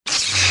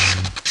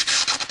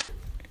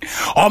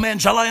Oh man,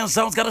 Jalion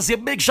Sounds gotta say a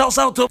big shout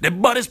out to the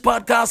baddest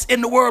podcast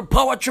in the world,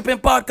 Power Tripping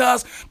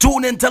Podcast.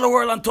 Tune in, tell the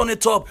world, and turn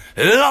it up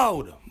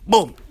loud.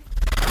 Boom.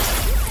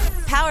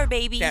 Power,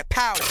 baby. That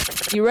power.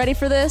 You ready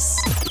for this?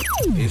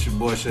 It's your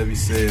boy Chevy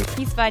Sale.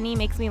 He's funny,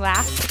 makes me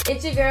laugh.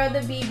 It's your girl, the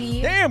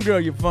BB. Damn, girl,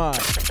 you're fine.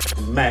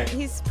 Mac.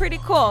 He's pretty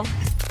cool.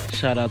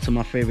 Shout out to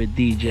my favorite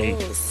DJ. Ooh,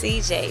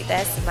 CJ,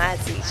 that's my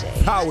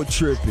DJ. Power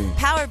tripping.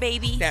 Power,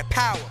 baby. That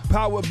power.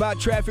 Powered by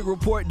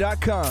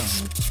TrafficReport.com.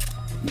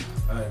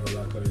 I ain't gonna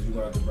lie, cuz you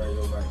gonna have to bring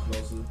your mic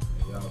closer and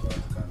y'all gonna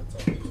have to kind of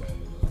talk to each other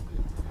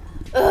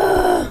a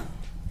little bit.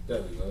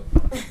 There we go.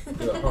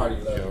 Good party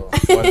level.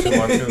 1, 2,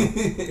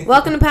 1, 2.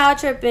 Welcome to Power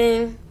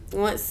Tripping.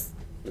 Once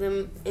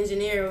the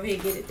engineer over here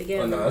get it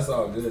together. Oh, no, that's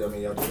all good. I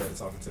mean, y'all just gotta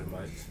talk into the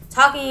mic.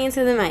 Talking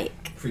into the mic.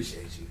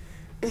 Appreciate you.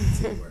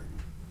 Teamwork.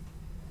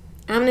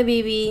 I'm the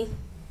BB.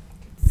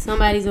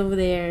 Somebody's over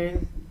there.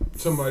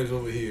 Somebody's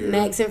over here.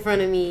 Max in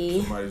front of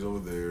me. Somebody's over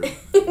there.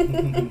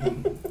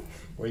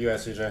 Where you at,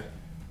 CJ?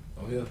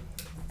 Oh, yeah.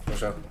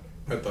 What's up?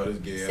 I thought it's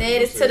gay. Say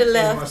it to the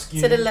left.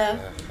 To the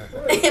left.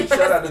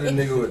 Shout out to the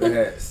nigga with the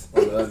hats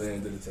on the other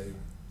end of the table.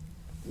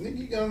 Nigga,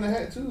 you got on the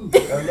hat too. I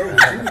know, you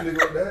nigga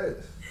with the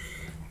hats.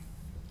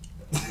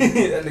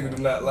 That nigga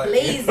do not like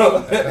Lazy.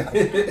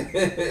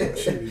 That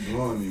shit be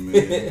blowing me,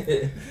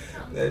 man.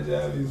 That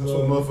job is That's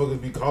what motherfuckers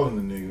be calling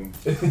the nigga.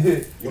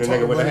 You the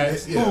nigga with the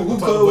hats? Yeah, who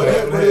called with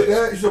the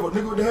hats? You talking about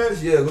nigga with the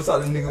hats? Yeah, go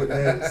talk to the nigga with the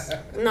hats.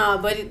 No,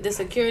 but the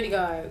security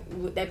guard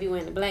that be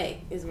wearing the black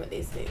is what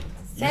they say.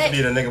 Used to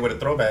be the nigga with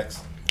the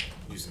throwbacks.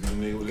 Used to be the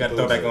nigga with You got the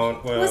throwback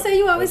on. Well, What's that?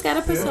 You always got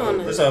a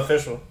persona. It's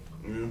official.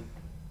 Yeah.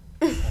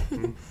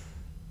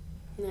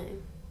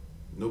 Nothing.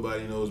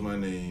 Nobody knows my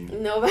name.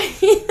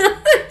 Nobody.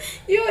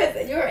 You're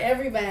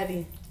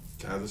everybody.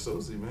 Kaiser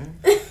Soze, man.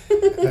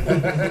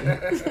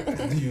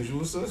 The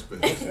usual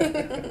suspects.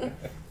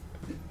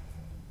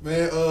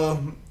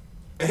 Man,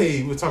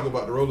 hey, we were talking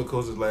about the roller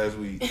coasters last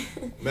week.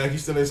 Mac, you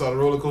still ain't saw the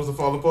roller coaster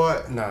fall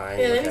apart? Nah, I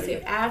ain't. Yeah, let me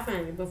see. I'll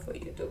find it before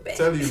you do it.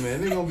 Tell you,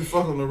 man, they gonna be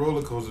fucking the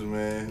roller coasters,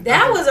 man.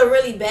 That was a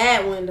really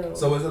bad one, though.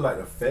 So is it like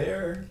a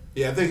fair?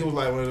 Yeah, I think it was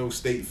like one of those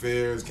state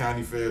fairs,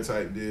 county fair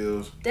type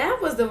deals.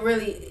 That was the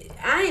really...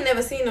 I ain't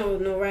never seen no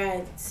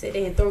ride sit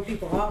there and throw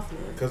people off,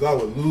 man. Cause I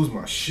would lose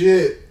my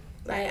shit.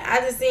 Like, I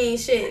just seen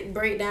shit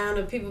break down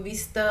or people be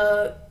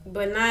stuck,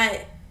 but not...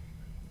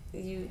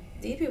 These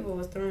people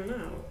was thrown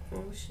out.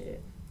 Oh,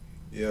 shit.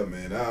 Yeah,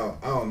 man, I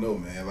don't know,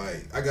 man.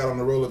 Like, I got on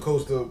the roller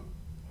coaster.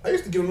 I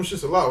used to get on them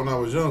shits a lot when I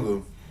was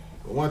younger.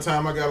 But one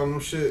time I got on one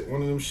of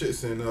them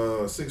shits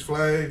in Six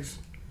Flags.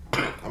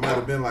 I might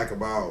have been like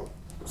about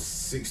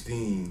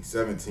 16,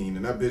 17,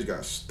 and that bitch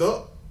got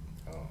stuck.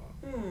 No.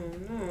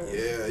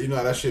 Yeah, you know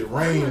how that shit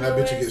rain and that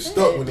bitch will get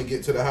stuck when it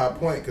get to the high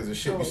point because the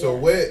shit be so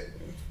wet.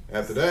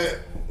 After that,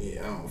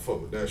 yeah, I don't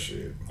fuck with that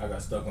shit. I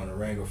got stuck on the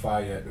ring of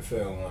fire at the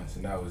fair once,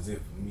 and that was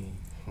it for me.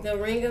 The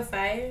ring of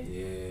fire?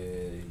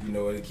 Yeah, you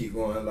know, it keep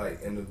going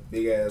like in the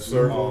big ass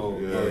circle.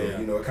 Yeah.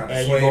 You know, it kind of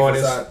and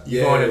swings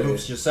you going in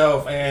loops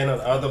yourself and the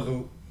other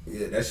loop.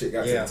 Yeah, that shit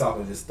got to the top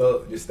and just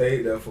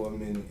stayed there for a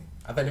minute.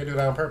 I think they do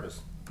that on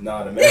purpose.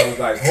 Nah, the man was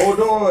like, hold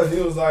on.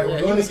 He was like,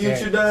 we're going to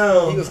get you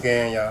down. He was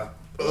scaring y'all.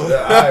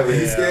 Alright, but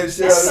he scared the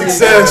shit out of me.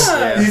 Success.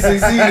 Yeah. He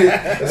succeeded.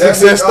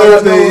 Success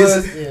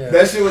Thursdays.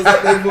 That shit was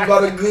out there for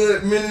about a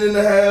good minute and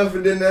a half,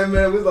 and then that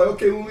man was like,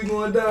 okay, when we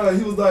going down?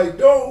 He was like,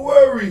 don't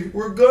worry,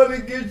 we're gonna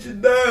get you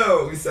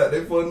down. We sat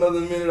there for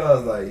another minute. I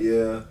was like,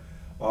 yeah.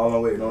 All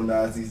I'm waiting on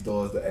now is these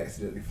doors to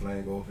accidentally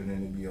flank open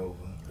and it be over.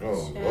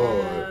 Oh,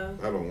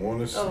 Lord. I don't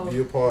want to be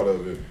a part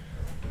of it.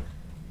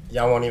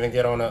 Y'all won't even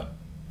get on a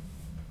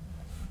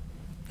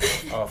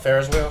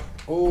Ferris wheel?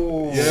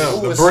 Ooh.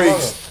 Yeah, the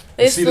brakes.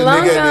 You It's see the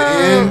nigga at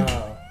the end?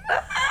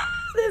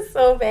 That's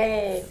so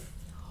bad.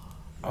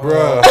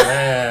 Bruh.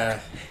 Man.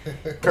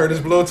 Curtis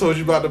Blow told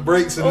you about the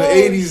brakes in the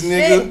 80s,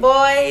 nigga. Shit,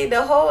 boy.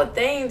 The whole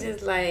thing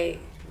just like...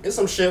 It's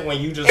some shit when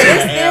you just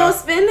It's still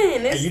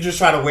spinning. and you just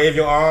try to wave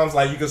your arms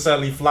like you can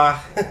suddenly fly.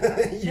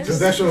 Because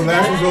that's your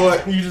last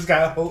resort. You just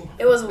got hope.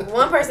 It was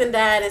one person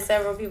died and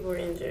several people were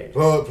injured.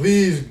 Lord,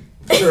 please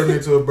turn me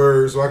into a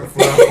bird so I can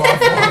fly far,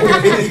 far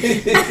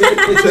away.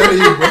 I'm telling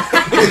you, bro.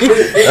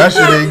 That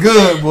shit ain't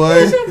good,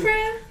 boy. What's your prayer?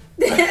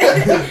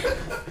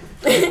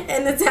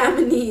 And the time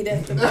of need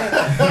at the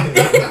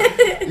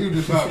bird. You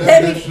just out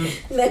there.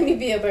 Let me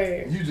be a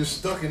bird. You just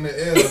stuck in the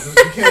air.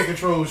 You can't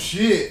control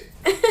shit.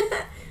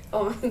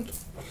 Oh,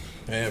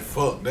 man,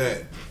 fuck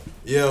that.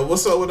 Yeah,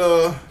 what's up with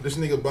this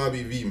nigga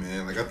Bobby V,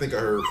 man? Like, I think I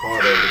heard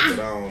part of it,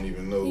 but I don't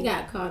even know. he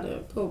got caught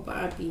up. Poor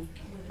Bobby.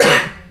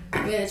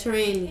 Yeah,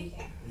 training.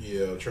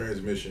 Yeah,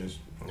 transmissions.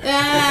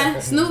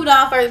 Snoop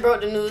Dogg first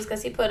broke the news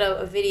because he put up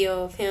a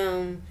video of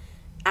him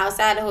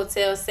outside the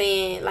hotel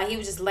saying, like, he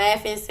was just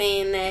laughing,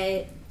 saying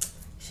that,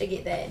 should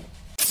get that.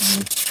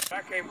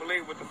 I can't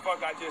believe what the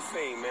fuck I just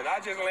seen, man. I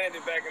just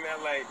landed back in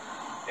LA,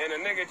 and a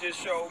nigga just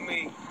showed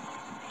me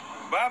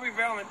Bobby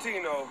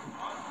Valentino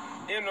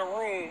in the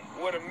room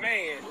with a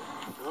man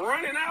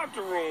running out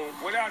the room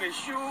without his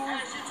shoes.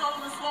 Hey, she told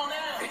him to slow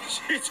down.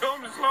 She told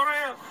him to slow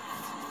down.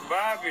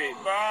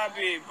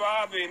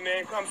 Bobby,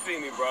 man, come see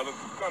me, brother.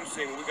 Come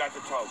see me. We got to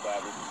talk,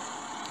 Bobby.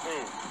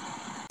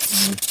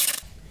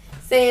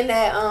 Saying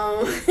that,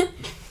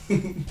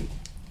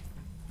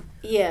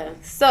 yeah.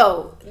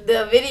 So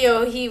the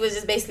video, he was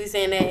just basically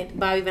saying that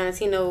Bobby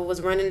Valentino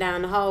was running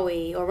down the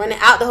hallway or running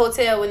out the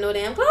hotel with no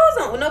damn clothes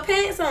on, with no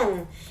pants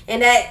on,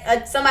 and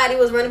that somebody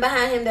was running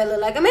behind him that looked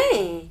like a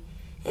man.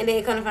 And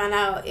then come to find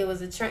out it was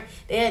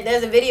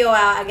there's a video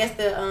out. I guess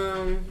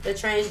the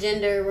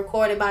transgender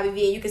recorded Bobby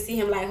V, and you can see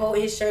him like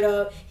holding his shirt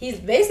up. He's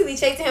basically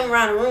chasing him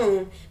around the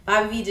room.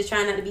 Bobby V just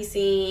trying not to be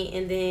seen,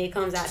 and then it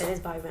comes out that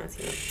it's Bobby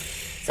Valentino.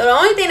 So the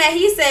only thing that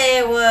he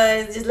said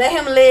was just let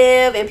him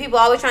live, and people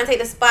always trying to take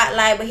the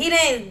spotlight, but he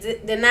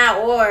didn't deny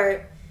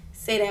or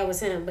say that was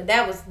him. But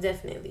that was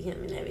definitely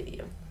him in that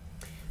video.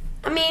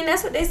 I mean,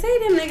 that's what they say.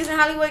 Them niggas in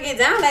Hollywood get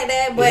down like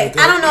that. But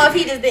I don't know if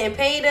he just didn't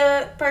pay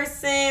the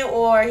person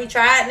or he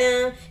tried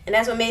them, and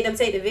that's what made them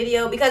take the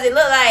video. Because it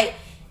looked like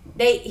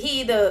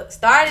he either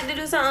started to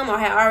do something or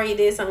had already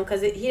did something.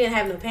 Because he didn't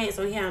have no pants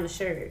on. He had on a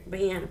shirt, but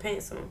he had no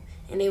pants on.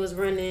 And they was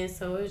running,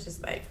 so it was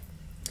just like...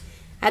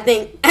 I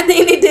think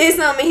they did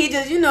something. And he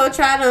just,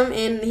 tried them.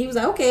 And he was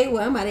like, okay,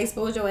 well, I'm about to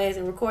expose your ass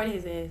and record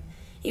his ass.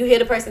 You hear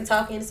the person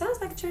talking. It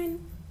sounds like a trainer.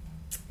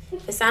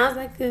 It sounds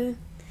like a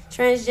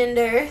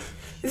transgender...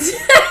 Like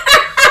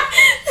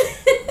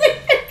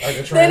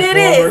a transformer. Then it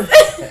is.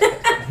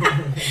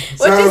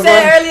 What you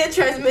said earlier,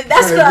 transmit.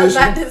 That's what I was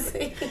about to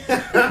say.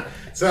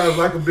 Sounds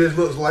like a bitch,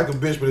 looks like a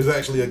bitch, but it's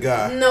actually a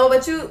guy. No,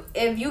 but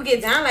if you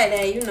get down like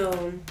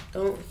that,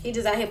 don't. He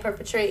just out here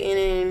perpetrating,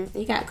 and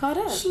he got caught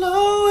up.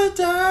 Slow it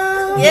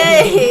down.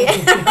 Yeah.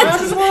 I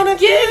just wanna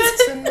get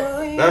to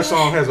know you. That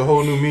song has a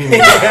whole new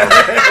meaning.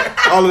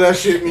 All of that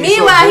shit means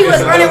Meanwhile, he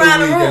was running around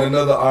the room. And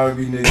another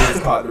R&B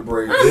nigga caught the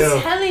break.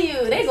 I'm telling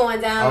you, they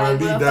going down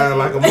R&B like died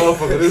like a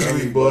motherfucker this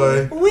week,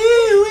 boy.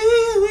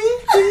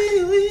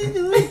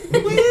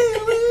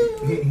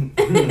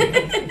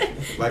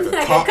 Like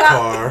a cop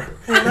car.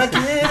 And I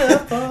get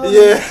up on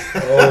Yeah.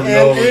 Oh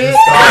no!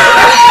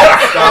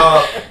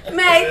 Stop.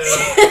 Max.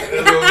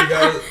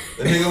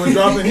 The nigga was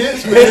dropping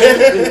hits, man.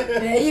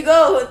 There you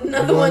go.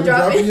 Another one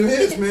dropping. Your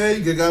hits,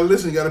 man. You gotta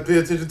listen. You gotta pay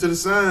attention to the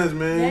signs,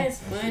 man. That's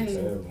funny.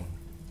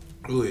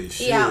 Ooh, He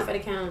shit. out for the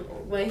count.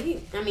 Well,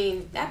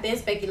 I've been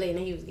speculating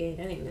that he was gay.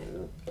 That ain't nothing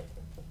new.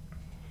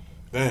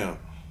 Damn.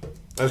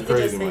 That's You could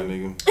crazy, just my say.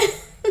 nigga.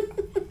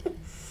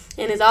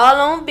 And it's all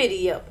on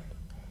video.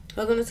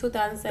 Welcome to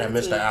 2017.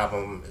 That Mr.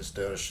 Album is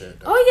still the shit,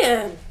 though. Oh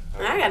yeah,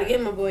 I gotta give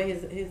my boy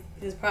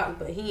his props,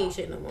 but he ain't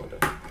shit no more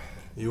though.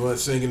 You wasn't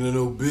singing to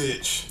no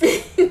bitch.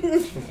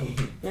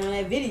 Now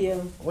that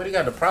video. What, he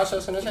got the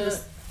process in his head?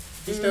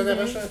 He still got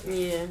that shit?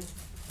 Yeah.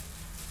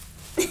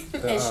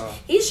 And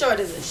he's short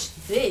as a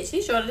bitch.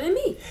 He's shorter than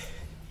me.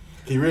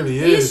 He really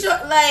is. He's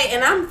short,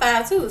 and I'm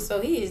 5'2", so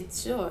he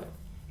is short.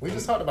 We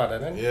just talked about that,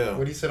 didn't we? Yeah.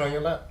 Would he sit on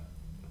your lap?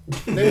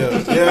 Yeah,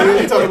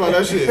 we talked about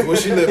that shit. When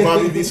she let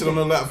Bobby B sit on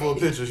her lap for a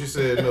picture, she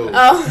said no.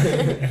 Oh,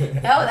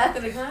 that was after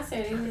the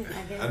concert, isn't it?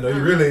 I guess. I know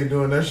you really ain't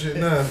doing that shit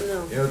now.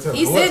 No. You know, tell me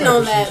He's what sitting type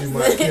on of shit you might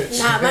laps, catch.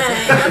 not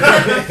mine.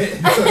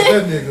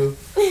 That nigga.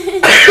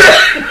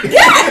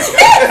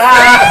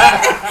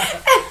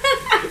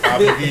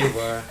 Bobby V,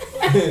 boy.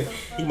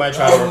 He might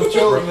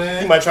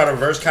try to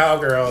reverse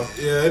cowgirl.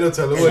 Yeah, it'll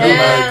tell her what he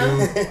might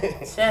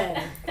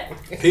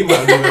do. He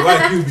might do it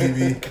like you,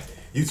 BB.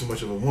 You too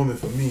much of a woman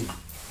for me.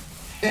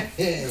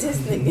 This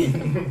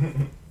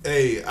nigga.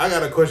 Hey, I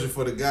got a question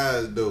for the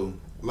guys though.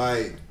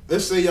 Like,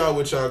 let's say y'all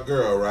with y'all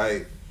girl,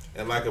 right?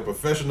 And like a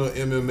professional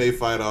MMA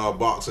fighter or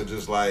boxer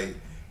just like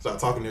start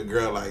talking to your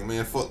girl like,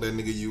 man, fuck that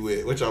nigga you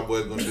with. What y'all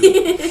boys gonna do?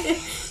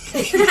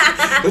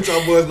 What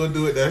y'all boys gonna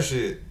do with that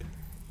shit?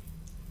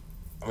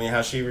 I mean,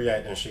 how she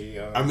reacting? She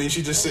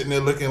she just sitting there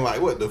looking like,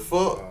 what the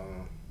fuck?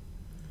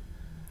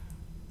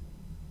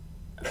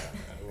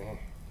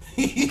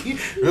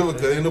 Remember,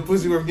 cause ain't no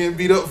pussy worth getting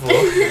beat up for.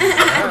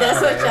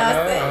 That's what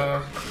y'all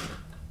say.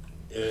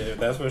 If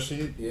that's what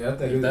she, Yeah, I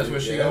think that's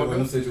what she in gonna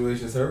them do.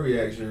 situations, her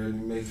reaction really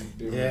makes it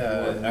different.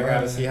 Yeah, I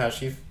gotta see how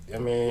she. I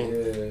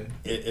mean,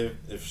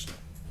 if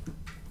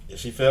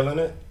she feeling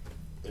it,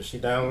 if she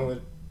down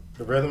with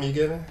the rhythm you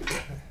giving,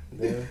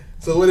 then.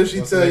 So what if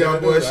she tell y'all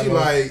boys, she I know.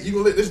 like, you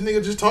gonna let this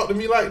nigga just talk to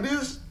me like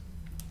this?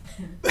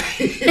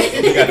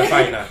 We got to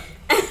fight now.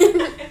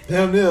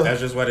 Damn near. That's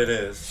just what it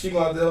is. She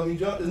gonna have to help me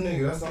drop this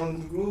nigga. That's the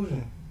only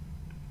conclusion.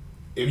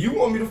 If you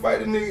want me to fight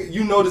this nigga,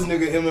 you know this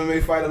nigga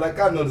MMA fighter like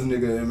I know this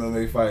nigga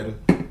MMA fighter.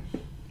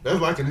 That's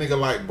like a nigga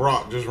like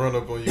Brock just run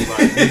up on you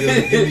like,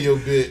 nigga, give me your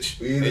bitch.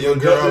 We And either your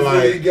gonna drop girl this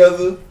like, nigga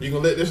together. you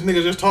gonna let this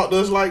nigga just talk to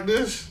us like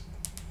this?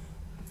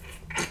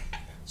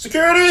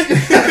 Security.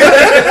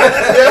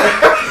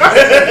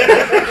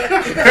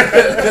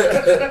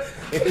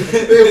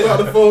 They about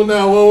to phone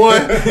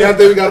 911. Yeah, I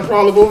think we got a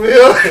problem over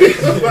here.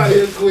 Somebody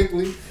here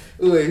quickly.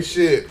 Ooh, ain't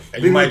shit.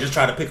 And you might just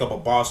try to pick up a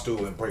bar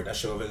stool and break that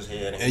shit over his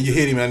head. And you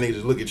hit him, and that nigga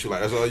just look at you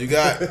like, that's all you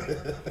got? Yeah,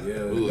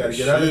 Ooh, you gotta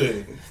get out of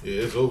shit. there.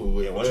 Yeah, it's over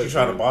with. Yeah, once you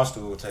try the bar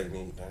stool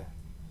technique, man,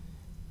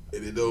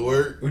 and it don't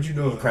work. What you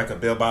doing? crack a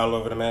bill bottle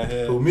over the man's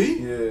head. Who, me?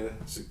 Yeah.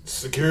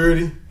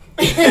 Security.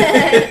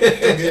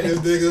 Get this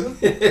nigga.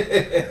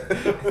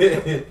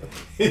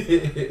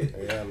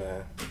 Yeah,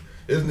 man.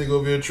 This nigga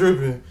over here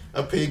tripping.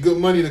 I paid good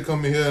money to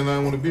come in here and I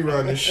don't want to be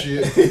around this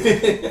shit.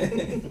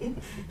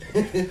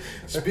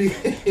 Speak.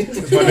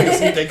 That's why niggas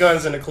keep their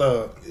guns in the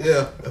club.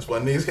 Yeah, that's why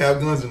niggas have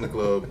guns in the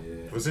club.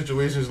 For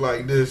situations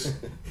like this.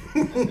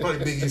 Like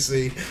Biggie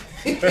say.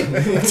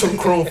 Some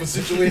chrome for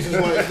situations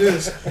like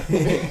this.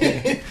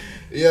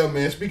 Yeah,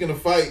 man. Speaking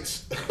of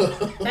fights.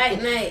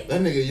 Fight night.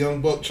 That nigga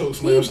Young Buck choke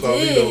He slam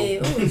Starlito.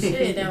 did. Oh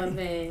shit, that was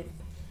bad.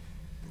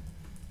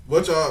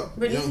 What y'all?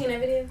 But you seen that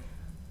video?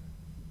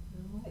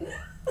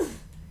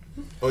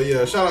 Oh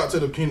yeah, shout out to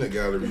the Peanut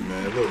Gallery,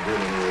 man. Look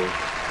good in here.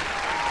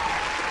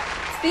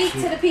 Speak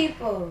to the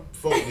people.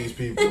 Fuck these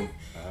people.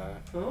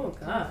 Oh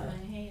God.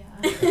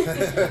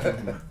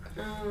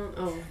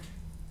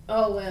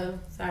 Oh well.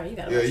 Sorry, you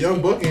gotta. Yeah,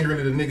 Young Buck ain't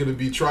really the nigga to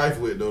be trifed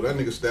with though. That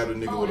nigga stabbed a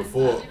nigga with a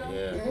fork.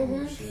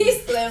 Yeah. He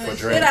slammed the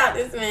shit out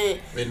this man.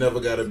 They never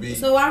got to beat.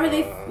 So why were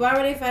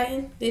they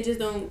fighting? They just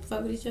don't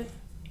fuck with each other.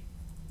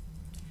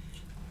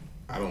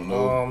 I don't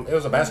know. It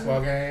was a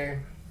basketball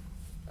game.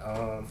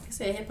 They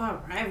said hip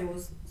hop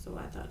rivals, so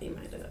I thought they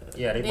might have.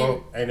 Yeah,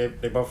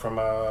 they both from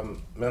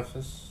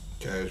Memphis.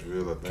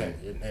 Cashville, I think.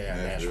 Yeah,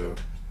 Nashville.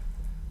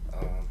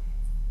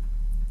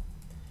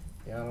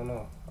 Yeah, I don't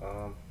know.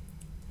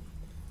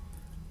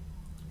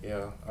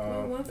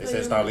 They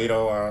said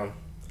Starlito,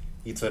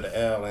 he took the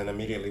L and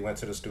immediately went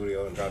to the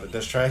studio and dropped a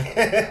diss track.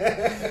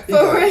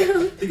 For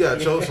real? He got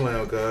choke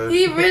slam, cuz.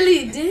 He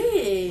really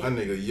did. That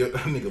nigga yoked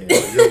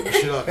the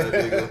shit out that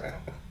nigga.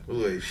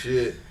 Holy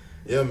shit.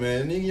 Yeah,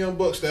 man. Nigga Young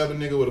Buck stabbed a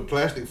nigga with a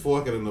plastic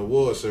fork at an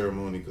award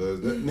ceremony,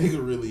 cuz that nigga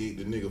really ate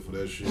the nigga for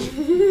that shit.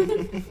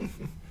 You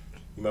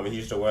remember he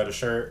used to wear the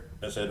shirt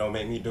that said, "Don't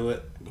make me do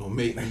it." Don't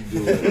make me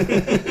do it.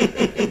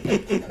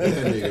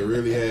 That nigga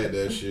really had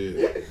that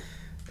shit.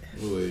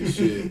 Holy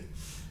shit.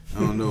 I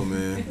don't know,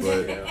 man.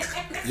 But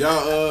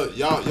y'all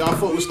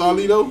fuck with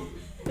Starlito?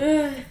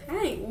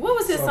 What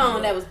was his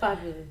song that was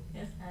popular?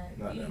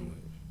 Not that much.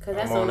 Cause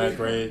that's I'm on that the-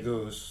 Grey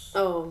Goose.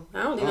 Oh,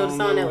 I don't even know the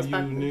song that was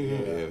popular.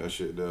 Yeah, that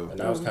shit though. And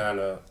that was kind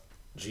of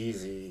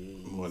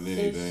Jeezy. More than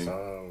anything.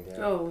 Song,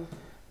 yeah. Oh.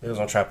 It was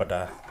on Trap or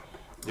Die.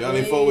 Y'all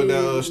ain't fuck with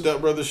that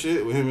stepbrother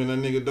shit with him and that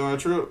nigga Don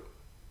Tripp?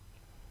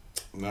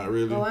 Not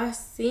really. Oh, I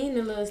seen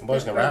the little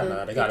Boys can rap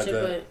now. They got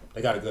picture,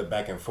 a good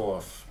back and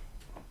forth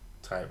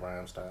type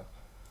rhyme style.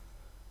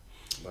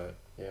 But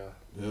yeah.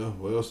 Yeah,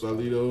 well,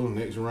 Starlito,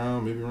 next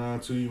round, maybe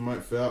round 2, you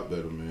might feel out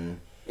better,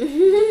 man.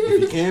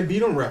 If you can't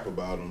beat him, rap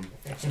about him.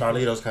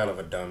 Starlito's kind of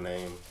a dumb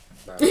name,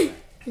 by the way.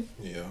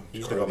 Yeah. He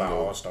used to go by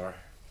All-Star.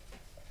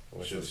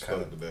 Which is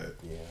kind of that.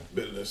 Yeah.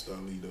 Better than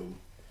Starlito.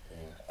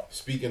 Yeah.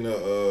 Speaking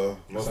of,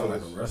 Sound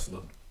like a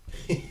wrestler.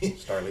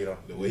 Starlito.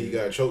 The way he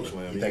got choke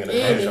slammed. You thinking of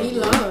Yeah, the he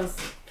lost.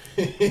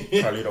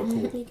 Starlito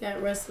cool. He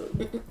got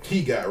wrestled.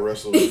 He got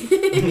wrestled.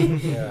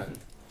 Yeah.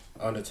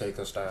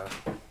 Undertaker style.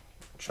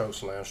 Choke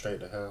slam straight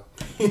to hell.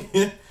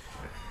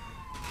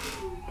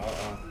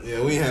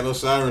 Yeah, we ain't had no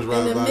sirens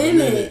ride In a by in a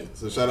minute.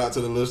 So shout out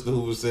to the listener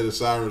who said the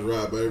sirens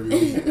ride by every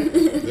week.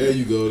 There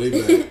you go, they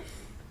back.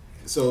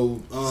 So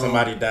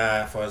somebody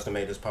died for us to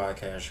make this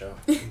podcast show.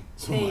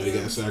 Somebody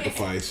got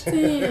sacrificed.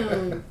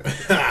 Damn.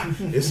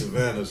 It's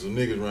Savannah, so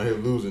niggas around here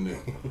losing it.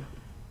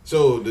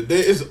 So the day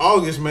it's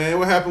August, man.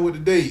 What happened with the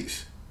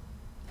dates?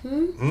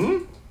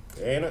 Ain't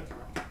it?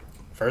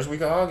 First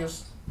week of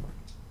August.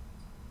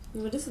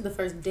 Well, this is the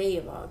first day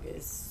of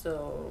August,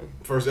 so.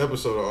 First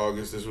episode of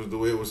August. This was the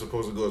way it was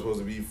supposed to go. It's supposed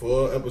to be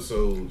 4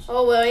 episodes.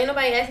 Oh well, ain't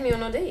nobody asked me on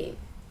no date.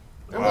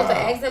 I'm supposed to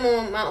ask them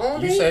on my own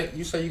date.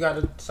 You say you got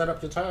to set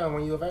up your time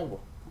when you're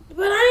available.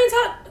 But I ain't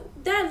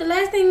talked. That the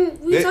last thing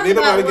we talked They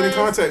about nobody was. get in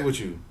contact with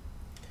you.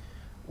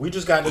 We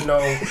just got to know.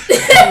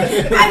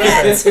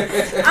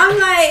 I'm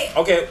like.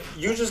 Okay,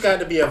 you just got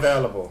to be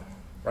available,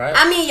 right?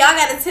 I mean, y'all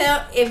got to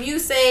tell. If you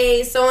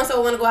say so and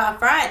so want to go out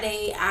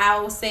Friday,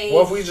 I'll say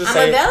What if we just I'm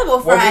say available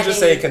Friday. What if we just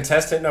say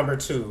contestant number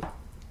 2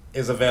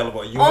 is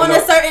available? You on know,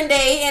 a certain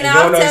day, and you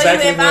I'll don't know tell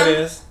exactly you if who I'm. it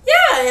is?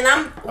 Yeah, and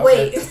I'm.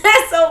 Wait,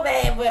 that's so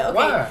bad, but okay.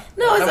 Why?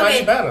 No, it's that might okay.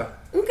 be better.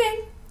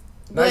 Okay.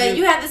 Now But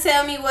you have to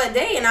tell me what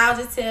day, and I'll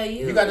just tell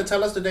you. You got to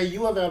tell us the day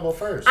you available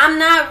first. I'm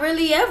not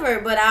really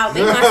ever, but I'll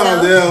make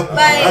myself. Yeah,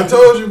 Like, I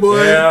told you,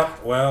 boy. Yeah,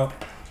 well.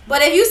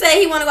 but if you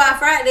say he want to go out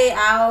Friday,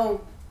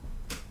 I'll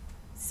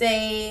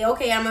say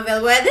okay, I'm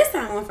available at this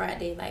time on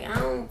Friday. Like I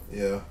don't.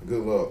 Yeah,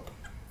 good luck.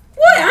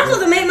 What? I'm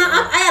supposed to make my.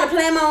 I gotta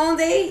plan my own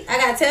day. I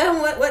gotta tell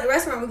him what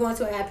restaurant we're going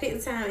to. I gotta pick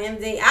the time and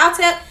the day. I'll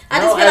tell. I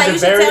just feel like you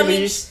should tell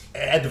me.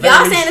 At the very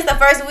Y'all least, saying it's the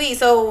first week,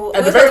 so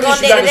at the very least,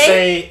 you got to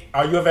say,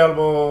 are you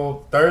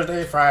available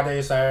Thursday,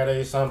 Friday,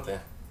 Saturday, something?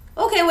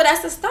 Okay, well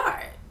that's the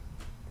start.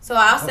 So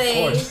I'll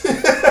say. Thank you.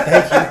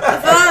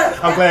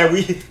 I'm glad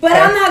we. But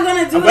I'm not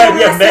gonna do. I'm glad it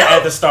we have met myself.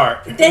 at the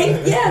start.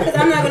 Yeah, because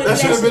I'm not gonna. That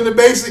do should have shit. been the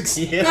basics.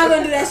 I'm not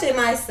gonna do that shit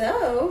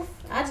myself.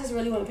 I just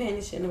really want to pay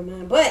this shit no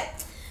mind. But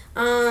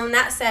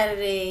not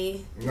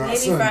Saturday. Not maybe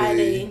Sunday.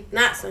 Friday.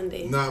 Not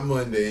Sunday. Not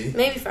Monday.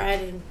 Maybe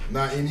Friday.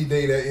 Not any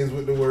day that ends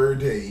with the word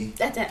day.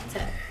 That.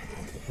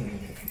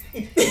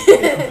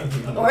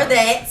 Or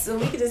that, so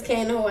we could just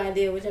can the whole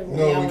idea, whichever way.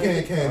 No, we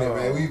can't can it,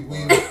 man. We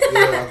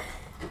yeah.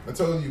 I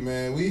told you,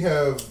 man. We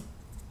have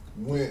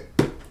went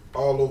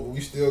all over. We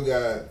still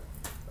got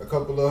a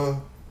couple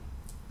of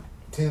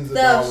tens of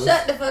dollars.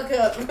 Shut the fuck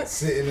up.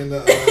 Sitting in the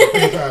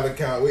PayPal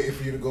account, waiting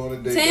for you to go on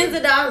a date. Tens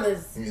of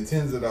dollars. Yeah,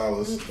 tens of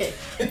dollars. Okay.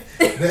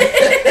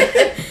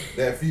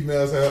 that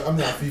females have. I'm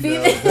not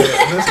females.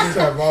 That listeners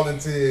have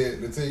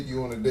volunteered to take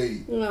you on a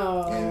date.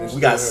 No.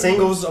 We got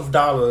singles of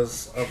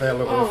dollars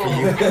available for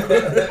you.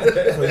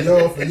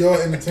 for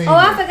your entertainment. Oh,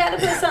 I forgot to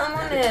put something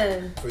on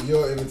there. For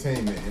your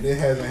entertainment, and it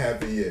hasn't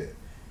happened yet.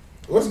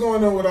 What's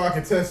going on with our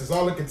contestants?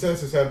 All the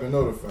contestants have been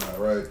notified,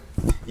 right?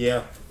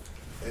 Yeah.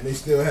 And they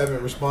still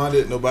haven't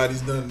responded.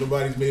 Nobody's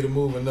made a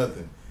move or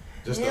nothing.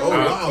 Just They don't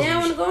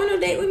want to go on a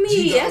date with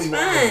me. That's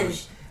fine.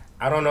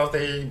 I don't know if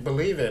they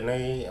believe it.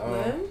 They,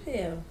 well,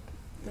 hell.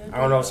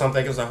 I don't know if some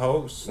think it's a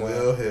hoax.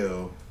 Well,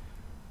 hell.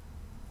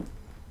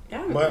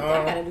 I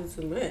gotta do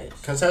too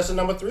much. Contestant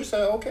number 3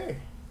 said okay.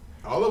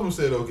 All of them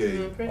said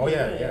okay. Oh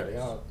yeah, they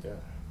all, yeah.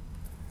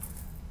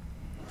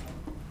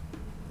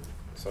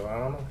 So I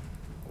don't know.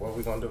 What are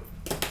we gonna do?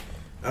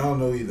 I don't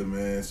know either,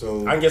 man.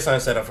 So I can get something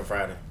set up for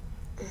Friday.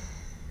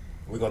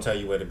 We're gonna tell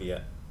you where to be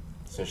at,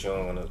 since you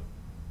don't wanna.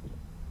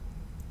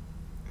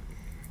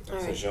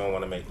 Since you don't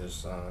wanna make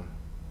this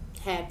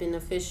happen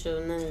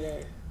official, none of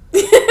that.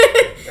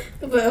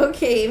 But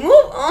okay, move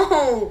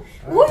on.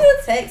 Who you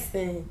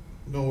texting?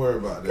 Don't worry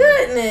about that.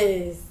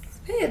 Goodness,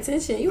 pay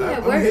attention. You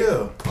at work. I'm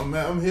here.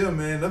 I'm here,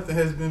 man. Nothing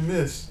has been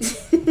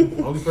missed.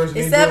 Only person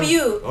except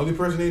you. Only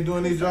person ain't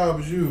doing their job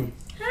is you.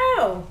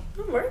 How?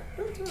 I'm working.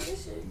 I'm doing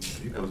this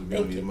shit. You supposed to be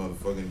on these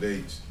motherfucking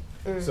dates.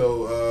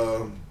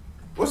 So,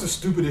 what's the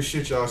stupidest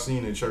shit y'all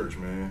seen in church,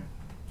 man?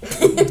 What's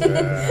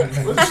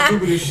the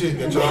stupidest shit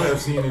that y'all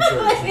have seen in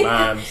church?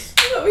 Mimes.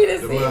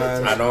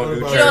 I don't do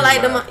church. You don't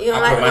like them? You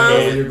don't like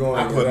them?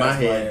 I put my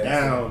head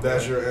down.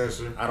 That's your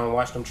answer. I don't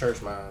watch them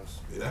church mimes.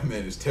 Yeah, that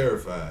man is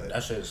terrified.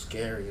 That shit is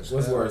scary as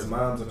What's hell. worse,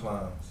 moms or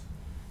clowns?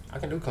 I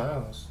can do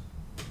clowns.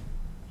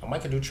 I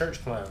might can do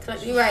church clowns.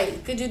 You're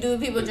right. Could you do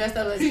people dressed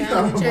up as I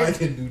clowns in church?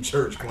 can do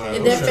church clowns.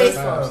 If their face,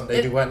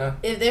 They do what now?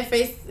 If their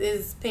face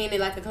is painted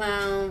like a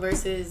clown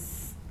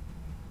versus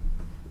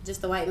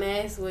just a white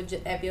mask, would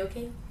that be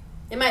okay?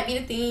 It might be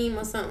the theme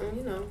or something,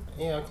 you know.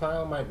 Yeah, a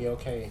clown might be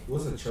okay.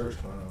 What's a church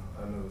clown?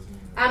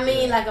 I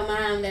mean, like a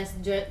mime that's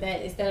dressed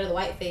that instead of the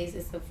white face,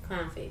 it's a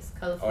clown face,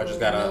 colorful. Oh, just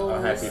got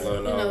a happy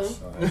little nose.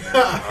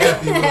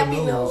 Happy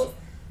nose.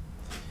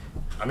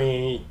 I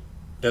mean,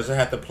 does it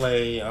have to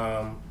play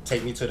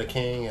 "Take Me to the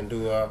King" and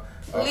do a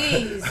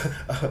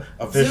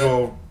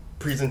visual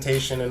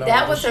presentation and all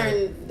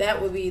that?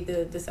 That would be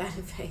the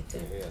deciding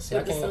factor. Yeah, see,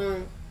 I can't.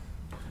 Song.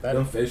 That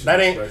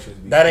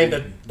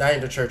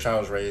ain't the church I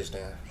was raised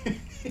in.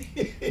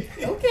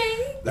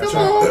 Okay, come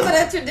on for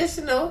that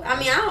traditional.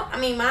 I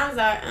mean, mine's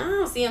are. I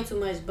don't see them too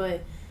much,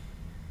 but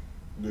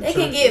they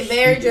can get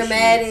very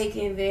dramatic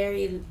and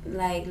very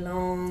like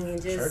long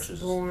and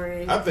just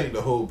boring. I think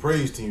the whole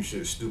praise team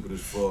shit is stupid as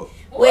fuck.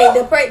 Wait,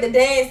 the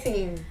dance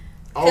team,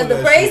 because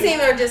the praise team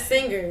are just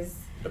singers.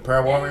 The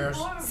prayer warriors.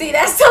 See,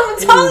 that's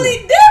something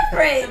totally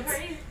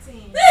different.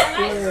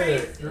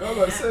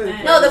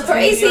 No, the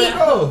praise team.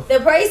 The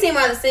praise team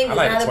are the singers.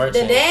 Like now,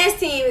 the dance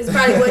team is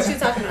probably what you're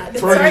talking about. The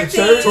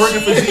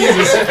twerking for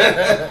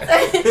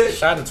Jesus.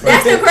 Shout out to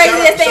That's the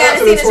craziest thing I've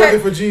seen in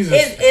church. For Jesus.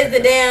 Is the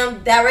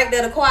damn director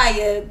of the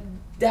choir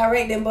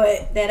directing,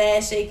 but that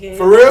ass shaking.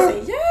 For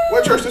real? Yeah.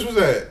 What church this was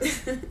at?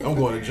 I'm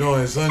going to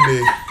join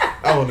Sunday.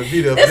 I want to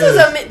be there.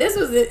 This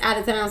was out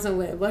of town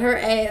somewhere, but her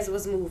ass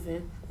was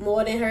moving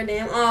more than her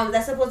damn arms.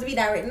 That's supposed to be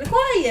directing the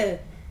choir.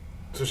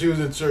 So she was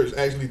in church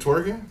actually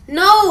twerking?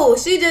 No,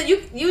 she just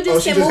you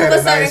just can move a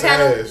certain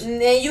kind ass. of,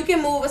 and you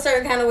can move a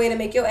certain kind of way to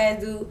make your ass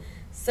do.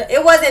 So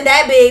it wasn't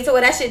that big, so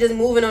that shit just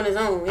moving on its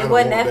own. It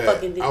wasn't that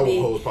fucking big. I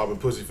want hoes popping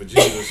pussy for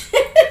Jesus.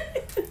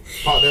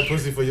 Pop that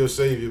pussy for your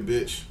savior,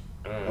 bitch.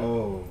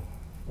 Oh,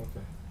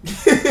 okay. I'm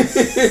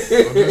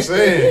just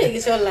saying. You need to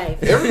get your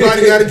life.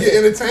 Everybody got to get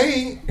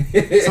entertained.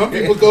 Some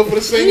people go for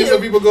the singing,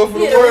 some people go for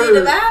the word.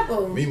 Read the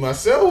Bible. Me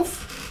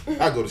myself.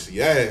 I go to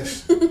see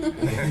ass.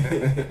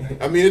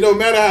 I mean, it don't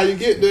matter how you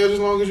get there, as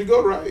long as you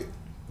go right.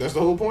 That's the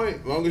whole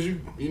point. As long as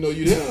you know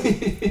you there.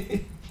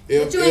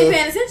 But you ain't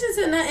paying attention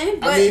to nothing.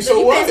 But I mean, so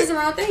you what? paying attention to the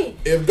wrong thing.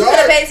 If you God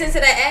gotta pay attention to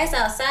that ass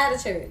outside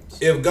the church.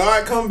 If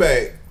God come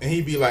back and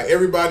he be like,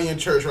 everybody in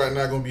church right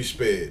now gonna be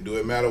spared. Do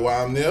it matter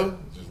why I'm there?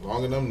 As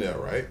long as I'm there,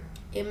 right?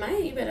 It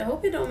might. You better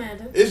hope it don't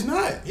matter. It's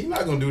not. He's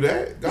not gonna do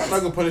that. God's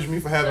not gonna punish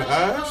me for having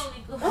eyes.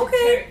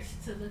 Okay.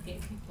 To look at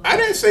people. I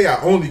didn't say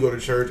I only go to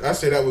church. I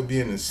said that would be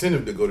an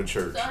incentive to go to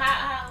church. So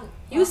how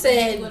you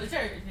said you go to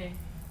church then?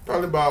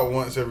 Probably about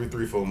once every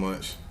 3-4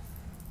 months.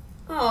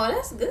 Oh,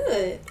 that's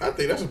good. I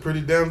think that's a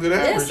pretty damn good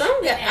average. There's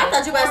some guy. I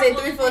thought you about to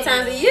say 3-4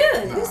 times a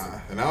year.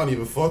 Nah, and I don't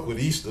even fuck with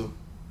Easter.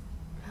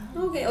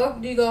 Okay, or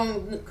do you go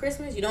on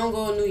Christmas? You don't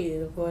go on New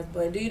Year, of course,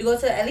 but do you go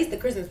to at least the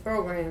Christmas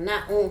program,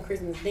 not on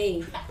Christmas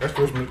Day? That's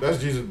Christmas. That's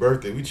Jesus'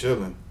 birthday. We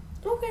chilling.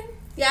 Okay.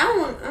 Yeah,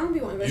 I don't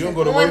be wanting to go. You don't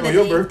go to work on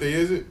your birthday,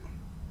 is it?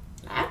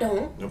 I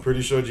don't. I'm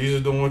pretty sure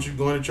Jesus don't want you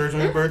going to church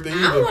on your birthday I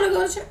either. don't want to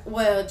go to church.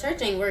 Well,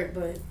 church ain't work,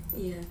 but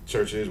yeah.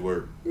 Church is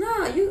work.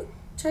 No,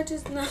 church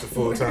is not. It's a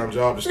full-time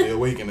job to stay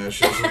awake in that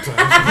shit sometimes.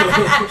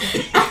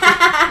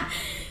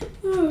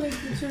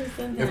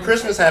 If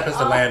Christmas happens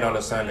to land on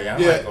a Sunday, I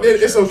might go to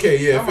it's church. okay.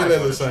 Yeah, I if might it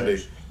go lands to on Sunday.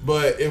 church.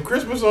 But if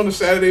Christmas on a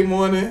Saturday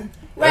morning,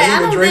 Right, I and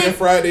don't even drinking think-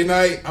 Friday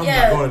night, I'm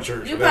not going to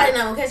church. You for probably that.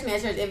 not gonna catch me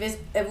at church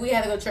if we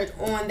have to go to church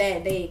on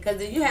that day,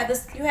 because you have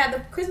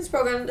the Christmas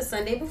program the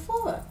Sunday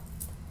before,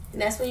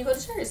 and that's when you go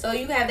to church. So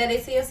you have that day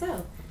to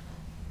yourself.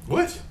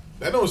 What?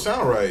 That don't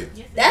sound right.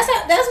 That's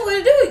what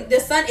it do. The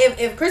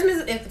if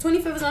Christmas, if the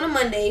 25th is on a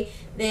Monday,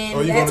 then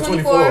you that go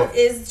to 24th 24th.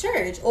 is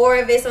church. Or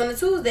if it's on a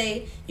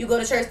Tuesday, you go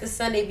to church the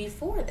Sunday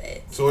before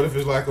that. So what if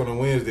it's like on a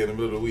Wednesday in the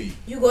middle of the week?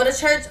 You go to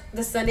church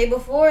the Sunday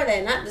before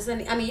that, not the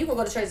Sunday. I mean, you can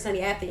go to church the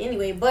Sunday after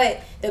anyway, but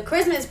the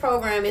Christmas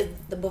program is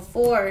the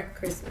before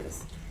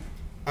Christmas.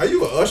 Are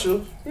you an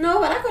usher? No,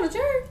 but I go to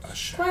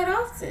church quite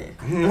often.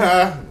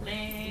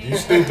 You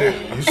stupid.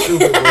 You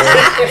stupid, boy.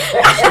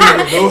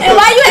 And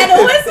why you had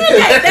to whistle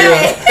like that?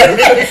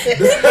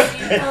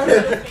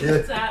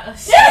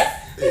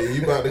 Yeah,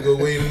 you about to go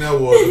wade in that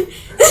water.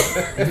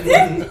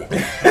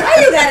 Why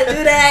you gotta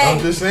do that? I'm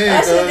just saying,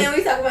 That's what cuz. then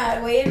we talk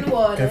about wade in the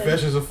water.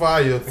 Confessions of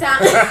fire.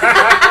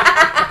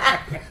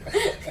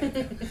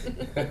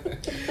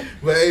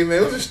 But hey,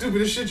 man, what's the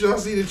stupidest shit y'all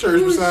see in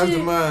church besides the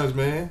mines,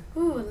 man?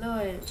 Oh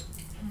Lord,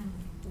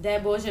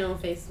 that bullshit on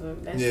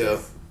Facebook. That's Yeah.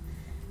 just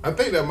I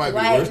think that might be the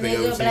white worst thing I've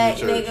ever nigga, seen black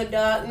in church. nigga,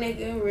 dark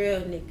nigga,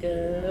 real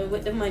nigga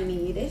with the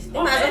money. They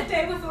Oh, might that as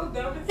day was so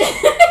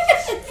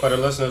dumb. For the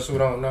listeners who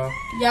don't know,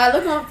 y'all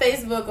look on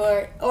Facebook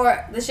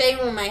or the Shade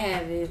Room might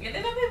have it. And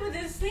then the people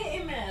just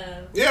sitting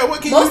there. Yeah,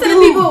 what can Most you of do?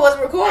 the people was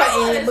Oh,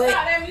 recording, they but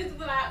start that music,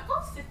 be like, go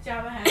sit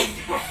y'all behind.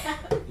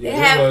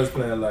 Yeah, they was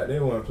playing they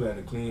weren't playing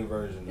the clean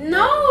version.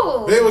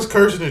 no. They was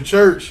cursing in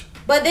church.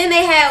 But then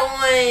they had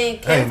on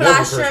ain't camouflage never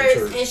cursed in shirts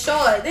church. and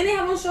shorts. Then they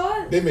have on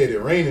shorts. They made it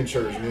rain in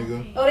church,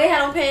 nigga. Oh, they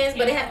had on pants,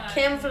 but they had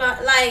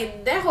camouflage.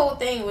 Like, that whole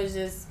thing was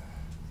just...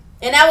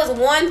 And that was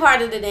one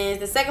part of the dance.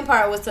 The second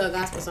part was to a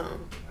gospel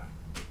song.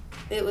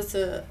 It was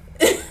to...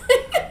 So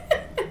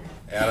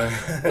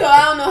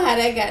I don't know how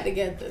that got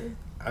together.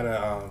 I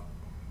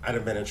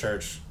done been in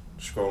church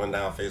scrolling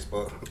down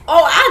Facebook.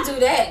 Oh, I do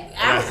that.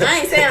 I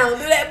ain't saying I don't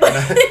do that, but...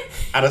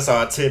 I done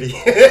saw a titty.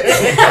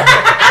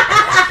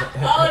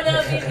 Oh, no,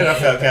 And I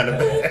felt kind of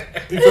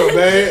bad. You felt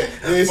bad?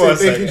 You ain't For a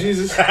say thank you,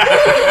 second.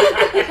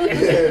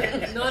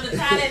 Jesus? No, the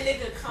time that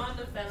nigga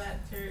Conda fell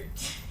out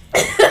church.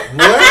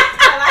 What?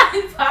 Fell out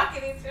his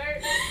pocket in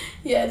church.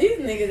 Yeah, these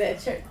niggas at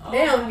church,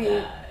 they don't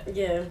be...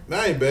 Yeah.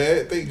 That ain't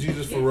bad. Thank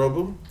Jesus for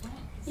rubber.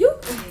 You...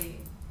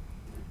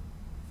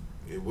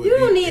 It would You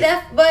don't be- need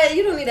that, but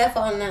you don't need that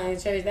falling out in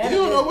church. You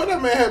don't know what that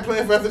man had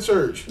planned for after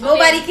church.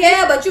 Nobody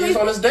care, but you He was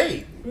ain't... on his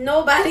date.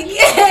 Nobody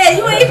care.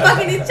 You ain't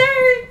fucking in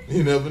church.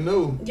 You never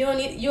know. You don't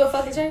need... You a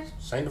fucking church?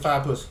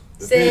 Sanctified pussy.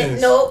 Said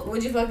Depends. no.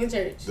 Would you fucking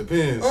church?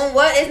 Depends. On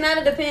what? It's not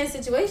a depends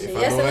situation. If I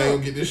Yes know or I ain't no?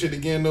 gonna get this shit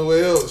again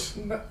nowhere else.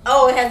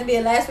 Oh, it has to be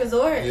a last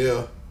resort.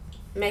 Yeah.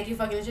 Make you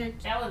fucking in church.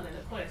 That wasn't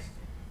a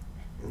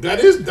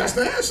question. That's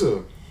the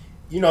answer.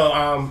 You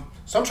know,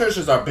 some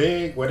churches are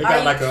big where they Are got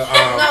you- like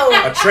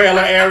No. a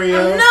trailer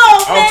area No,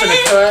 off to the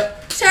man.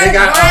 cut. Church They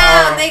got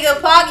ground,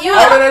 nigga. Park you all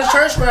of up. that's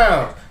church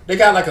ground. They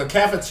got like a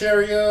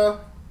cafeteria,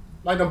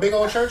 like them big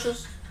old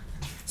churches.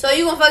 So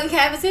you gonna fucking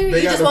cafeteria? They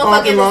You got just the want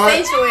parking fucking the lot.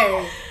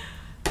 sanctuary.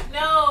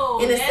 No,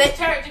 In the that's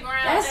sta- church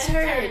ground. That's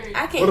church.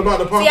 I can't. What about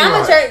the parking See, I'm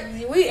lot? a church.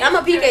 I'm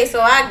a PK,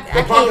 so I The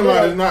can't parking do lot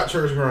that. is not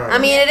church ground. I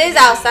mean, it is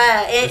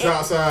outside. And, It's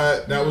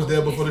outside. That was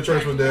there before the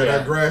church was there.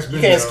 That grass You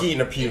been can't there. ski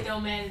in a pew. It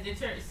don't matter. The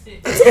church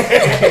sits.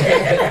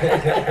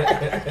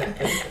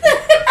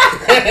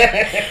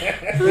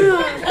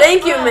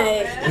 Thank you,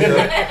 Meg.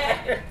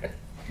 Yeah.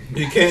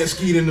 You can't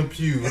skeet in the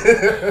pew.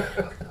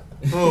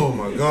 Oh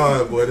my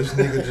God, boy, this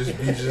nigga just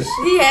be He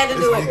had to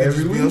this do nigga it.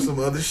 just be on some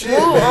other shit.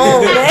 Move man.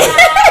 on,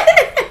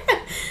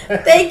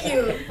 man. Thank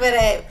you for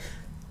that.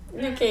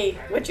 You can't.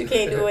 What you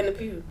can't do in the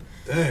pew.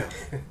 Damn.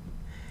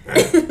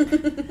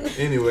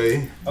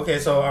 Anyway, Okay,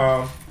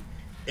 so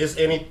is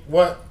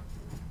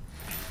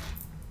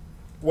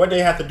what they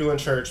have to do in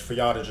church for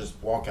y'all to just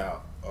walk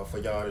out, or for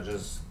y'all to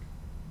just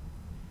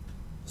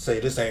say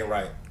this ain't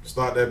right?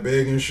 start that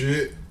begging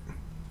shit.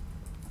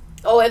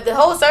 Oh, if the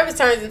whole service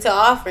turns into an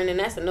offering, then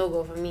that's a no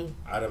go for me.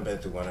 I done been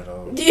through one of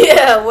those.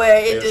 Yeah, where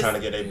They it were just trying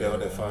to get their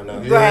building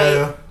funded.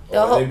 right.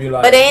 The Or whole, they be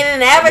like- but they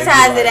didn't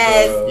advertise they it be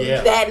as like,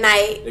 Yeah. that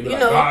night. They be You like,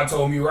 know, God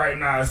told me right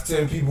now it's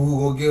 10 people who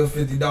gonna give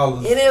 $50.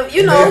 and it,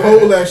 you They know,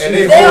 hold that And shit.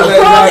 they they'll hold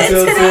that hold night it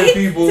till till 10 they-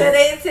 people. till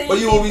they 10 But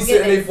you will be people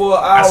sitting get there for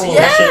an I hour. seen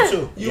Yeah. that shit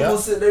too. You Yeah. will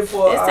sit there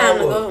for an It's hour. time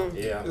to go.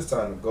 Yeah, It's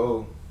time to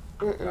go.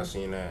 I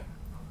seen that.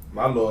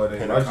 My Lord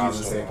ain't my Pentecostal.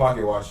 Jesus ain't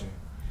pocket watching.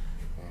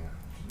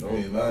 No,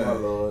 Ain't not my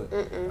lying. Lord.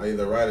 I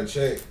either write a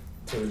check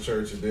to the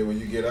church, and then when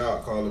you get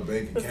out, call the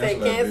bank and Say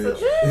cancel that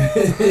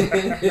cancel.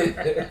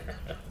 bitch.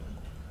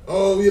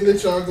 Oh, we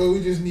let y'all go.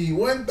 We just need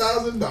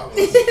 $1,000.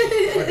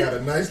 I got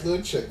a nice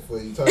little check for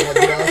you. Talking about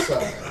it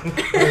outside.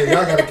 Hey,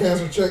 y'all got to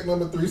cancel check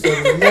number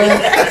 379.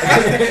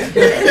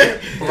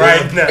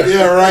 Right now.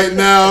 Yeah, right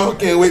now.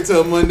 Can't wait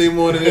till Monday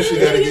morning. This shit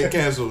got to get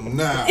canceled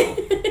now.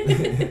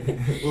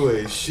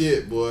 Boy,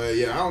 shit, boy.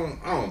 Yeah,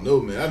 I don't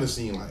know, man. I done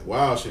seen like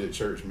wild shit at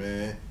church,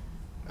 man.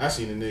 I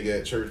seen a nigga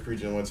at church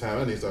preaching one time.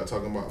 And they started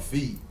talking about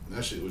feet.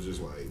 That shit was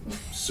just like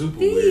super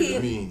weird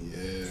to me.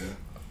 Yeah.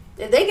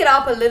 If they get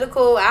all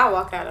political, I'll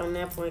walk out on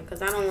that point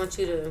because I don't want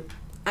you to.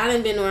 I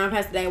done been around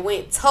pastor that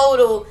went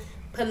total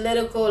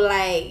political,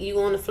 like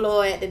you on the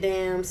floor at the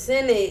damn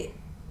Senate.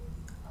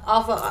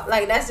 Off of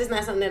like that's just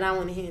not something that I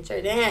want to hear in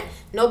church. They had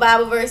no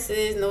Bible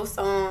verses, no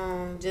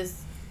song, just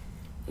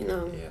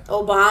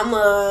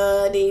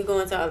Obama. Then you go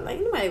into all, like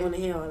nobody want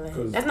to hear all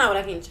that. That's not what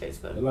I came to church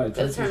for. Like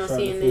churches trying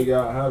to figure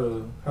out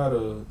how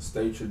to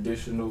stay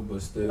traditional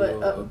but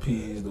still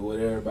appease what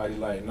everybody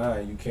like. Nah,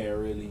 you can't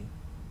really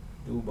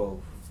do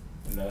both.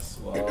 And that's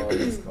why all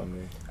this come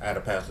in. I had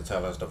a pastor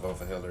tell us to vote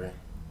for Hillary.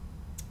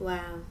 Wow.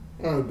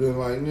 I've been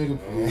like, nigga,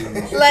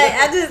 please.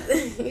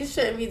 Like, you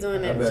shouldn't be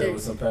doing that. I bet it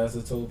was some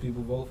pastors told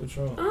people vote for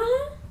Trump.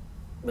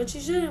 But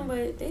you shouldn't,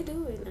 but they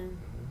do it now.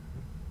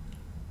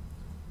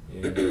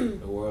 Yeah,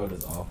 the world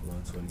is awful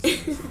in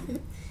 2016.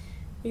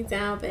 We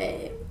down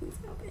bad.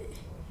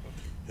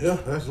 Yeah,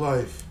 that's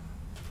life.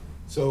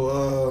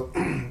 So,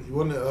 you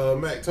want to,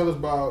 Mac, tell us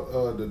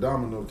about the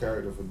Domino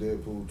character for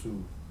Deadpool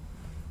 2.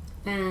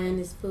 Fine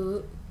as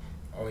food.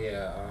 Oh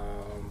yeah,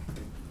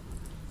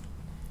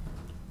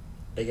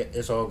 they get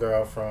this old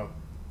girl from.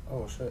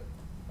 Oh shit.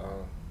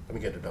 Let me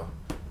get the door.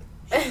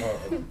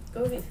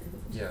 Go ahead.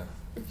 Yeah,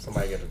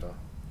 somebody get the door.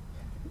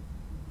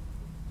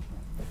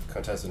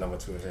 Contestant number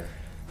 2 is here.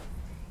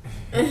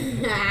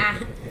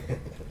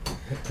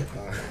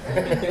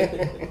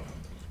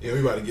 Yeah,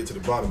 we about to get to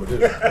the bottom of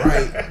this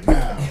right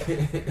now.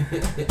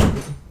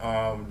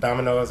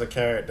 Domino is a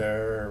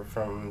character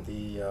from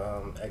the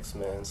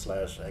X-Men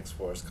 /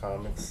 X-Force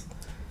comics,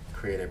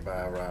 created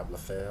by Rob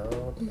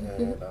Liefeld,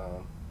 and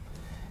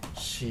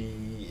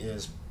she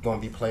is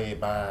going to be played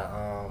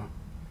by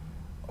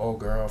old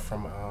girl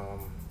from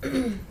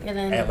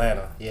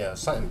Atlanta. Yeah,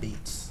 something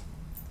Beats.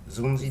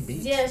 Zoomzy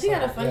Beats? Yeah, she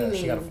got a funny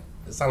name.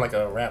 It sounds like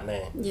a rap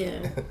name.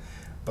 Yeah.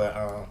 But,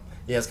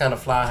 yeah, it's kind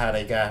of fly how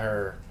they got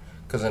her,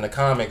 because in the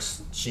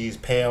comics, she's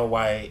pale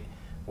white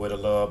with a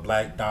little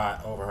black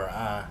dot over her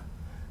eye.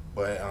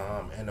 But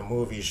in the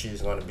movie,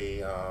 she's going to be,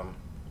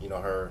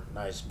 her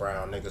nice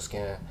brown nigga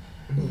skin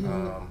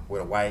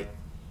with a white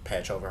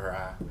patch over her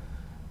eye.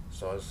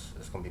 So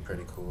it's going to be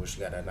pretty cool. She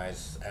got that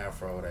nice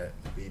afro that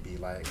BB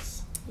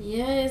likes.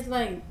 Yeah, it's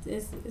like,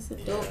 it's a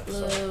dope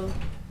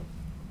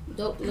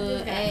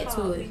little add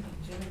to it.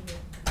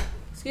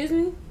 Excuse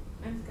me?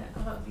 I just got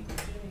caught BB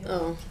Jr.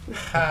 Oh.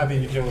 Hi,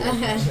 BB Jr.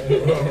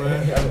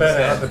 I'm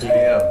better at other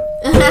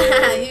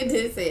BB. You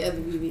did say other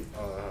BB.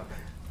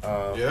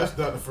 Yeah, that's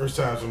not the first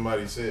time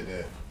somebody said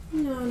that.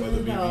 No,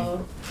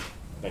 no.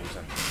 Thank you,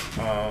 sir.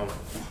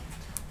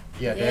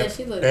 Yeah,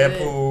 she looked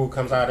Deadpool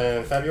comes out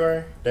in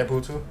February.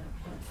 Deadpool 2.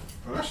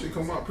 Oh, that should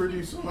come out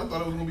pretty soon. I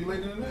thought it was gonna be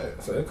later than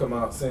that. So it come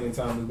out same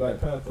time as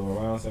Black Panther, or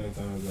around same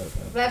time as Black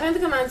Panther. Black Panther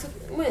come out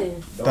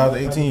when?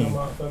 2018. Come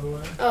out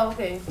February? Oh,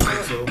 okay.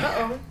 So.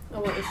 I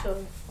wasn't sure.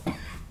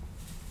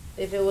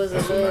 If it was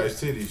That's a some little...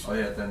 nice titties. Oh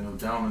yeah, that new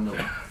Domino.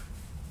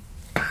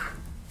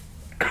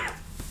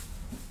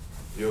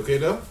 You okay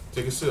though?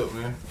 Take a sip,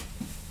 man.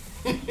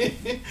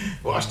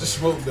 Wash the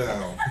smoke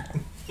down.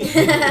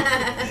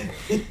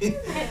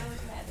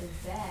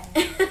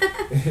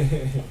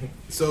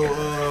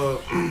 So,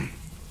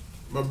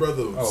 my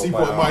brother,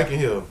 Seaport Mike in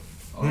here.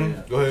 Oh,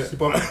 yeah. Go ahead.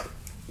 Seaport Mike.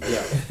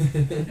 Yeah.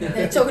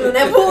 They're choking on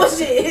that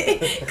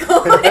bullshit.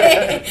 Go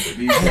ahead.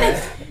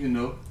 You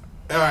know.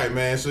 All right,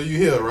 man. So you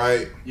here,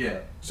 right?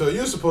 Yeah. So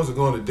you're supposed to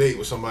go on a date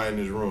with somebody in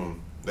this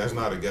room. That's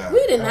not a guy.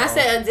 We did not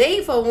set a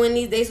date for when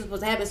these dates were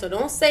supposed to happen. So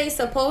don't say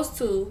supposed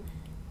to.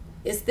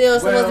 It's still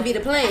supposed to be the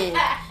plan.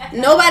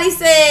 Nobody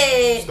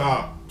said.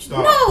 Stop.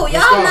 No,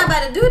 y'all not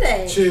about to do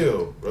that.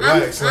 Chill.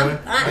 Relax, son.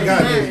 I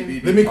got fine.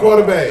 this. Let me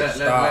quarterback.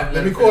 Stop.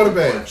 Let me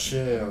quarterback.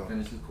 Chill.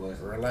 Finish the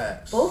question.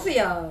 Relax. Both of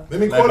y'all. Let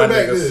me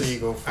quarterback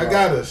this. I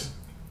got us.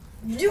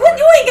 You ain't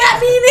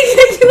got me,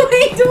 nigga. You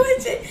ain't doing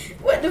shit.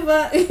 What the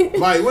fuck?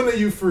 Mike, when are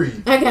you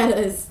free? I got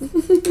us.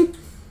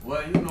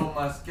 Well,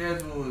 my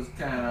schedule is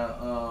kind of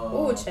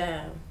Oh,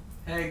 child.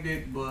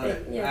 hectic,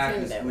 but Yeah, I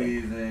can that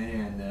squeeze in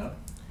here and there.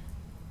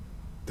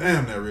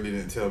 Damn, that really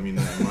didn't tell me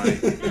nothing,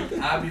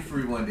 Mike. I'll be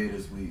free one day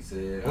this week,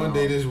 said. One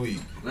day this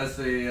week. Let's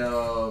say,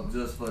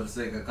 just for the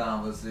sake of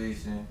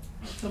conversation,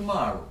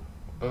 tomorrow.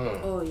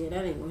 Oh, yeah,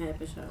 that ain't gonna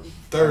happen, Sean.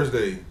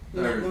 Thursday.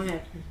 Not gonna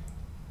happen.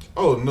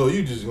 Oh, no,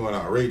 you just going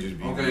outrageous,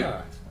 B. Okay.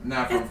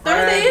 Now, from Thursday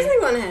Friday,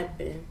 isn't gonna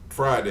happen.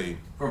 Friday.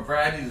 From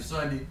Friday to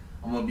Sunday,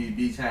 I'm going to be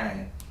beach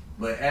hanging.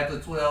 But after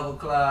 12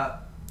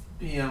 o'clock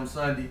p.m.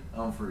 Sunday,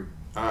 I'm free.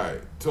 All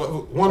right.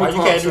 1 Why you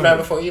can't do that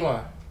before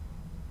Elon?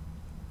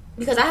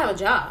 Because I have a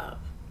job.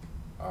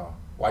 Oh.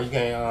 Why you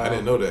can't... I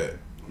didn't know that.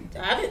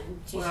 I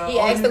didn't. Well, He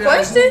all asked you the gotta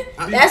question.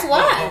 do- That's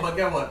why. But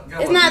get what? Get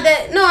It's what? not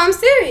that. No, I'm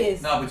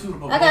serious. No, but you the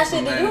promotional I got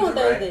shit to do on manager,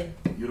 Thursday.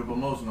 right? You the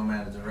promotional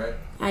manager, right?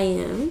 I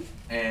am.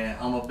 And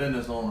I'm a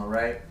business owner,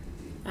 right?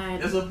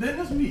 It's a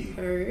business meeting.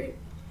 Heard.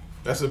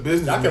 That's a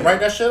business. I can write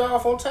that shit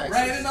off on text.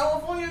 Write it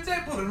off on your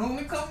tape. Put it on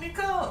the company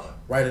card.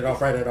 Write it off.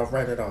 Write it off.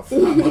 Write it off. I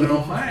put it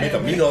on mine. Make a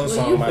Migos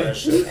song about that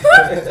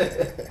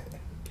shit.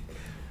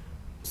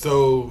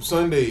 So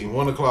Sunday,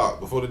 1 o'clock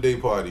before the day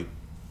party.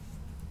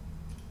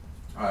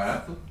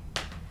 After.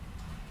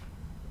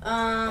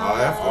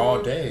 After.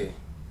 All day.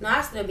 No,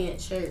 I still be at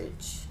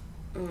church.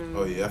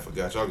 Oh yeah, I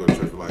forgot. Y'all go to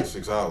church for like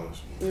 6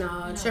 hours.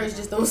 No, church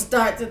just don't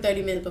start till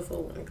 30 minutes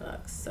before 1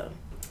 o'clock. So.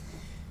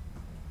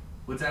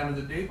 What time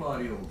is the day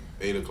party over?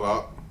 8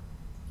 o'clock.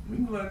 We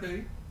can go out there.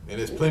 And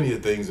there's plenty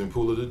of things in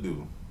Pula to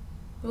do.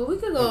 Well, we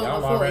could go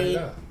Y'all before already 8.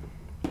 up.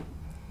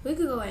 We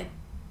could go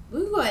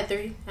at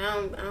 3.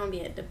 I don't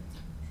be at the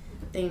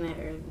thing that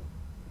early.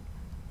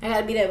 I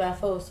gotta be there by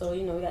 4, so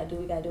you know we gotta do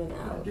it in an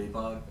hour. Day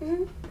party.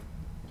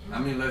 Mm-hmm. I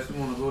mean, unless you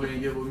want to go there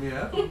and get with me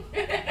after.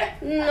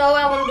 No,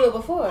 I want to do it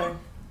before.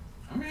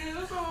 I mean,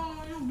 that's all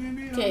on you,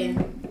 baby. Okay,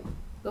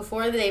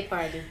 before the day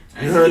party.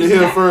 You heard it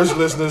here first,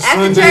 listeners.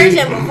 After Sunday, church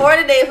and before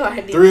the day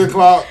party. 3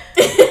 o'clock.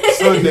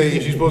 Sunday,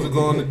 she's supposed to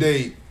go on the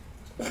date.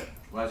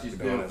 While she's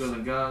still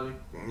feeling godly.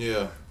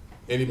 Yeah.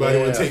 Anybody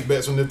want to take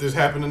bets on if this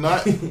happened or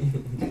not?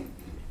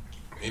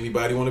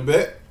 Anybody want to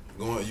bet?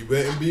 You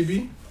betting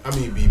BB? I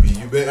mean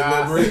BB. You betting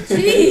Lil Bricks?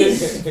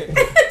 Jeez.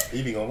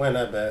 BB gonna win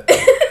that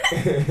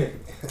bet.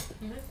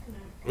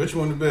 Which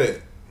one to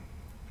bet?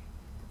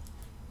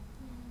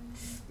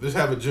 Let's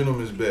have a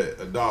gentleman's bet.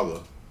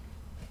 $1.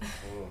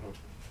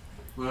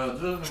 Well,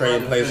 just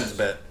Trade places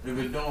bet. If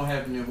it don't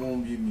happen, it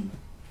won't be me.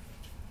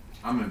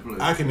 I'm in place.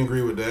 I can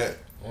agree with that.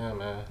 Yeah,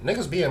 man.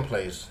 Niggas be in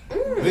place.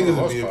 Niggas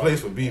will be in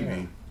place for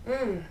BB.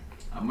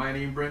 I might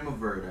even bring my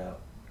vert out.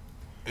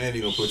 And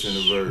he gonna put you in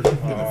the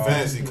vert. In a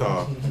fancy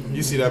car.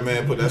 You see that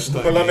man put that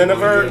stunt Pull up in the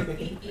vert.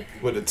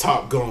 with the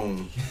top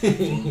gone.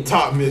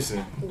 Top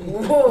missing.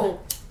 Whoa.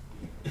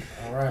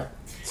 All right.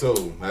 So,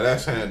 now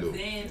that's handled.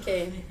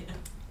 Okay.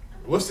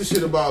 What's the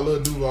shit about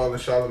Lil Duval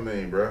and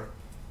Charlamagne, bro?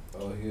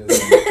 Oh,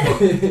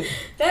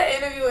 That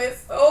interview is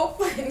so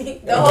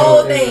funny. The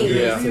whole thing.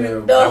 Yeah.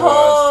 The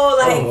whole,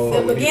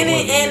 like, the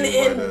beginning and the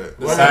end. The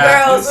The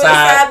girls,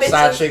 side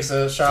bitches. chicks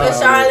of But Charlotte.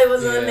 Charlotte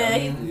was on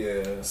there.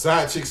 Yeah.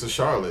 Side chicks of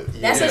Charlotte.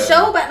 That's a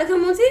show about to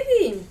come on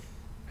TV.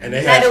 And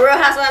they Like had the Real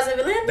Housewives of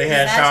Atlanta. they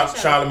had Side chick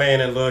show.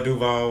 Charlamagne and Lil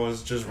Duval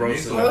was just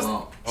roasting. Roast-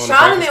 on the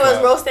Charlamagne Breakfast was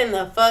Club. roasting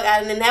the fuck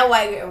out of him, and that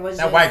white girl was.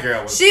 That white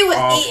girl was. She was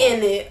awful.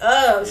 eating it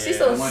up. She's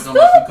so One time she come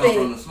from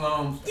stupid. the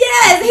slums.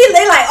 Yes,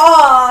 they like,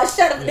 oh,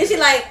 shut up. Then she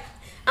like,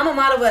 I'm a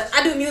model, but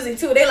I do music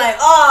too. They like,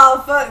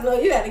 oh, fuck, no,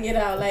 you gotta get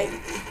out. Like,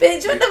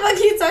 bitch, what the fuck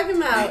you talking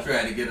They about?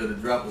 tried to get her to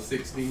drop a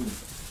 16.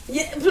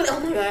 Yeah, oh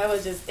my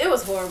god, it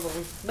was horrible.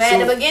 But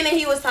at the beginning,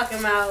 he was talking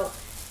about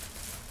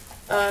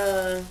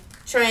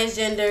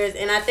transgenders,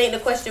 and I think the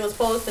question was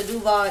posed to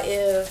Duval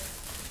if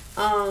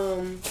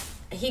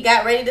he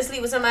got ready to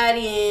sleep with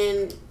somebody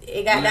and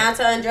it got down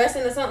to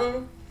undressing or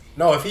something.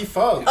 No, if he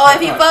fucked. Oh,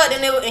 if he fucked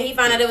and he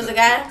found out it was a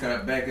guy. Can I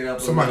back it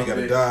up? Somebody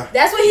gotta die.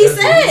 That's what he said.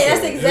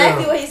 That's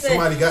exactly Yeah. what he said.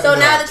 Somebody got So to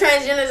now die. the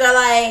transgenders are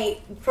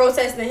like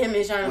protesting him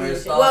and Well,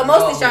 Charlamagne. Well,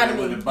 mostly with the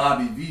Charlamagne.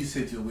 Bobby V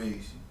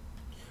situation.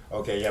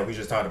 Okay, yeah, we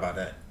just talked about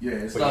that. Yeah,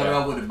 it But started yeah.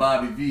 off with the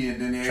Bobby V,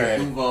 and then they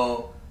Trans. asked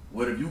Duval,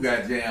 "What if you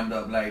got jammed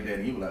up like that?"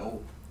 And he was like, "Oh,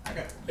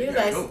 He was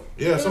gotta like, go."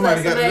 Yeah,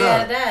 somebody got to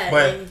die.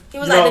 But, he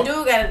was you like, know- the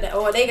dude got to die,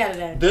 or they got to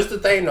die. This the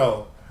thing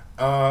though.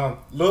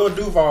 Lil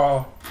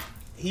Duval,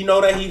 he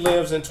know that he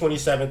lives in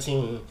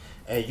 2017,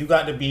 and you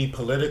got to be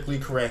politically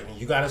correct, and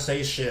you got to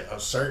say shit a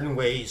certain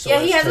way. So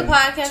Yeah, he as has a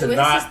podcast with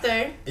his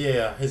sister.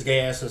 Yeah, his gay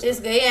ass sister. His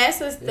gay ass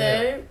sister.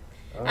 Yeah.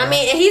 I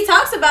mean, and he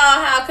talks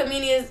about how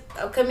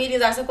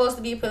comedians are supposed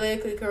to be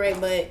politically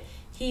correct, but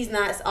he's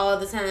not all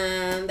the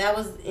time. That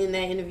was in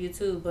that interview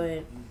too,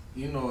 but.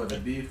 You know what the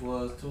beef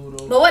was too,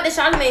 though. But what did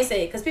Charlamagne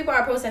say? Because people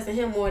are protesting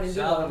him more than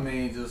Duval.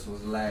 Charlamagne just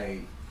was like,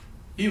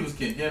 he was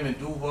condemning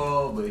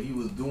Duval, but he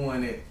was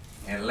doing it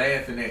and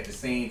laughing at the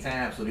same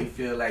time, so they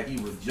feel like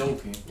he was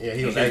joking. Yeah,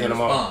 he was in his egging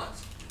them on.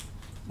 response.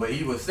 But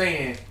he was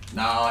saying,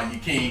 "Nah, you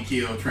can't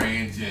kill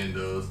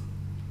transgenders."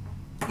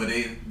 But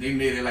they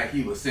made it like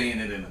he was saying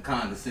it in a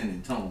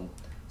condescending tone.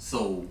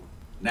 So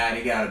now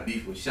they got a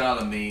beef with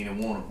Charlamagne and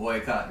want to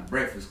boycott the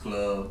Breakfast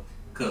Club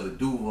because of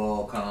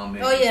Duval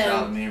comment. Oh yeah,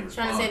 Charlamagne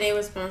trying to say they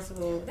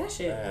responsible. That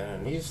shit.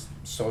 Man, these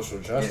social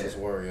justice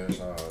warriors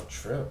are a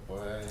trip, boy.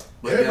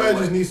 But Everybody that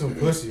just way- needs some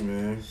pussy,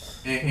 man.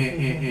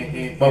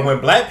 But when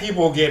black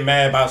people get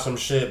mad about some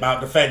shit,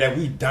 about the fact that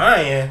we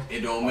dying, it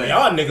don't matter.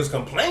 y'all niggas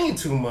complain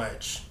too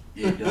much.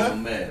 It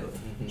don't matter.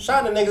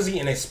 Shout out to niggas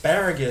eating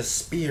asparagus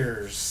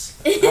spears.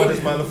 Oh, this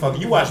motherfucker.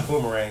 You watch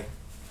Boomerang.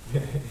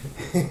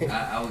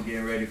 I was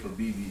getting ready for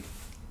BB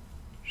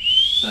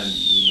Sunday,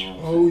 you know.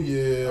 Oh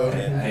yeah. I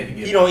had to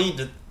get He don't eat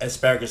the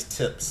asparagus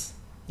tips.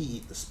 He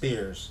eat the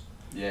spears.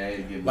 Yeah, he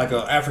give me like an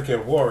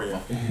African warrior.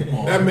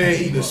 That man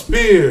eat the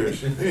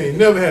spears. You ain't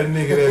never had a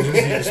nigga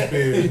that just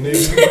eat the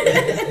spears,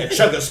 nigga. And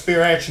chuck a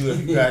spear at you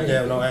if you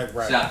goddamn don't act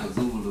right. Shaka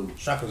Zulu.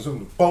 Shaka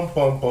Zulu. Boom,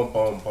 boom, boom,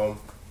 boom, boom.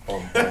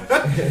 Boom, boom,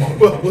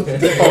 What's that?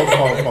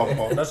 boom, boom, boom,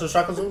 boom. That's a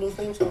Shaka Zulu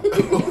thing song.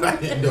 I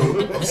didn't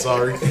know. I'm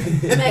sorry.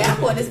 Meg, I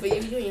bought this for you.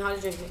 You ain't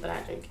hardly drinking it, but I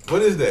drink it.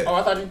 What is that? Oh,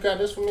 I thought you got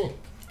this for me.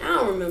 I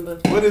don't remember.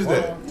 What is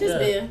that? Just Yeah.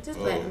 beer. Just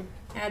platinum.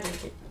 I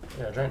drink it.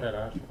 Yeah, drink that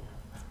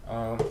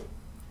out.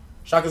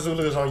 Shaka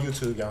Zulu is on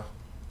YouTube, y'all.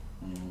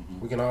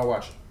 We can all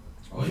watch it.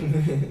 Oh,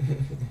 yeah.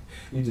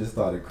 You just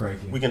started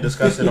cranking. We can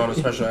discuss it on a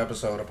special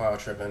episode of Power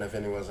Tripping if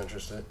anyone's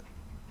interested.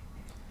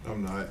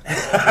 I'm not.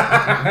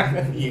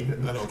 I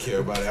don't care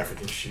about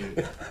African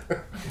shit.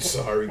 I'm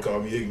sorry, call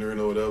me ignorant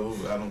or whatever,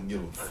 but I don't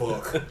give a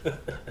fuck.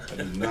 I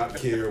do not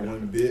care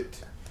one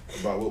bit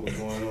about what was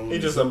going on.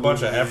 He's just a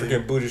bunch of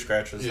African booty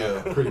scratchers.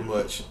 Yeah, pretty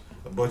much.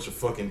 A bunch of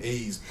fucking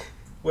A's.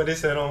 What they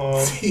said on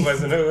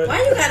Wasn't Hood? Why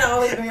you gotta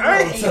always bring up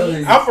AIDS?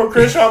 I'm from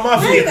Crenshaw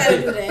Why you Mafia.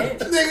 gotta do that?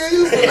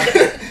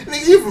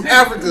 Nigga, you from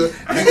Africa.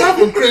 Nigga, I'm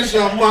from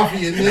Crenshaw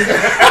Mafia, nigga.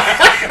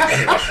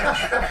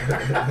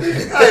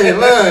 I ain't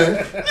lying.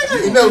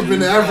 Nigga, you never been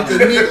to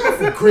Africa, nigga. I'm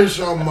from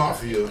Crenshaw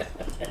Mafia.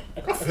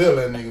 I feel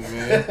that nigga,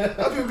 man. A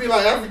lot of people be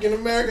like African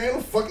American. Ain't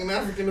no fucking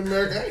African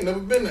American. I ain't never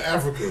been to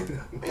Africa.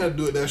 I ain't gotta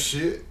do it that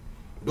shit.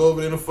 Go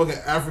over there and the fucking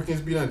Africans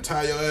be done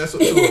tie your ass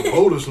up to a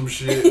boat or some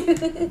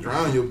shit.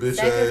 Drown your bitch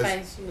ass.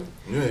 Sacrifice you.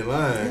 You ain't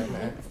lying.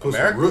 man. Put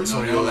America, some roots You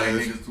know, on they don't your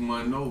like ass. niggas too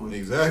much over.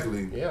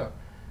 Exactly. Yeah.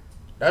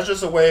 That's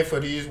just a way for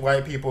these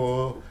white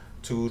people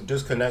to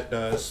disconnect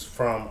us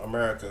from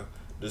America,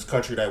 this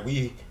country that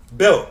we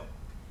built.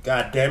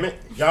 God damn it.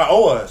 Y'all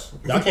owe us.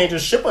 Y'all can't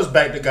just ship us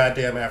back to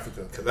goddamn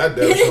Africa. Cause that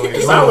damn show ain't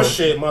It's our going.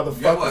 shit, Yeah,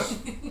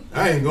 motherfuckers. what?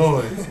 I ain't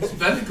going.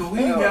 Especially because we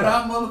ain't got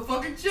our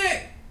motherfucking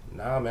check.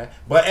 Nah, man.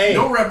 But hey,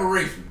 No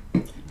reparation.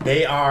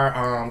 they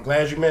are,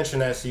 glad you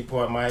mentioned that,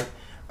 Seaport Mike.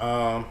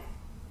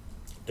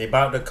 They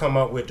about to come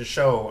up with the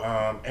show.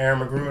 Aaron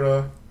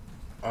McGruder,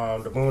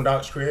 the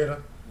Boondocks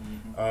creator,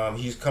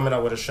 he's coming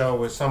up with a show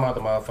with some other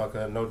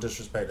motherfucker. No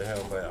disrespect to him,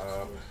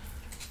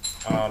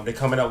 but they're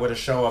coming up with a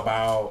show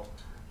about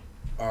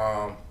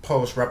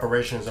post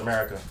reparations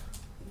America.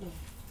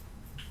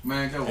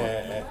 Man, that was.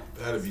 And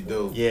That'd be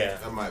dope. Yeah.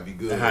 That might be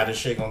good. and how this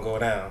shit gonna go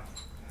down.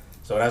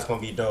 So that's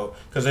gonna be dope.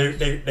 Cause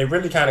they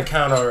really kind of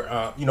counter,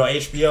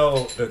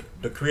 HBO,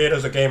 the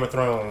creators of Game of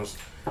Thrones,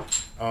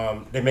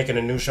 they're making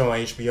a new show on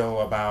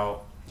HBO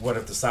about what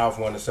if the South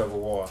won the Civil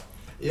War.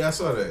 Yeah, I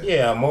saw that.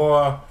 Yeah,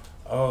 more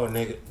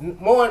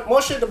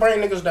shit to bring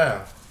niggas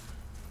down.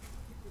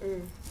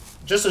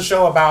 Just a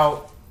show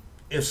about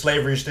if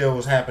slavery still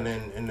was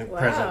happening in the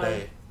present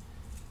day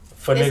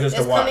for niggas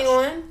to watch. It's coming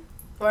on,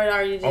 or it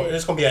already did? Oh,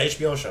 it's gonna be an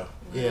HBO show.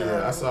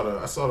 Yeah, I saw the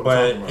But talking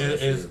about that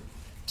shit.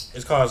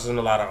 it's causing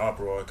a lot of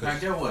uproar Now, because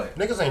get what?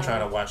 niggas ain't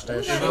trying to watch that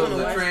If shit. it was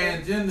a watch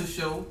that. transgender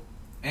show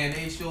and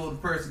they showed the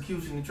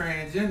persecution of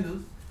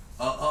transgenders,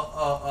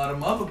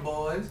 them other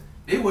boys,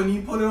 they wouldn't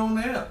even put it on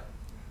there.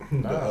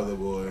 The other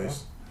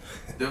boys.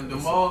 Them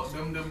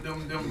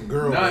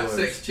Girl not boys.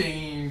 sex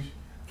change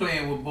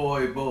playing with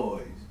boys.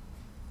 Boys.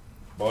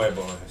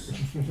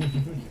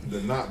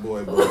 The not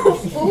boy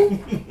boys.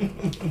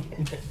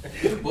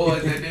 The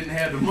boys that didn't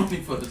have the money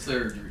for the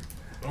surgery.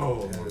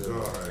 Oh my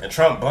god. And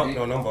Trump bumped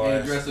on them And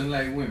boys. dressing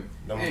like women.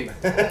 Them- Hey,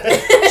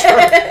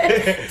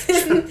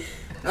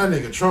 That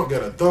nigga Trump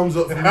got a thumbs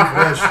up for me for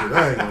that shit.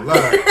 I ain't gonna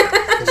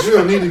lie. Cause we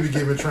don't need to be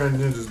giving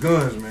transgenders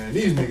guns, man.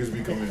 These niggas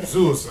be committing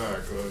suicide,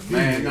 cause these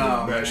Man, niggas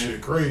nah, do man. that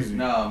shit crazy.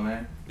 nah,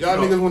 man. Y'all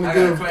You know, niggas wanna I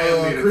got a give,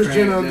 classmate Kris that's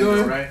Jenner a transgender,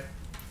 gun? right?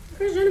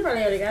 Kris Jenner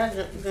probably already got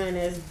a gun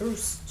as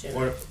Bruce Jenner.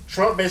 Well,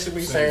 Trump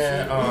basically Same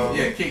saying, shit.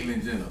 Yeah,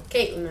 Caitlyn Jenner.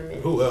 Caitlyn, I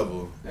mean.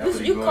 Whoever. That's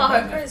what he You going call by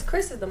her now. Kris.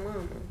 Kris is the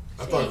mama.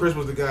 I thought Chris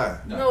was the guy.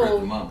 No, Chris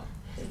the mama.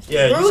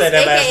 yeah, you Bruce, said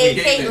that last aka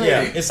week. Caitlyn.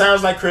 Yeah, it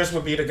sounds like Chris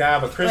would be the guy,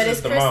 but Chris But is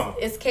it's the Kris. mama.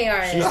 It's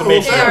KRS. She's The the whole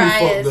main family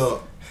KRIS. fucked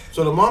up.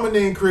 So the mama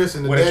named Chris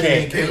and the With a daddy K.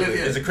 named Hey, look Caitlyn.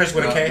 here. Is it Chris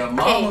with a K? The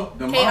mama,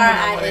 the mama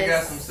K-R-I-S. that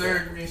got some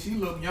surgery and she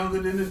look younger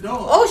than the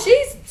dog. Oh,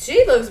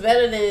 she looks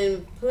better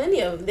than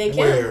plenty of than Kim.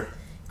 Where?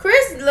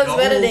 Kris looks the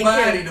better whole than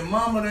body, Kim. the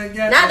mama that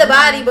got Not the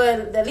body,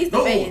 but at least the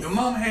no, face. the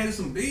mama had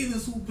some bathing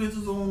suit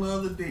pictures on the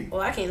other day. Oh,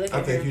 I can't look I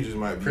at think her. you just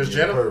might be Kris being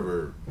a Jenner?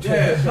 pervert.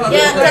 Yeah,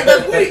 Yeah,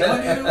 the week,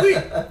 the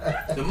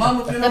week. The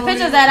mama been The on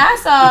pictures there. that I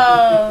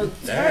saw,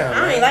 Damn,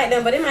 I ain't man. like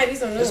them, but it might be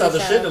some new There's ones.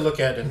 other shit to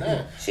look at than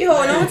that. She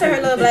holding on to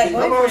her little black You know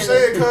what I'm boyfriend.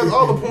 saying? Cause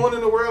all the porn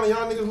in the world and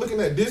y'all niggas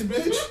looking at this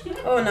bitch.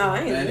 Oh no, I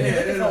ain't Man, they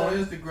had looking it on for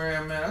her.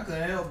 Instagram, man. I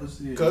couldn't help but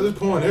see it. Cause it's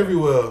porn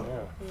everywhere.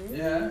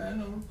 Yeah, I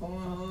know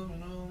Pornhub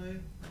and all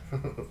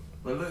that.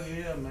 But look at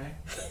here, man.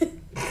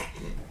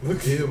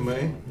 Look here,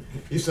 man.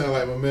 You sound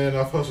like my man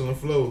off Hustle and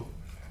Flow.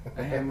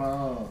 I had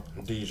my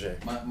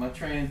DJ. my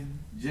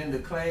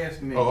transgender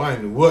classmate. Oh, I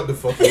ain't know what the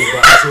fuck you was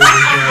about to say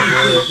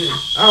this man,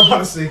 I was about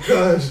to say,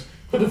 cuz,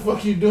 what the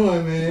fuck you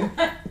doing, man?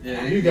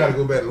 Yeah, You gotta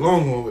go back to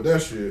Longhorn with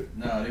that shit.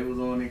 No, they was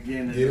on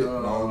again. Get it?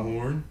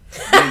 Longhorn.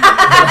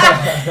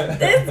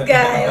 This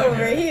guy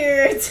over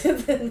here to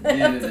the Getting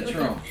left. the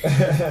Trump.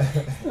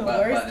 The About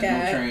worst the new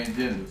guy.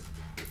 transgenders.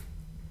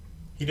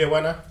 He did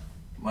what now?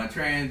 My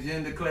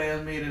transgender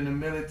classmate in the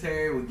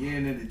military was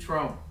getting into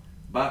Trump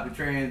about the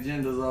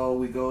transgenders all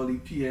week, all these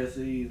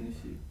PSAs and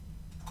shit.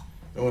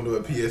 I wonder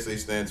what PSA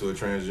stands to a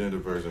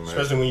transgender person, man.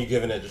 Especially when you're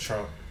giving it to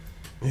Trump.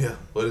 Yeah.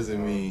 What does it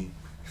mean?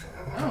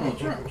 I don't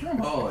know. Trump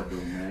hard though,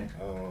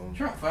 man.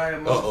 Trump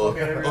fired motherfucker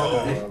every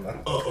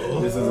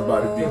day. This is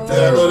about to be I know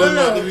terrible. that's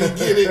not to be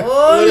get it.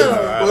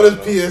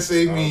 What does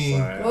PSA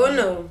mean? Oh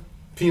no.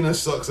 Penis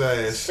sucks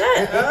ass.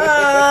 Shut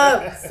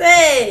up.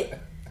 Say it.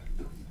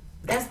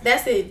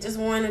 That's it. Just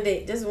one a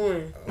day. Just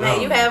one.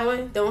 Mac, you have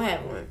one? Don't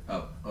have one.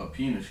 A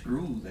penis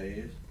screws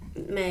ass.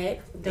 Mac,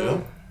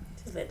 don't.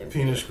 Just let them.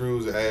 Penis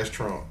screws ass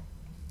Trump.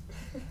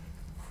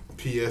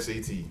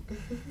 PSAT.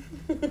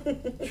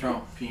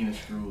 Trump penis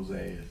screws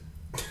ass.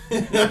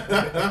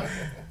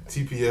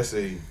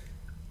 TPSA.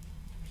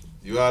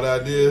 You out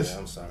of ideas? Yeah,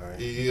 I'm sorry.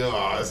 Yeah,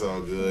 oh, that's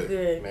all good.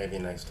 Good. Maybe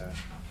next time.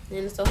 And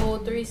it's a whole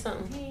 3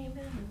 something.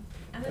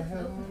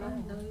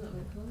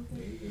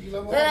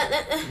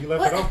 You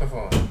left it open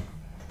for him.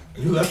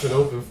 You left it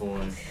open for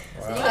him.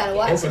 So you gotta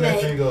watch Open that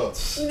thing up.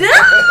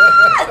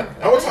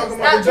 I was talking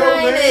about the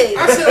dough, man. It.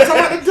 I said I'm talking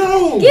about the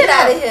dough. Get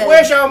out of here.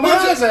 Where's your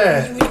minds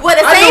at? Well,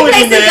 the same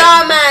place as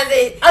y'all minds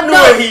at. I knew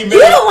what he meant.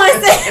 You the one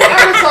said.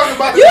 I was talking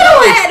about the You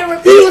dough. had to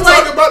repeat He was what.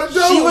 talking about the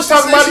dough. She was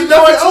talking said about she the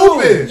door left it too.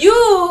 open.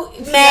 You,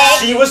 Mac.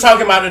 She was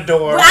talking about the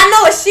door. I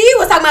know what she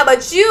was talking about,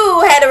 but you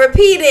had to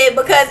repeat it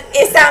because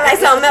it sounded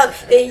like something else.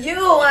 Then you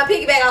want to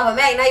piggyback off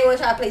of Mac. Now you want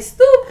to try to play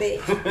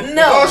stupid.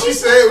 No. All she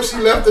said was she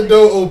left the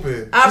door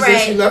open. All she said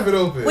right. she left it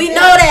open. We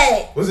know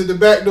that. Was it the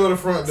back door or the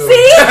front door?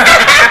 See?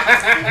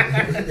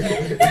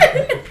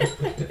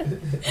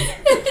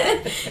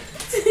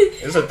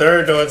 It's a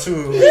third door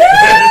too.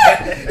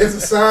 It's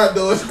a side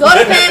door. Go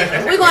to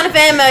fan. We're going to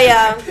fan mail,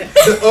 y'all.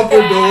 The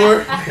upper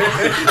door.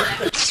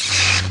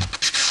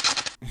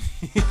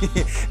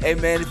 Hey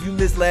man, if you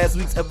missed last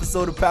week's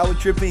episode of Power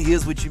Tripping,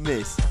 here's what you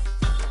missed.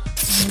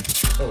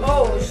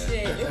 Oh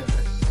shit.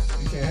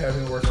 You can't have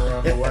him working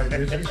around the white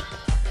bitches.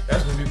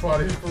 That's gonna be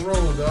part of his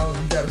parole, dog.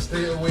 You gotta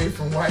stay away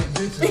from white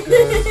bitches.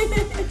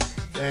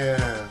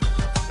 Yeah.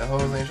 The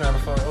hoes ain't trying to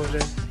fuck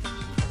OJ.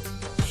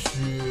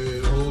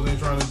 Shit, hoes ain't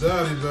trying to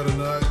die. They better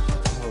not.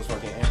 Hoes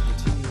fucking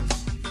amputees.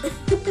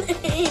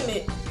 Ain't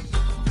it?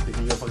 Did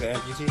you go fucking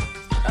amputee?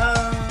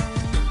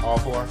 All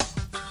 4?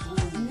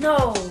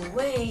 No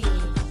way.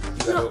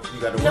 You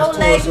got the No worst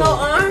legs, torso. no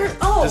arms.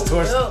 Oh, Just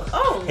torso. no.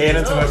 Oh, Head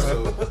and no. torso.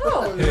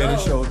 Oh, Head and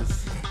no. shoulders.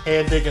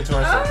 Head, dick, and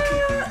torso.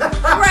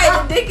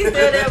 Right, the dick is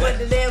still there with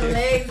the damn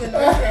legs and the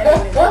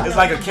rest. It's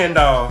like a Ken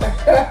doll,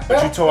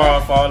 but you tore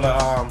off all the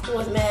Who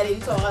was mad at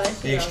you tore all that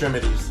shit the off?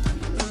 extremities.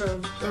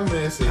 That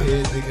man said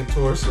head, dick, and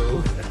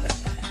torso.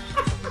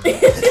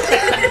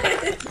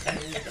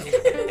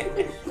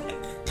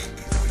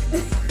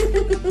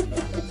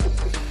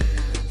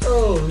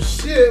 Oh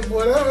shit,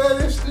 boy, that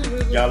man is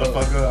stupid. Y'all look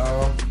like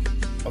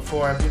a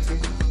 4 amputee?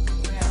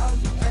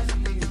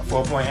 A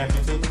 4-point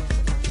amputee?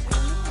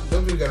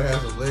 Some people gotta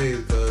have some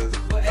legs, cause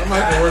I might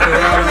have to work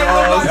around the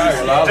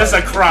walls. Just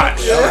a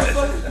crotch. I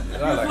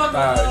like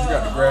thighs. You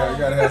gotta grab. You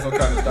gotta have some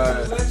kind of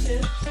thighs.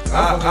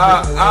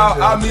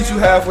 I'll meet you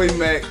halfway,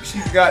 Mac. She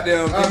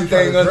goddamn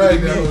anything under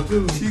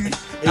me.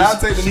 I'll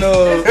take the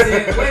nub.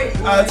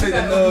 I'll take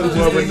the nub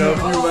just to you,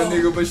 my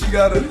nigga. But she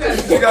gotta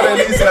at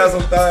least have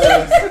some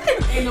thighs.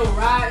 Ain't no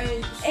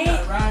riding.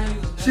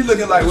 She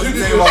looking like what's the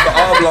name off the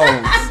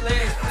oblongs?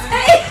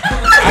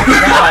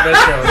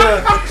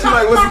 She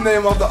like what's the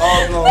name off the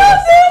oblongs?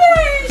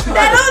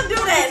 Don't do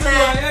that,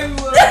 man.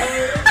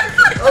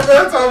 Okay,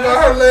 I'm talking about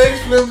her legs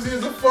flimsy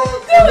as a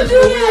fuck. Don't do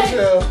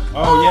Wheelchair.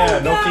 Oh yeah,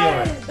 no God.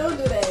 feeling. Don't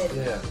do that.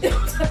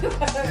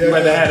 Yeah. You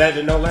rather have that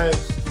than no legs?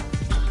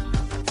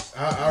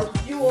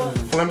 You want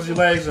Flimsy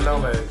legs or no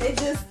legs? they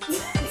just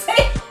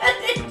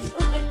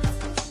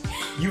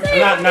You Say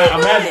not what they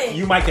imagine doing.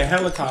 you might get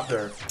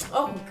helicopter.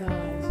 Oh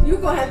god. You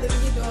gonna have to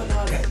be doing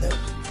all that though.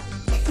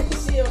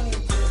 She don't need to.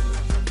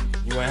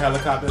 You want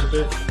helicopter the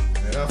bitch?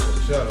 Man, that's some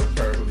shut up,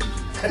 paraplegic.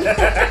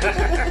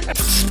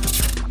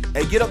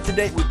 Hey, get up to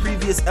date with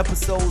previous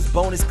episodes,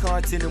 bonus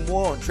content, and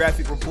more on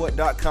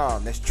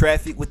trafficreport.com. That's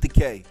traffic with the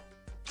K.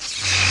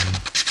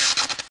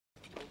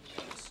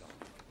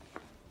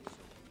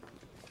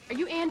 Are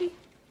you Andy?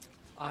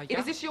 Yeah.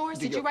 Is this yours?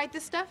 Did you write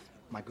this stuff?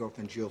 My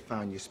girlfriend Jill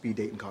found your speed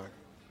dating card.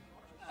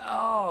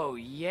 Oh,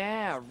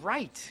 yeah,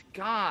 right.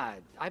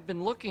 God, I've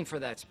been looking for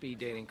that speed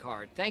dating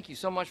card. Thank you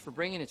so much for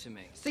bringing it to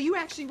me. So you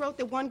actually wrote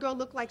that one girl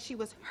looked like she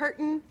was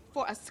hurting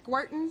for a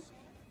squirtin'?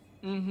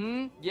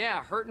 Mm-hmm.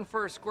 Yeah, hurting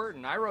for a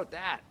squirtin'. I wrote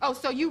that. Oh,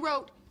 so you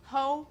wrote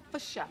hoe for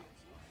show.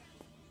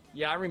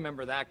 Yeah, I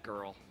remember that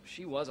girl.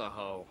 She was a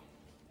hoe.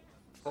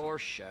 For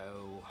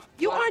show.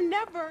 You are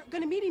never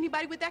gonna meet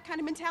anybody with that kind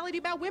of mentality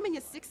about women,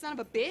 you sick son of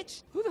a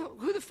bitch.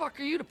 Who the fuck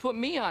are you to put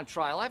me on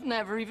trial? I've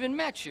never even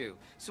met you.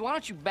 So why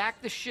don't you back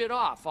the shit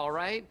off, all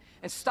right?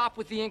 And stop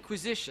with the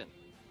Inquisition.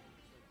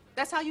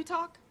 That's how you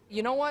talk?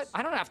 You know what?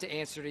 I don't have to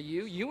answer to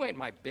you. You ain't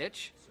my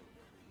bitch.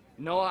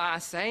 Know what I'm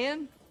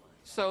saying?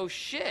 So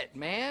shit,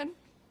 man.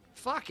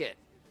 Fuck it.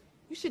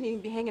 You shouldn't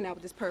even be hanging out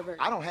with this pervert.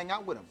 I don't hang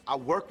out with him. I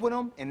work with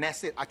him, and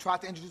that's it. I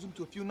tried to introduce him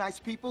to a few nice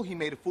people. He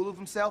made a fool of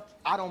himself.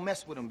 I don't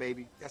mess with him,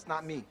 baby. That's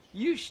not me.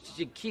 You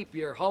should keep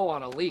your hoe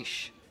on a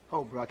leash.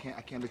 Oh, bro, I can't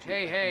let you...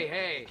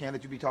 Hey. I can't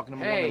let you be talking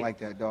to a woman like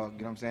that, dog. You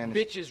know what I'm saying?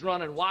 Bitch is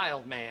running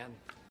wild, man.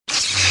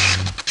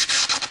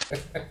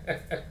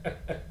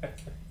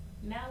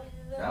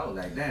 I was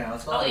like, damn, I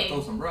saw her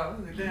throw some rocks. I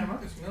was like, damn, I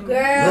can smell it.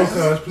 Girls.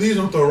 No, cuz, please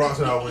don't throw rocks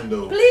at our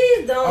window.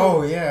 Please don't.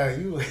 Oh yeah,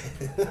 you.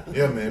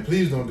 Yeah, man,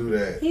 please don't do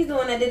that. He's the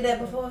one that did that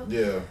before.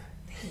 Yeah.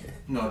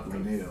 No,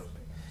 through the nails.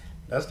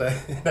 That's that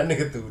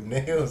nigga threw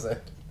nails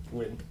at the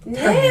window.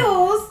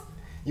 Nails?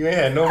 You ain't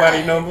had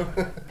nobody number.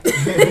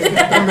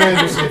 That man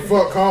just said,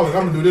 fuck calling.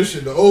 I'm gonna do this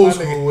shit the old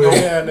school way.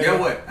 Get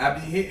what? I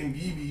be hitting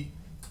BB,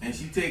 and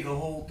she take a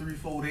whole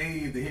 3-4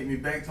 days to hit me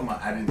back to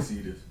I didn't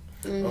see this.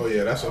 Oh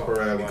yeah, that's up her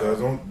alley, cuz.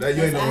 That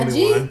you ain't the That's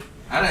only IG. one.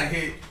 I done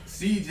hit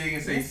CJ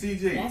and say,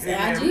 CJ, That's hey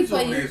man, IG reach for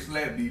over you. there and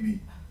slap BB.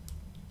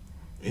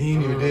 And he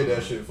ain't even did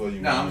that shit for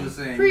you. Nah, man. I'm just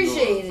saying,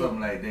 Appreciate you it. know,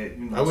 something like that.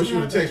 You know, I wish you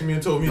would have texted me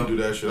and told me to do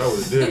that shit. I would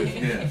have did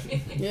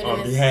it.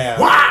 Yeah.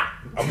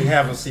 On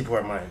behalf of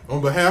Seaport Mike.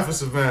 On behalf of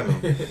Savannah.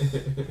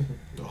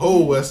 The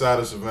whole west side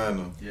of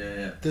Savannah.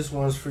 Yeah. This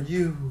one's for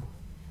you.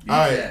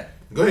 Alright.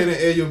 Go ahead and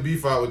air your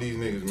beef out with these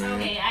niggas,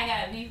 man. Okay, I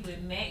got beef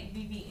with Mac,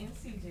 BB, and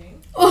CJ.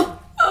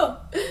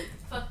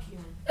 Fuck you.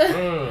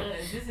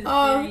 This is serious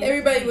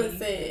Everybody beef. would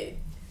say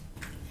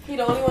he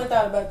the only one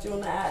thought about you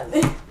on the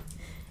island.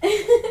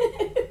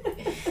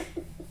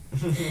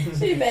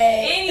 She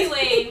mad.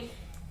 Anyway,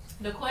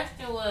 the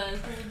question was,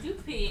 who would you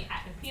pick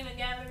at the peanut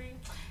gallery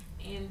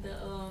and the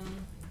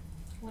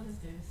what is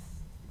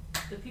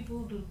this? The people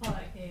who do the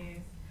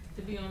podcast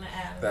to be on the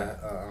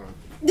island.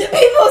 The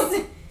people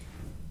say,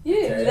 you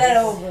didn't do that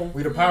over.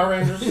 We the Power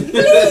Rangers. Please.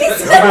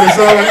 Somebody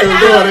saw like it was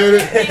doing, ain't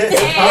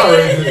it? Power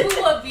Rangers.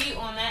 Who would be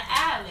on that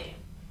island?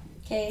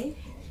 Okay.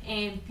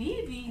 And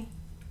BB,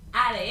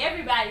 out of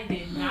everybody,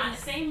 did not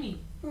say me.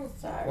 I'm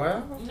sorry.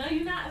 Well, No,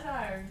 you're not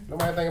sorry.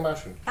 nobody think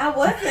about you. I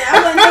wasn't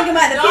thinking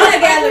about the No, peanut the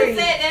person gallery. who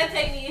said that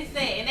take me is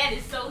sad, and that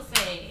is so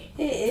sad.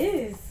 It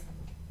is.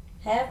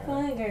 Have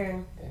fun,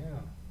 girl. Yeah.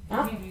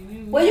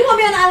 Well, you gonna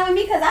be on the island with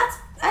me because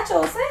I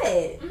chose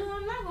sad. No,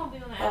 I'm not gonna be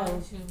on the island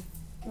with you.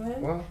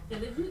 Well.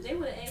 Because if they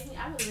would have asked me,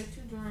 I would have let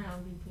you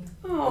drown, BB.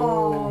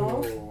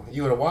 Oh,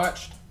 you would have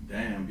watched.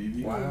 Damn,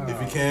 BB. Wow.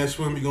 If you can't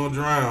swim, you gonna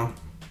drown.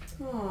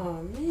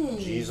 Oh man.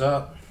 G's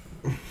up.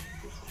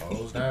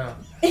 Hose down.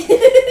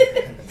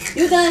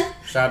 You done?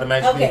 Shout out to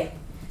Max Okay.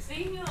 B.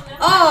 See, you don't know.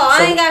 Oh,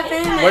 I ain't got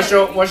family.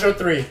 What's your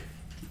 3?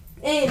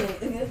 Ain't it?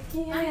 I ain't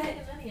taking none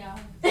of y'all.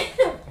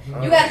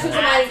 You gotta choose I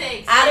somebody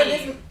take out of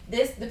Sid.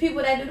 this the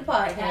people that do the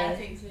I podcast.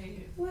 take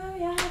Sid. Well,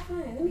 y'all have fun.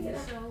 Let me get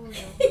out.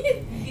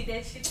 You get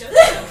that shit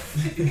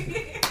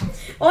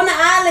yourself. On the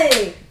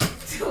island.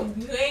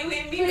 You ain't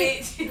with me,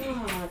 bitch. Oh,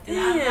 I'm not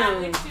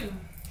damn. with you.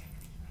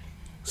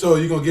 So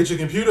you gonna get your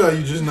computer or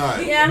you just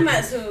not? Yeah, I'm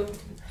at two.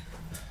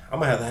 I'm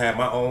gonna have to have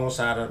my own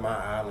side of my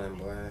island,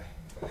 boy.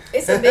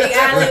 It's a big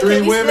island. Three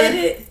Can we women?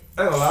 split it?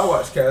 I ain't gonna lie, I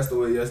watched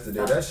Castaway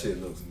yesterday. That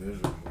shit looks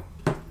miserable.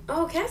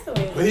 Oh,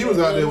 Castaway. But he was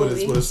out there with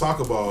movie. a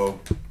soccer ball.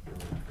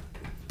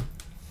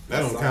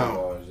 That don't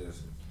count.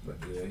 But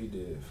yeah, he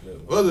did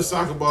flip. What was the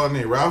soccer ball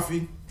named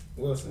Ralphie?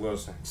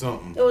 Wilson.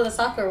 Something. It was a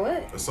soccer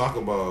what? A soccer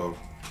ball.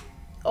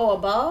 Oh, a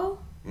ball?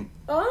 Mm.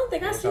 Oh, I don't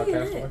think I seen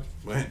that.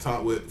 But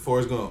talk with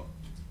Forrest Gump.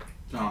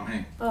 Tom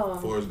Hanks. Oh.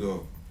 Forrest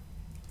Gump.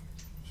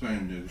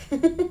 Same dude.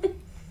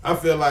 I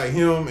feel like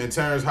him and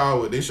Terrence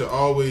Howard,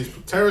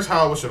 Terrence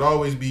Howard should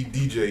always be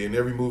DJ in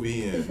every movie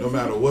he in. No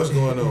matter what's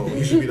going on.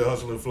 He should be the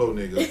hustle and flow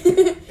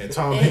nigga. And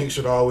Tom Hanks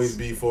should always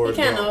be Forrest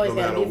Gump no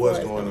matter what's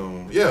going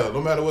on. Yeah, no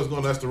matter what's going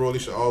on, that's the role he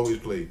should always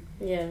play.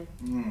 Yeah.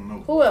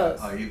 No. Who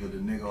else? Either the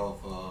nigga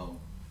off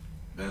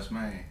Best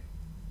Man.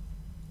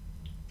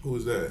 Who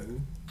is that?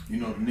 You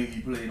know the nigga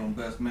he played on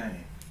Best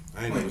Man.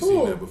 I ain't never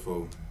seen that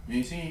before. You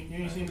ain't seen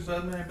the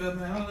Best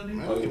Man Holiday?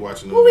 I ain't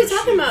watching Who we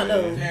talking about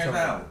though? Terrence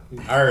Howard.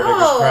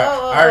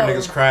 I heard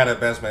niggas cried at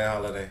Best Man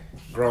Holiday.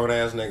 Grown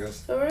ass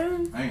niggas. For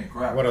real? I ain't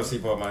cried. What else,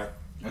 C-Pop, Mike?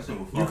 That shit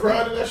was You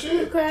cried at that shit?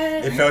 You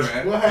cried? It felt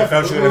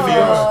you in the fields.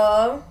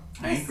 Aww.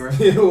 I ain't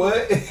cried.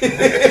 What?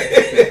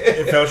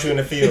 It felt you in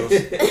the fields.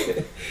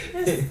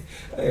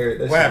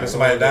 What happened?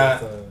 Somebody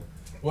died?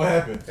 What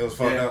happened? It was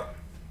fucked up.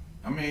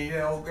 I mean,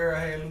 yeah, old girl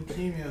had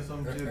leukemia or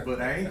some shit, but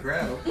I ain't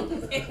cried.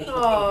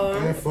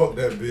 Aww. Man, fuck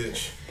that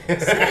bitch.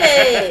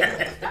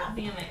 Hey. Stop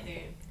being like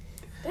that.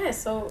 That's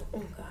so.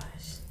 Oh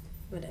gosh.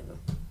 Whatever.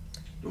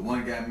 The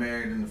one got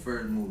married in the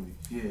first movie.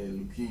 She had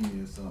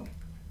leukemia or something.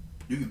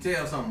 You could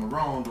tell something was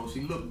wrong though.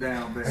 She looked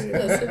down bad.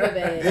 Super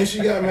bad. And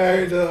she got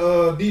married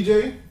to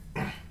DJ?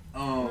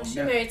 She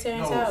married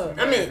Terrence Howard.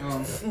 I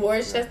mean,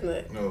 Morris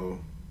Chestnut. No.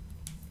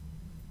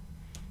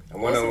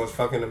 And one of them was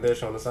fucking the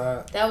bitch on the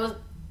side. That was.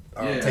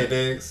 Tay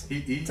Diggs.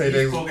 He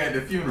Tay spoke at the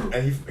funeral.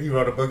 And he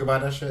wrote a book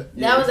about that shit.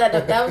 That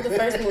was the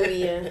first movie.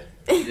 Yeah.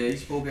 Yeah, he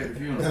spoke at the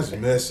funeral. That's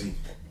messy.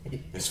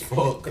 It's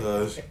fuck,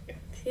 cuz.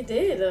 He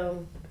did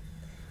though.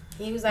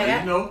 He was like, Well,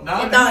 you know,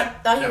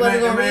 thought he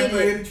wasn't gonna read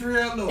it. The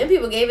trail, Them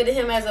people gave it to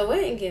him as a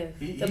wedding gift.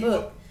 The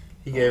book.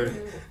 He gave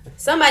it.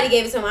 Somebody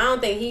gave it to him. I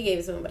don't think he gave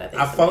it to him, but I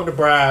think I fucked the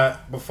bride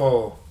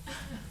before,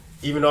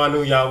 even though I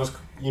knew y'all was,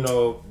 you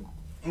know.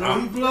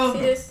 No, he plugged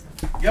him.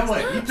 Guess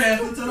what? He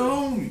passed it to the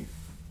homie.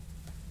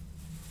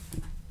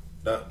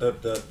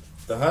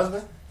 The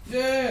husband?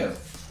 Yeah.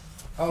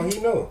 Oh, he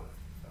knew.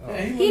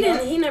 Yeah, he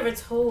didn't. He never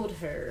told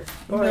her.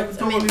 He never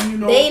told him, you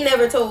know. They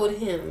never told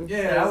him.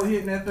 Yeah, I was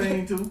hitting that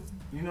thing too.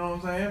 You know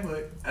what I'm saying?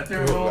 But I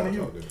turned it on to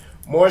you.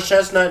 Morris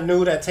Chestnut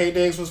knew that Tay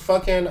Diggs was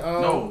fucking.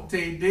 No,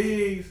 Tay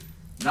Diggs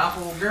knocked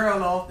old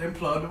girl off, then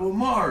plugged it with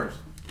Mars.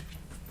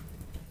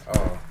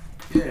 Oh.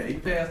 Yeah, he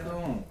passed it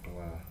on.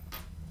 Wow.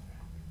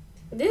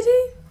 Did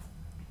he?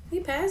 He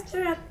passed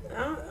her.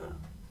 I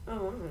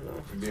don't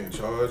know. Being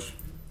charged.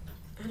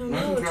 I don't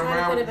know.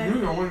 Try to put it back.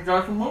 You know when you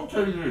got some more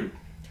Tay Diggs.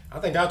 I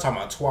think y'all talking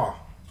about Twa.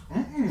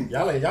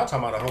 Y'all talking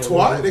about a whole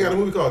Twat? movie. They got a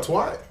movie called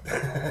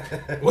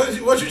Twat?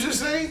 What you just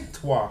say?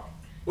 Twa.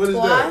 What is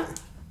that?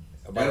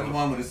 That's the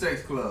one with the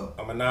sex club.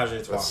 A menage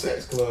a trois. A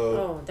sex club.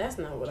 Oh, that's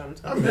not what I'm I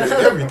talking missed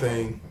about.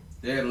 everything.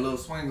 Yeah, the little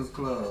swingers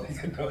club.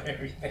 You know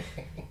everything.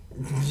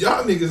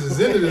 Y'all niggas is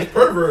into this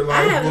pervert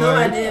life. I have no boy.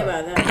 idea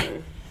about that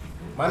one.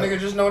 My nigga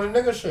just know the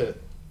nigga shit.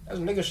 That's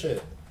nigga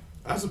shit.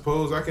 I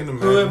suppose I can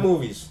imagine. Hood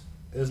movies.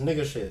 It's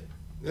nigga shit.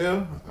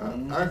 Yeah,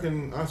 I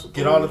suppose.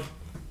 Get all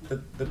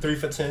the 3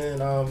 for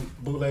 $10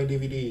 bootleg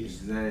DVDs.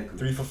 Exactly.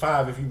 3 for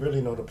 $5 if you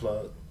really know the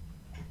plug.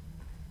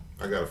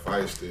 I got a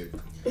fire stick.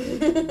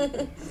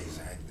 Exactly.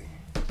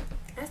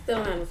 I still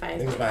don't have a fight.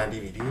 Niggas buying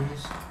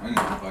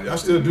DVDs. Y'all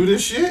still do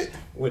this shit?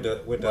 With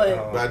the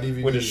Buy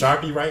DVDs. with the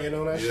Sharpie writing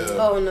on that Yeah. shit?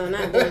 Oh no,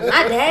 not that.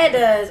 My dad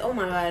does. Oh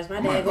my gosh,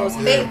 my dad goes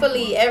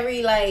faithfully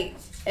every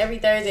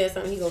Thursday or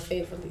something. He goes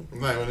faithfully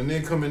Like when the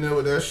nigga come in there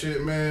with that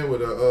shit, man,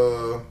 with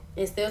a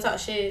and still talk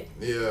shit.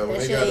 yeah, when That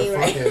they shit got the ain't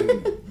right.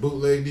 fucking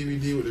bootleg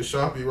DVD with the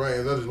Sharpie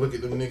writings, I just look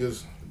at them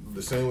niggas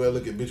the same way I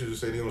look at bitches who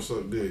say they don't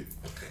suck dick.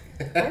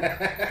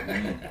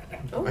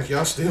 Like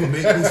y'all still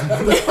making these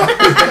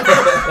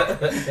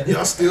motherfuckers.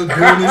 Y'all still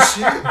doing this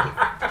shit?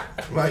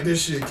 Like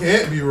this shit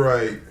can't be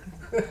right.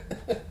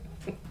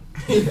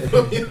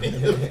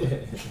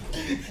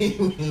 He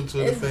went to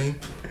the thing.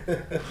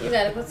 You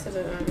gotta go to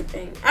the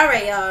thing. All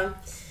right, y'all.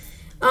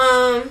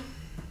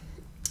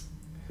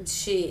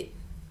 Shit.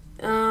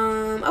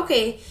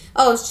 Okay.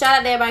 Oh, shout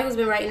out to everybody who's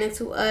been writing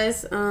into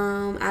us.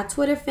 Our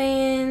Twitter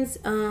fans,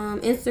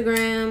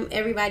 Instagram.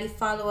 Everybody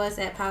follow us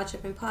at Power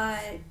Trippin' Pod.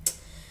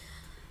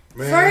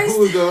 Man, First,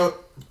 who is the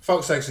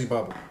fuck sexy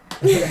bubble?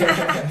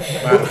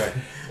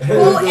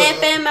 Who and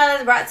Fan Mail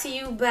is brought to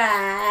you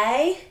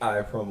by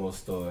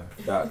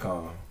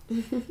iPromoStore.com.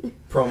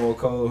 Promo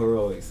code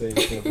heroic, save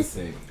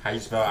 10%. How you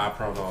spell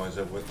iPromo? Is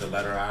it with the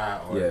letter I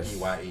or Yes.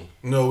 EYE?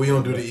 No, we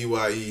don't do the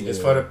EYE. It's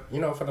for the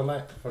for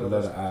the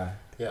letter I.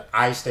 Yeah,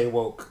 I stay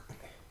woke.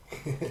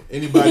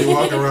 Anybody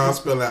walking around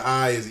spelling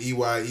I as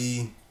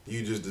EYE,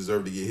 you just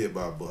deserve to get hit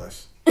by a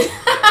bus.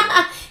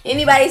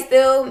 Anybody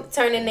still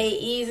turning their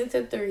E's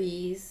into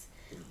 3s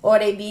or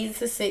their B's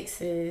to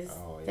 6s?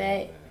 Oh, yeah,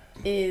 that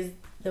is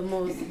the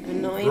most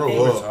annoying Grow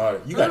thing.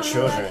 up. You got I don't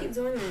know why I children. keep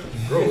doing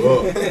that. Grow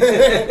up.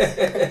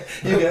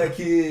 You got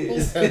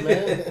kids.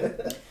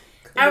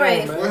 All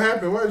right. What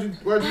happened? Why'd you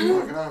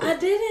walking out? I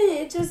didn't.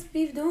 It just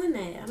be doing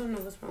that. I don't know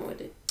what's wrong with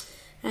it.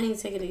 I need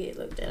to take it to get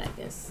looked at, I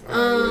guess.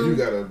 Well, you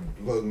gotta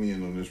plug me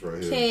in on this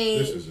right here. Okay.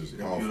 This is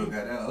just awful. You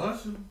got that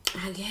Usher?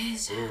 I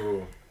guess.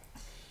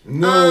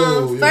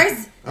 No.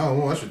 First, I don't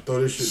want. I should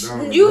throw this shit down.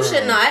 on the you ground.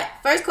 should not.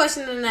 First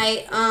question of the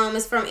night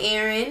is from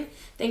Aaron.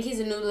 Think he's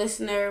a new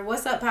listener.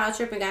 What's up, Power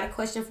Trip? And got a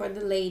question for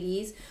the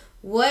ladies.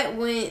 What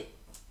went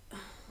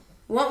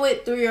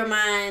through your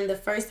mind the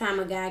first time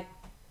a guy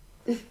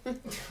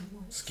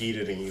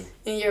Skeeted in you.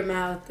 in your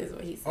mouth is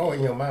what he said. Oh,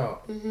 in your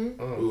mouth. Mm-hmm.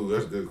 Ooh,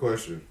 that's a good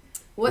question.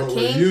 What were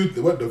came- you?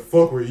 What the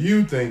fuck were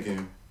you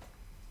thinking?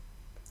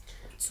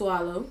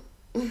 Swallow.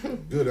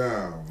 Good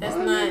owl. That's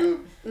not.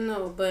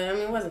 No, but I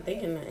mean, I wasn't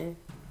thinking nothing.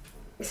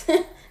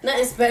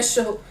 Nothing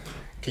special.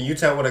 Can you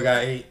tell what a guy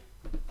ate?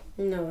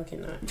 No, I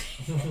cannot.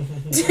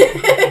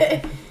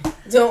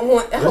 Don't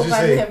want. I Let's hope just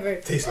I say, never.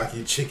 tastes like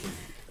your chicken.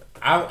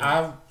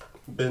 I've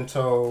been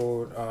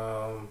told.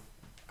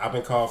 I've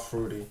been called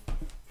fruity.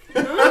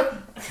 I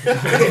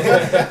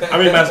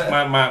mean,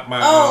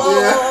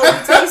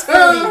 my taste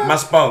fruity. my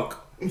spunk.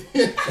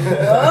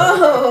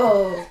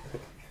 Oh.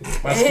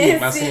 My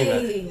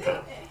semen.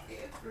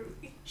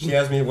 She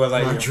asked me was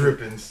like My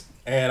drippings.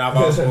 And I've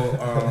also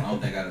I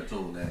don't think I'd have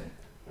told that.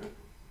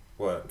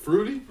 What?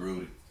 Fruity?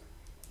 Fruity.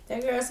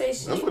 That girl say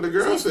she. That's what the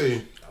girl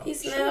say. He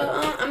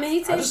smelled. I mean, he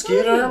I tastes just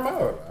scared fruity. her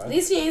mouth. At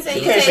least she ain't say. She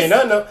you can't say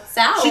taste nothing.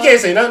 Sour. She can't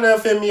say nothing to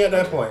offend me at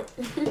that point.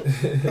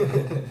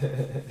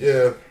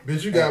 Yeah,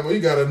 bitch, you got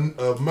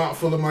a mouth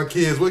full of my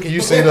kids. What can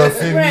you say to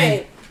offend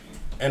me?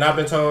 And I've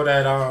been told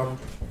that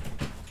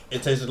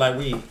it tasted like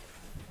weed.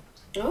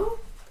 Oh,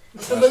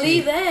 to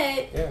believe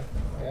that. Yeah.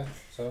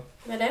 So.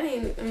 But that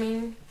ain't. I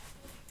mean,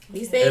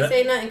 he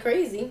say nothing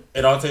crazy.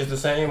 It all tastes the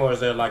same, or is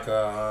there like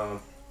a?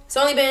 It's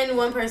only been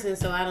one person,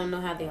 so I don't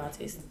know how they all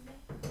taste.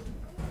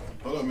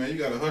 Hold up, man. You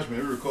gotta hush me.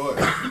 We record.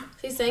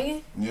 She's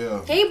singing.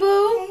 Yeah. Hey,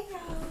 boo.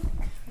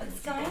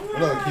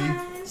 What up,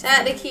 Keith?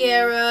 Shout out to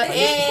Kiara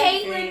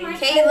and Caitlin.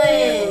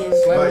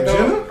 Caitlin. Like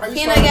Jenna?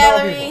 Peanut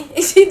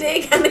Gallery. She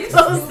did kind of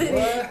close to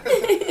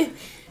it.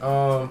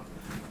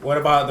 What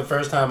about the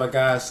first time a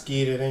guy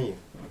skeeted in you?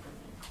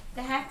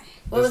 That happened.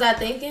 What was I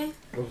thinking?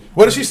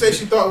 What did she say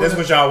she thought was This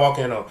was y'all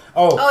walking on.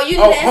 Oh, you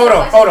didn't answer hold the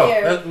on.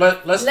 question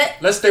here.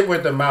 Let's stick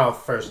with the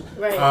mouth first.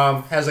 Right.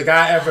 Has a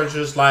guy ever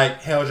just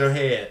like held your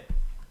head?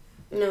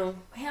 No.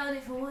 Held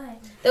it for what?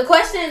 The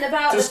question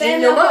about Just the keep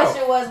fan your mail mouth.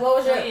 question was what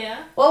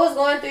was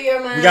going through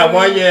your mind? You got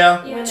one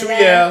yeah, when 2 the guy-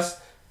 years.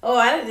 Oh,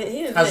 I didn't. He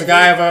didn't Has say a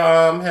guy that.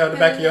 ever held the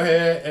back of your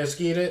head and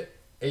skeeted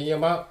in your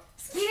mouth?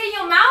 Skeet in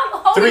your mouth?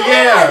 Hold 3 on.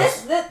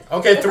 years.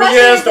 Okay, the 3 question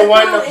years. is The to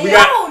one come we in.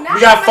 got. No, not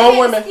We got my 4 head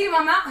women. Skeet in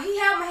my mouth. He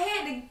held my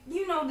head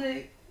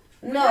to,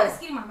 No.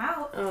 Skeet in my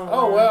mouth.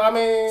 Oh well, I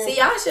mean. See,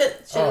 y'all should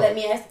Oh. let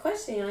me ask the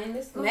question. Y'all ain't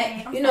listen.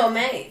 Okay, Mac, you know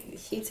Mac,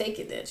 he take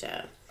it there,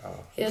 child.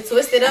 He'll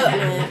twist it up,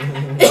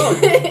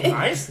 man.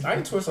 I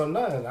ain't twist on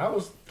nothing. I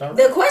was.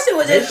 The question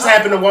was They just just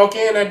happened to walk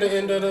in at the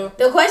end of the.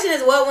 The question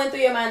is, what went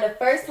through your mind the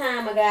first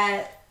time a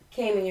guy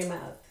came in your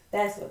mouth?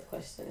 That's what the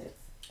question is.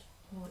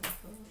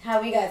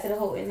 How we got to the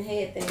whole in the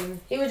head thing.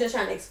 He was just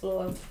trying to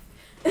explore.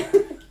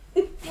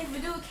 If a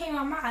dude came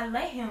on my, I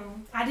let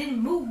him. I didn't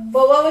move.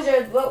 But what was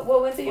your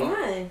what went through your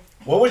mind?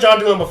 What was y'all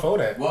doing before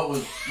that? What was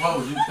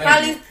you thinking?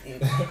 Probably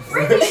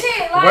Freaky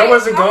shit. Like, Where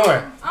was it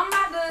going? I'm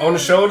about to. On the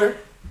shoulder?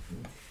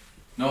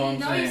 No,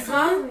 I'm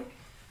saying.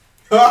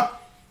 Huh?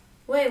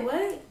 Wait,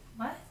 what?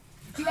 What?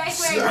 You asked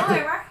where it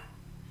going, right?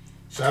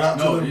 Shout out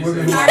No, to the you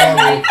women said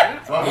who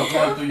follow. what was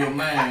going through your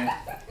mind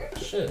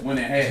when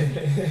it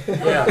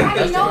happened? I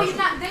didn't know you're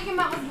not thinking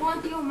about what's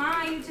going through your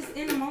mind. You just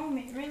in the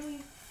moment, really.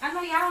 I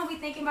know y'all don't be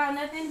thinking about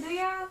nothing, do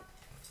y'all?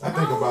 I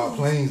think about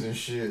planes and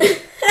shit.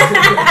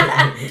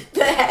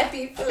 The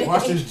happy plane.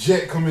 Watch this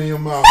jet come in your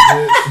mouth,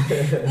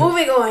 bitch.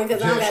 Moving on,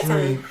 because I don't Jet got time.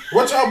 stream.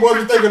 What y'all boys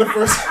was thinking the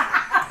first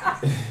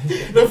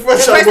The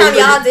first time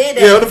y'all did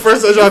that. Yeah, the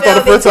first time You y'all thought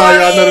the felt first time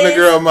y'all nutted a victorious.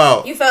 girl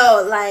mouth. You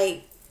felt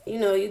like, you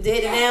did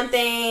the damn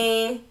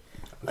thing.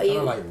 Or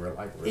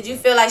did you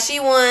feel like she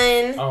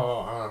won?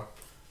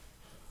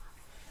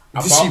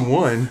 She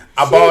won.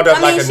 I balled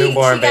up like a she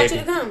newborn got baby. you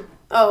to come.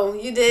 Oh,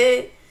 you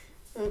did?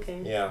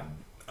 Okay. Yeah.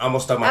 I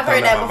almost stuck my I've thumb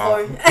heard in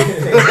my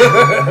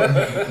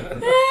that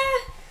mouth.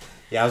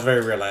 Yeah, I was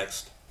very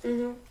relaxed.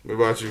 Mm-hmm. What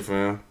about you,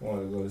 fam? I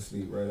want to go to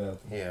sleep right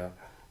after. Yeah.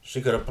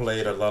 She could have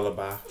played a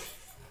lullaby.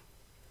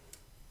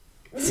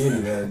 You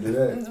didn't gotta do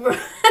that.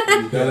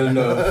 You gotta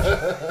know.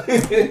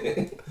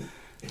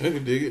 I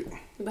can dig it.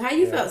 But how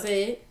you felt,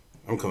 Sid?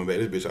 I'm coming back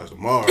this bitch house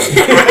tomorrow.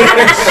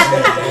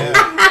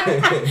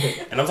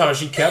 And I'm talking,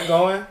 she kept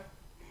going.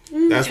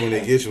 That's when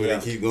they get you, when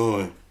they keep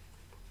going.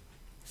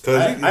 I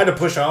had to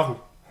push off.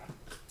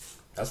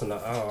 That's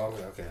enough. Oh,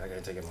 okay. I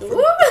gotta take it.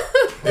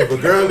 If a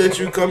girl let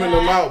you come in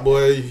the mouth,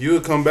 boy, you'll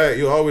come back.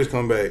 You'll always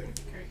come back.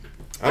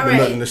 I've been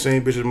nutting the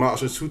same bitch's mouth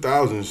since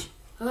 2000s.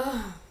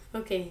 Oh,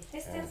 okay.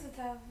 It's still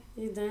 2000.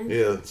 You done?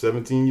 Yeah,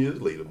 17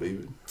 years later,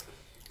 baby.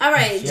 All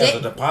right, She has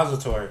a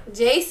depository.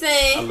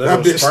 Jason.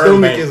 That bitch sperm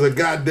stomach bank. is a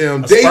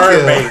goddamn Sperm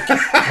daycare. bank.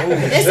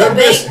 It's a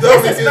bank.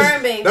 That's a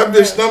sperm bank. That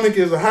bitch stomach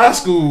is a high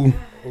school.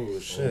 Oh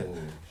shit.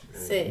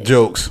 Sick.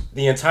 Jokes.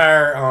 The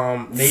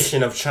entire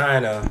nation of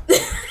China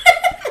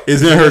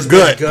Is in her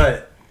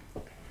gut.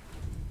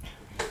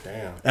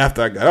 Damn.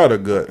 After I got out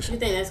of guts. You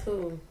think that's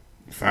cool?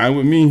 Fine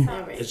with me.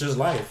 All right. It's just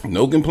life.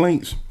 No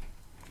complaints.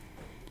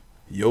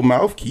 Your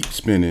mouth keeps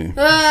spinning.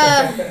 All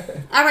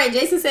right,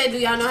 Jason said, do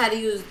y'all know how to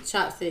use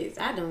chopsticks?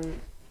 I don't.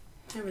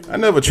 I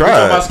never You talking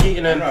tried. about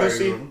skeeting and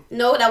pussy?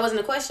 No, that wasn't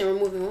a question. We're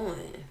moving on.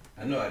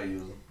 I know how to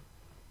use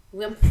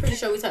them. I'm pretty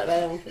sure we talked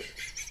about it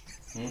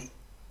on.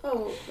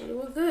 Oh,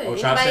 we're good. Oh,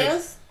 Anybody chopsticks?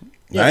 else?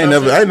 Yeah, I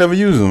ain't never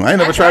use them. I ain't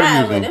never tried to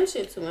use but them. them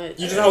shit too much.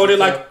 You just hold it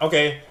like,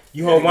 okay,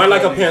 you hold one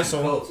like a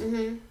pencil,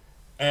 Mm-hmm.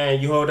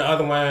 and you hold the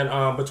other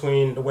one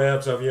between the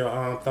webs of your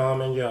thumb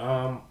and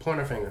your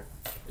pointer finger.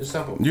 It's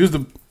simple. Use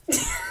the.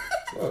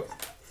 Look.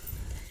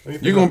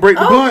 You gonna break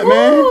the blunt,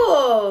 man.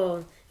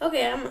 Oh,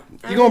 okay.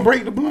 You gonna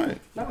break the blunt.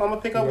 No, I'm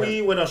gonna pick up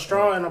weed with a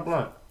straw and a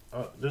blunt.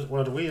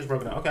 The weed is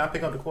broken down. Okay, I'll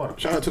pick up the quarter.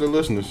 Shout out to the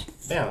listeners.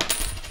 Damn.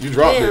 You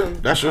dropped Damn.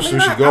 it. That's your I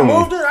sushi going.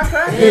 moved it. I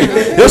cried.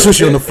 Your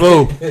sushi on the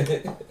floor.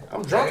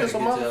 I'm drunk as a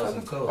Get y'all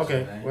some motherfucker. coats,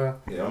 Okay, man.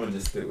 well, Yeah, I'm gonna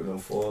just stick with them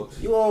forks.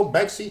 you old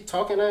backseat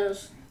talking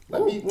ass.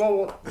 Let me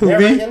Who,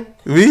 narrating.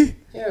 we?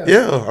 Yeah.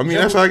 Yeah. I mean,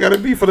 that's how I gotta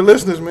be for the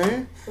listeners,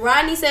 man.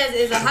 Rodney says,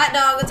 is a hot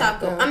dog a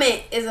taco? I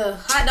mean, is a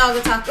hot dog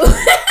a taco?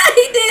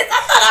 He did.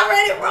 I thought I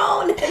read it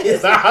wrong.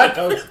 Is a hot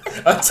dog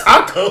a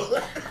taco?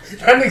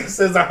 That nigga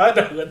says a hot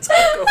dog a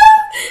taco.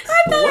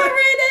 I thought I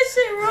read that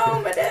shit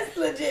wrong, but that's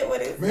legit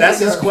what it says. That's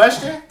his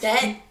question?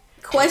 That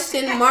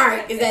question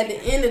mark is at the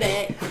end of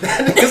that.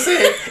 That nigga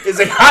said, is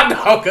a hot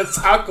dog a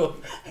taco?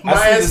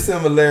 I see the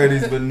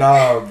similarities, but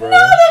nah, bro.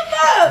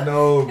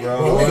 No, bro.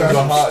 Oh, One's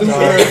a hot dog,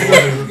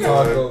 one's a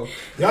taco.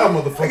 Y'all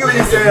motherfuckers. Look at what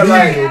you saying,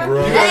 like,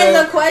 bro. That is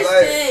a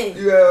question. Like,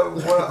 you have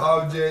one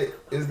object,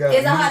 it's got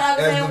It's a meat hot dog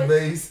as sandwich. the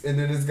base, and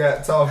then it's got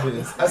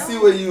toppings. I see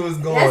where you was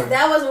going.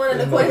 That was one of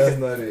the questions.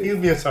 That's not it. He was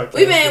being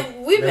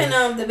sarcastic. We've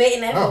been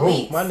debating that for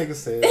weeks. My nigga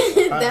said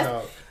hot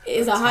dog.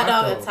 It's a hot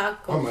dog, a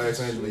taco. I'm gonna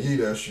ask Angela Yee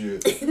that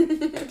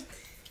shit.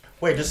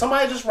 Wait, did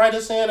somebody just write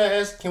us in and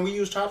ask, can we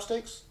use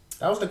chopsticks?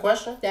 That was the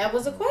question? That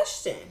was a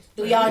question.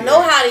 Do y'all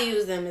know how to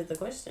use them is the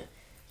question.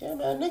 Yeah,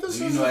 man, niggas Do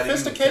you is know how to use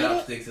sophisticated.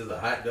 chopsticks as a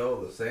hot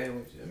dog or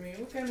sandwich? I mean,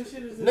 what kind of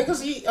shit is this?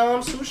 Niggas eat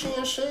sushi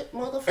and shit,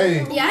 motherfucker.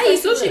 Hey. Yeah, I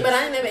eat sushi, but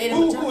I ain't never ate it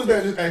with Who was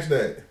that just asked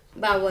that?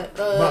 About what?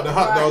 About the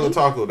hot dog or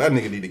taco. That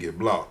nigga need to get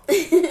blocked.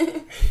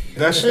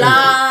 That shit.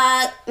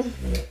 Block.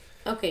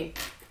 Okay.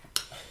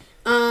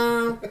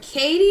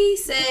 Katie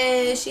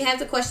says she has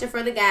a question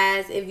for the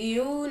guys. If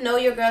you know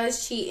your girl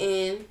is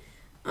cheating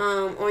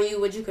on you,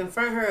 would you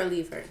confront her or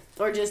leave her?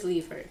 Or just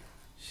leave her?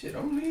 Shit,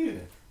 I'm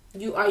leaving.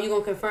 Are you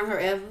gonna confront her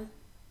ever?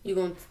 You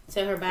gonna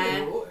tell her bye?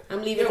 Yeah,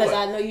 I'm leaving because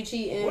I know you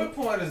cheating. What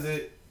point is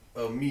it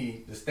of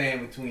me to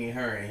stand between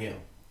her and him?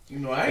 You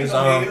know, I ain't It's,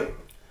 gonna hate her.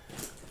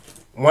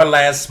 One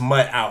last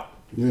smut out.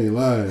 You ain't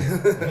lying.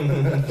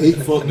 He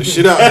fucked the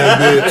shit out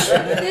that bitch.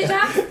 Did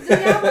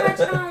y'all watch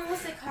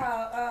what's it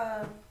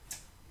called?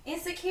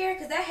 Insecure?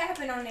 Because that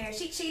happened on there.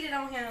 She cheated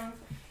on him.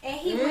 And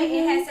he went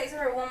and had sex with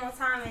her one more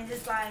time and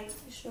just like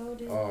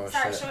started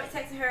short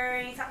texting her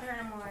and ain't talked to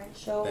her no more.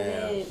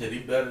 Damn, shit, he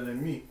better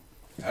than me.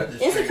 I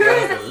just Insecure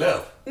straight out and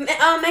left.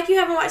 Mac, you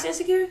haven't watched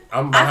Insecure?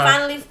 I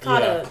finally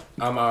caught up.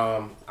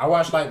 I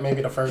watched like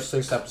maybe the first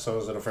 6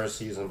 episodes of the first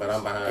season, but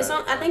I'm behind. It's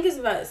on, I think it's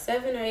about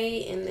 7 or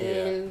 8, and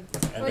then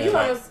And then,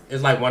 like,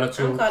 it's like 1 or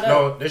 2. I'm caught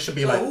No, up. there should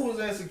be So like who was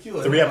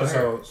Insecure? 3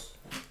 episodes.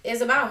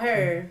 It's about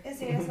her.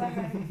 It's about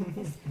her.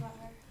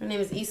 Her name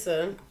is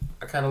Issa.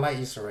 I kind of like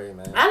Issa Rae,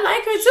 man. I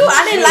like her too.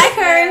 I didn't like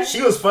her.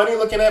 She was funny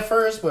looking at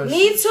first, but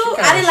Me she too.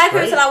 kinda I didn't like her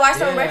straight. until I watched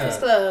her on Yeah. Breakfast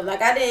Club.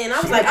 Like I didn't. I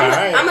was She like, looked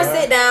alright, I'm gonna bro.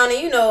 sit down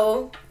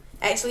and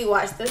actually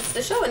watch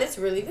the show, and it's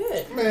really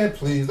good. Man,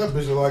 please, that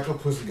bitch look like her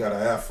pussy got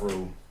an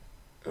afro.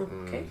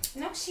 Okay.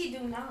 No, she do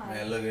not.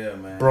 Man, look at her,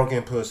 man.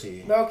 Broken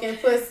pussy. Broken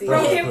pussy.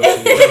 Broken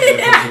pussy.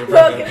 pussy.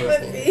 Broken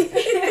pussy.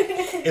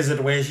 Is it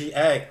the way she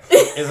act?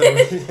 Is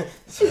it?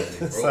 She had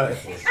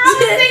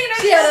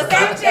a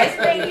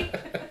Snapchat baby.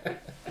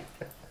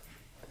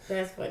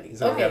 That's funny.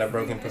 So got a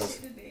broken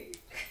pussy.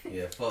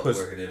 Yeah, fuck Pussy.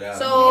 working it out.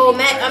 So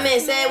Mac,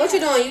 said, what you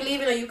doing? You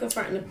leaving or you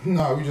confronting him?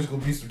 Nah, we just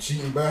gonna be some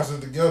cheating bastards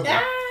together.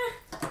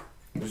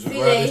 We just CJ.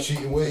 ride this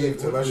cheating wave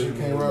till that shit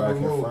can't ride no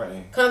more.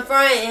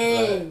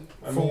 Confronting.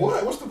 For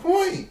what? What's the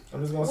point?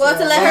 I'm just gonna Well,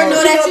 to let her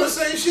know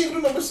that you.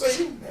 You never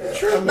say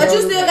But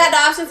you still got the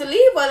option to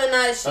leave whether or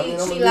not she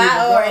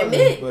lie or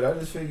admit. But I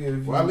just figured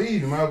if you... Well, I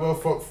leave. You might as well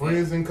fuck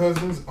friends and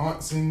cousins,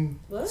 aunts and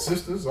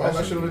sisters. All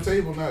that shit on the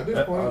table now at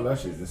this point. All that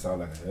shit just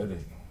sound like a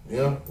headache.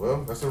 Yeah,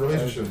 well, that's a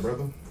relationship,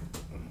 brother.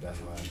 That's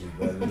why I do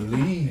better to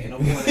leave. Ain't no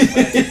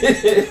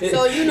point.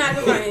 So you not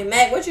confronting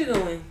Mac? What you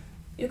doing?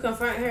 You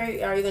confront her?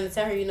 Are you gonna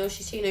tell her you know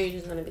she's cheating, or you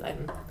just gonna be like,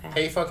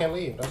 Hate fucking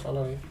leave. That's all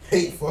I leave.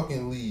 Hate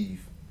fucking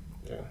leave.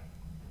 Yeah.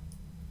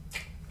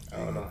 I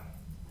don't know.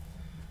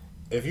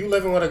 If you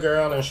living with a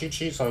girl and she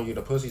cheats on you,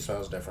 the pussy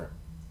smells different.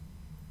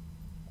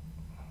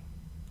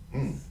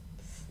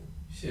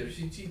 Shit, if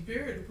she cheat,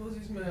 period, the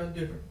pussy smell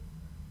different.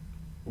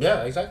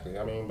 Yeah, exactly.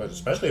 I mean, but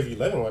especially if you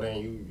living with her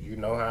and you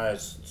know how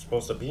it's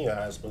supposed to be and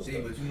how it's supposed See,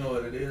 to. but you know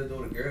what it is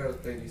though. The girls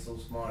think they so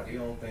smart. They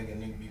don't think a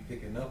nigga be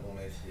picking up on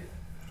that shit.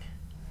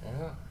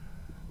 Yeah.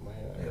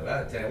 Yeah, a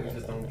lot of times we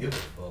just don't give a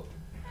fuck.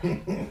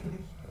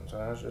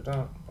 Sometimes you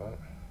don't, but.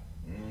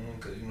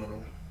 Cause you know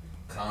them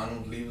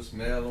condoms leave a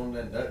smell on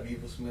that, nut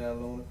leave a smell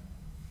on it.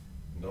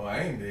 No, I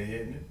ain't been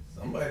hitting it.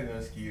 Somebody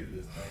done skeered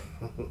this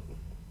thing.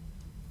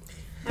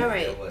 all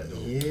right.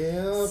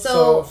 Yeah.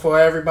 So for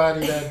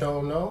everybody that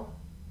don't know.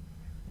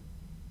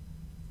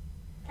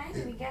 I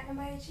ain't we got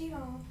nobody to cheat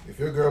on. If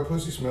your girl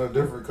pussy smell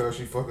different cause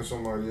she fucking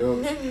somebody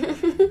else.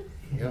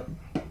 Yep.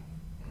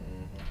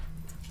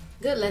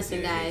 Good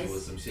lesson, guys.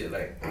 With some shit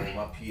like, oh,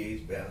 my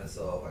pH balance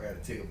off. I gotta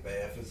take a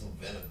bath with some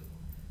vinegar.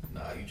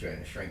 Nah, you trying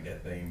to shrink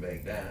that thing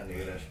back down,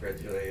 nigga. Done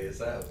stretch your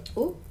ass out.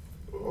 Ooh.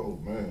 Oh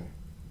man.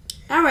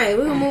 All right,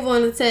 we're gonna move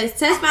on to Tess.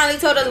 Tess finally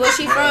told us where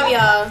she from,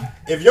 y'all.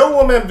 If your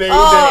woman bathed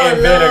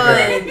in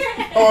vinegar,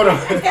 hold on.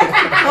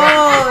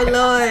 Oh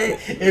Lord.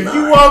 If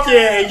you walk in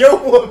and your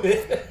woman,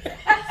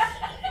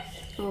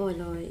 oh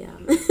Lord,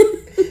 y'all.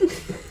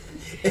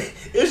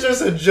 it's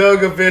just a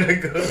jug of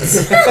vinegar.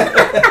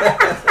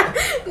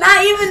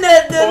 Not even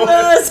the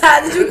little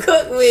side that you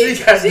cook with.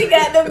 She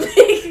got the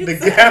big. The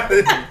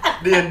gallon,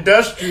 the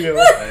industrial.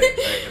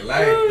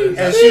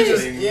 And she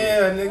just,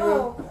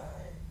 nigga.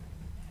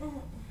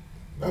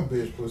 That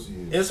bitch pussy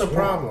is. It's a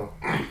problem.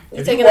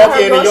 You taking out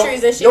her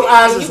groceries and she your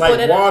eyes and is you put like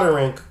it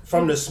watering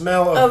from the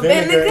smell of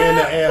vinegar in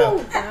the air.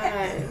 Oh,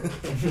 God.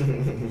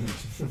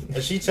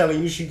 And she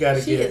telling you she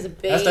gotta She get is it.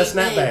 That's that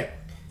snapback.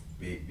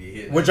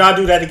 Be Would y'all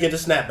do that to get the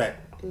snapback?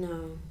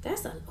 No,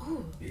 that's a.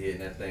 Oh. Be hitting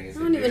that thing. I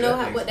don't even know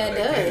what that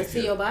does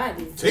to your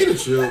body. Tater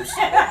chips.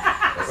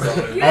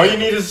 All you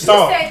need is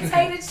salt. You said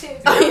tater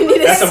chips. All you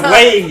need is That's some salt.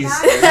 Lay's. You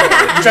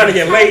trying to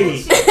get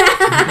laid.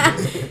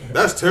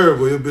 That's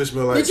terrible. Your bitch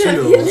smell like You trying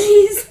to get Cheetos.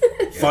 Lay's?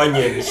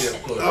 Funyuns.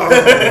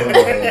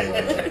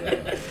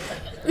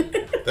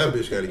 That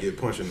bitch got to get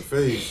punched in the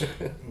face.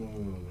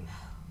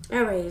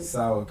 All right.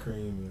 Sour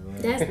cream.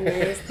 Man. That's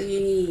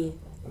nasty.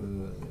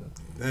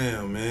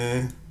 Damn,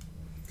 man.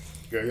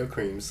 Girl, your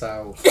cream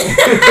sour.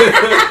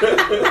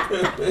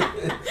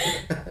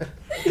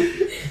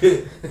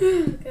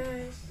 Oh,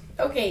 gosh.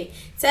 Okay.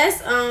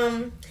 Tess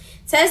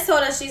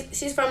told us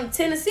she's from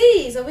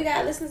Tennessee, so we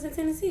got listeners in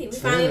Tennessee. We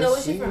finally know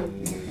where she's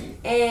from.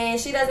 And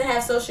she doesn't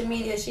have social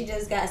media. She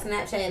just got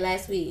Snapchat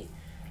last week.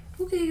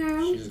 Okay,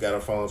 girl. She just got her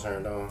phone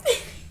turned on.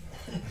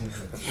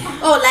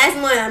 Oh, last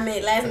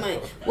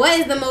month. What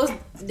is the most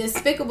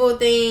despicable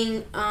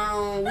thing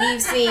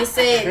we've seen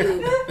said,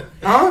 dude?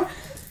 Huh?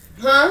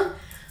 Huh?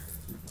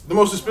 The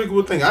most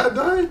despicable thing I've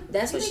done?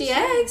 That's what she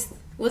asked.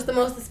 What's the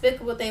most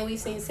despicable thing we've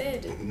seen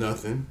said, dude?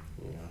 Nothing.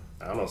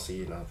 I don't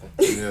see nothing.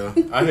 Yeah.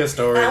 I hear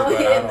stories, I don't but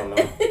hear I don't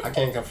know. I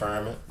can't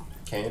confirm it.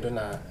 Can't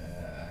deny.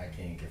 I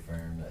can't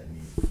confirm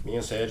nothing. Me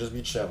and Sad just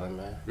be chilling,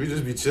 man. We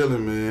just be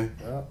chilling, man.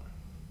 Yep.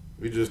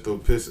 We just throw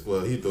piss.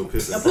 Well, he throw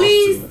piss at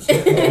Please.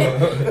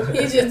 prostitutes.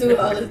 He just do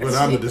all this But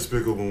I'm the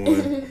despicable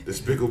one.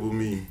 Despicable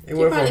me. It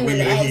went from probably we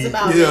been to asked he.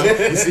 about Yeah.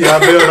 it. You see how I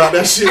bailed out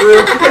that shit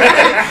real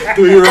quick?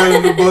 Threw you right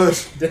on the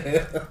bus.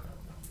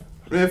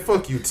 Man,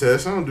 fuck you,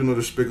 Tess. I don't do no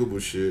despicable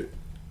shit.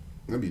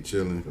 I be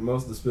chilling. The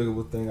most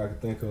despicable thing I can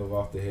think of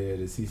off the head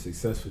is he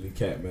successfully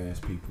catmass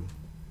people.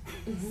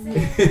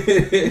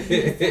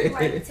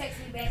 Like, text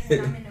me back when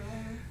I'm in the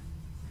room.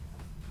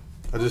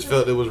 I just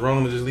felt it was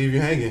wrong to just leave you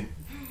hanging.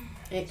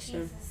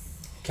 Extra.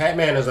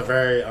 Catman is a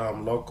very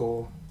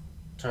local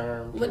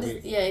term. What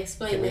is, yeah,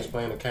 explain Can we it.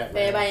 explain the For catman?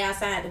 everybody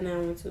outside the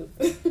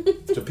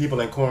 912. To people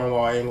in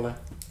Cornwall, England.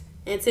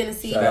 In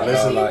Tennessee. Shout out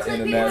listen. like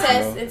international.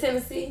 Tess in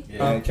Tennessee.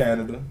 Yeah. In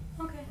Canada.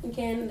 In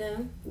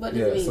Canada. What does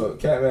Yeah, it mean? so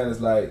catman is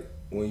like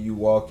when you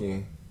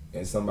walking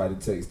and somebody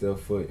takes their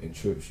foot and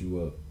trips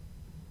you up.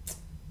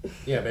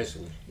 Yeah,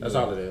 basically. That's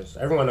all it is.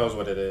 Everyone knows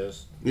what it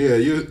is. Yeah,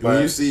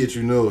 when you see it,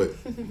 you know it.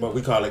 But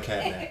we call it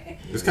catman.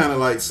 It's kind of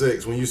like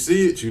sex. When you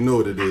see it, you know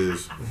what it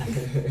is.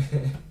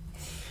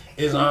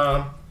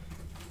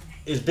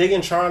 Is Big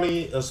and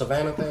Charlie a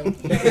Savannah thing? I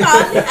think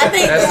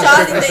That's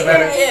Charlie strictly thing.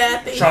 Savannah? Yeah,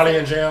 I think Charlie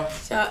in jail?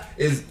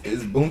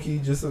 Is Bunkie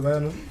just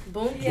Savannah?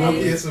 Bunkie. Bunkie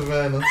is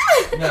Savannah.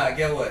 Nah,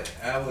 get what?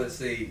 I would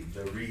say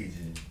the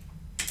region.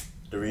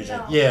 The region?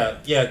 No. Yeah,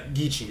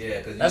 Geechee. Yeah,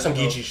 because that's some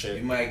Geechee shit.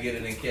 You might get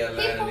it in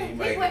Carolina. then you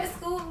might People at get...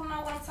 school don't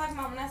know what I'm talking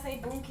about when I say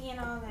bunkie and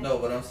all that. No,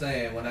 but I'm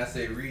saying when I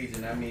say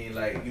region, I mean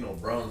like,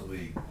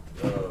 Brunswick,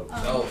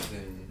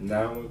 Dalton.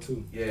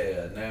 912.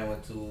 Yeah,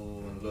 912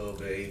 and a little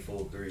bit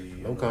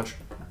 843. No country.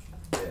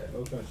 Yeah.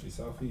 No country,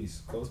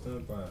 southeast, close to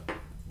Empire.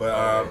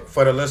 But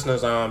for the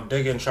listeners,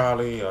 Dig in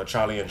Charlie or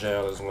Charlie in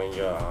jail is when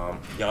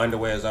your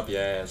underwear is up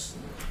your ass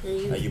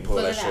and you pull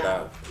that shit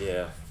out.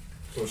 Yeah.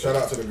 So shout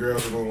out to the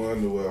girls who don't wear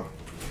underwear.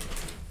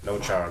 No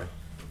Charlie.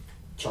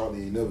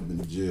 Charlie ain't never been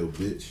to jail,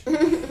 bitch.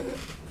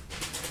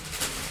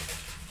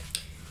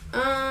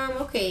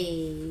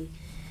 Okay.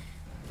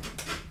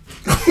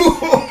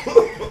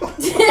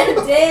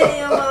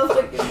 Daddy,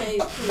 motherfucking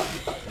face.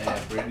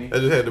 Damn, Brittany. I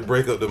just had to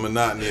break up the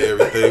monotony and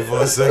everything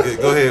for a second.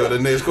 Go ahead with the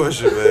next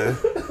question, man.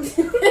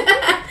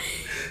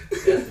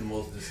 That's the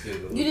most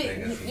despicable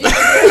thing I've seen.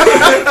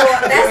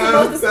 That's the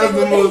most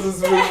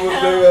despicable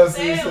thing I've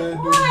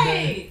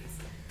seen.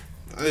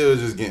 It was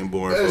just getting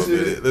boring for a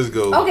minute. Let's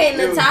go. Okay,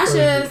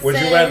 Natasha Would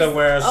you rather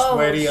wear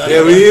sweaty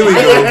here we go.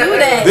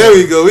 There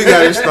we go. We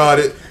got it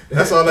started.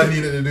 That's all I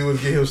needed to do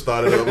was get him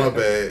started up. My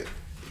bad.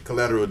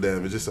 Collateral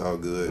damage. It's all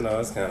good. No,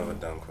 it's kind of a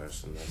dumb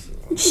question.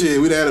 Shit,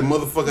 we'd had a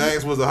motherfucker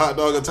ask was a hot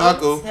dog or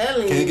taco.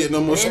 telling Can't you. get no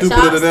more And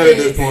stupider than that at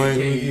this point.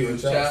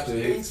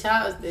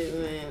 Chopsticks,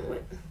 man.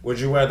 Would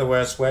you rather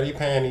wear sweaty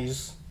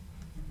panties,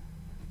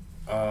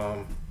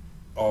 or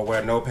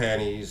wear no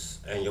panties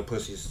and your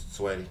pussy's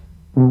sweaty?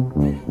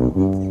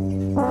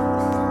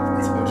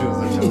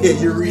 Yeah,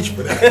 you reach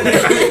for that.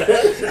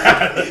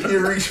 You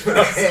reach for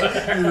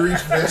that. You reach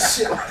for that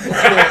shit.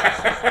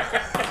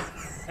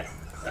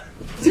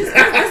 This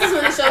is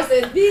when the show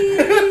says beep.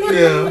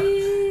 Yeah.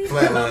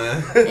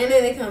 Flatline. And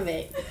then they come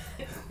back.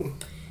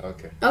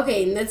 Okay.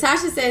 Okay,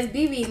 Natasha says,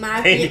 BB,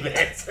 my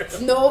Fiance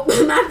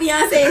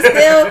fiance is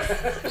still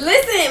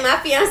my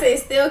fiance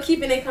is still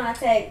keeping in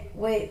contact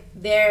with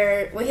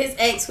his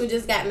ex who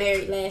just got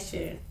married last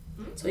year.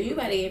 So you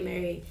about to get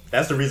married.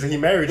 That's the reason he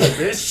married you,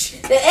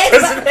 bitch. The ex.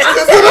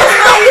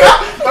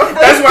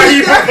 That's why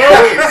he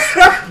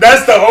proposed.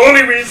 That's the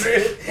only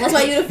reason. That's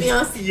why you the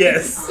fiance.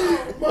 Yes.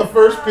 My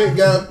first pick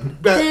got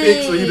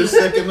picked, so you the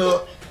second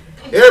up.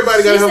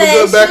 Everybody gotta She have a said,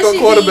 good backup should she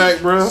quarterback,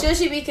 be- bro. Should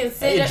she be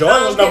considered Hey,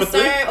 Jordan was number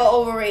concerned 3. or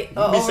overrated?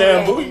 Or You be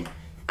saying overreacting?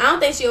 I don't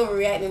think she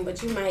overreacting,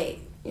 but you might,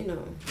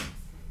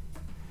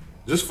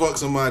 Just fuck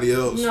somebody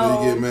else No.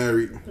 when you get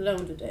married.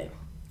 Don't do that.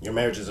 Your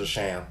marriage is a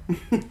sham.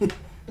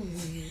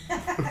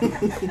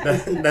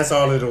 That's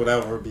all it'll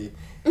ever be.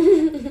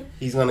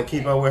 He's gonna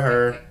keep up with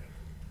her.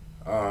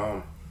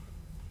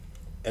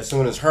 as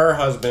soon as her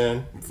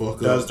husband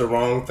does the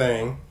wrong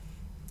thing,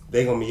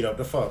 they gonna meet up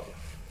to fuck.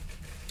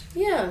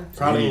 Yeah.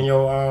 Probably in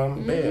your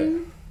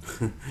bed.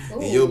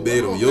 In your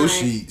bed on your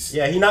sheets.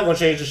 Yeah, he not gonna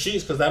change the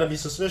sheets because that'll be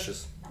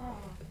suspicious.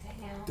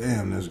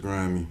 Damn, that's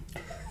grimy.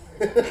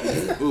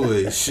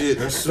 Boy, shit,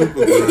 that's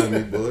super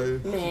grimy, boy.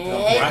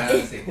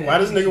 Why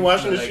this nigga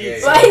washing the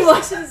sheets? Why he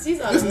washing the sheets?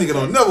 This nigga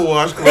don't never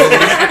wash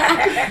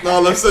clothes. No,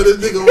 let's say this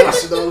nigga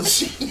washing all the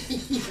sheets.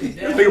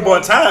 This nigga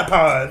bought Tide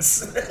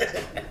Pods.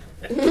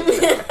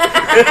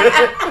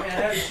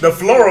 The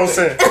floral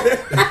scent.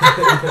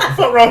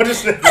 What's wrong with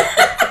this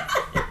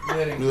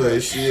nigga? Boy,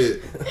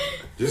 shit.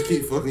 Just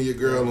keep fucking your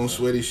girl on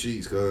sweaty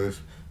sheets, cuz.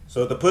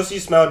 So if the pussy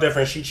smell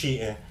different, she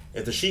cheating.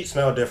 If the sheets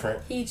smell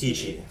different, he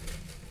cheating.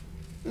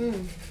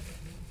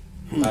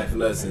 Life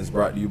lessons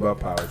brought to you by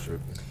Power Tripping.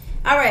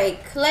 All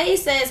right, Clay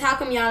says, "How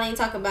come y'all ain't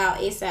talk about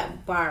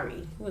ASAP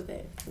Bari? Who was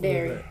that?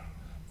 Derry."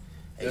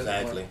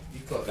 Exactly.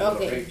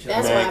 Okay,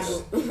 that's why.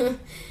 Boo.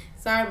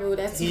 Sorry, boo.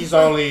 That's He's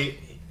only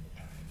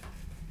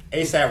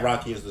ASAP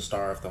Rocky is the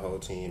star of the whole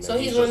team. So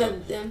he's one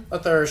of them. A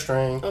third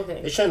string.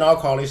 Okay. They shouldn't all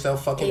call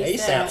themselves fucking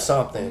ASAP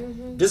something.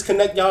 Mm-hmm.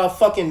 Disconnect y'all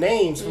fucking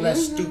names from that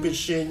stupid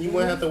shit. And you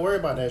wouldn't have to worry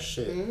about that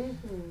shit.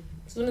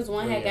 As soon as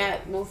one had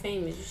got more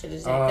famous, you should have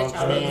just cut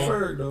I y'all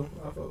Ferg though.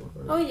 I fuck with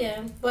Ferg. Oh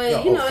yeah, but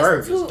Yo, you know, Ferg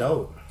it's two. is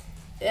dope.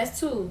 That's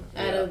two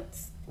out of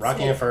Rocky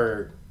 10. and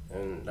Ferg,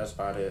 and that's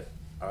about it.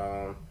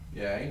 Yeah,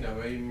 I ain't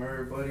never even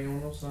heard Buddy on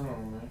no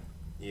song, man.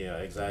 Yeah,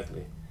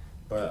 exactly.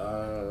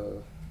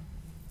 But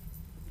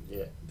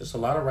yeah, it's a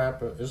lot of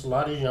rappers. It's a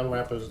lot of young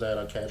rappers that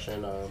are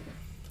catching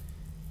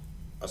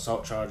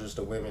assault charges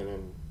to women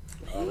and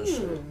all this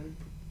shit.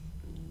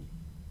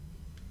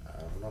 I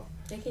don't know.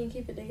 They can't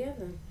keep it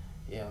together.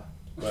 Yeah,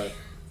 but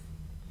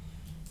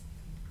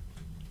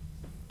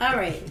all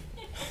right.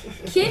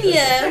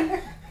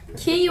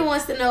 Kenya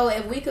wants to know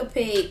if we could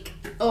pick.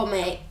 Oh,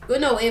 Mac. Well,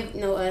 no,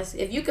 us.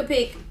 If you could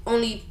pick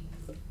only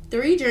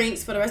 3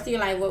 drinks for the rest of your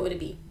life, what would it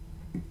be?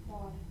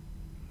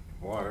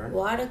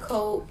 Water,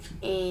 Coke,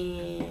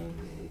 and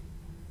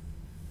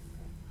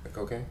the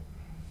cocaine.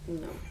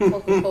 No,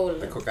 Coca-Cola.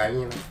 The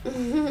cocaine.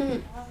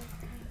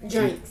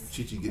 Drinks.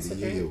 Chichi get the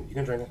yield. You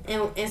can drink it.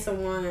 And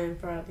some wine,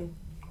 probably.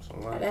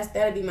 Some wine.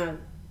 That'd be my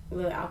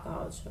little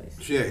alcohol choice.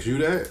 She asked you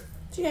that?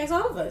 She asked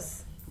all of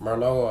us.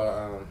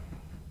 Merlot.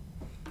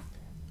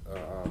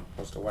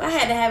 What's the white? If I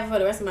had to have it for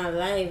the rest of my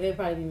life, it'd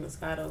probably be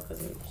Moscato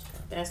because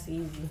that's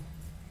easy.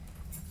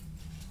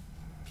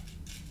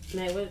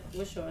 Matt,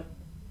 what's your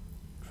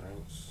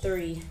drinks?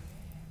 3.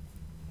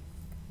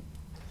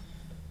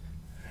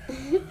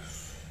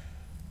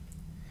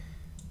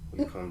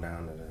 We come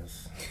down to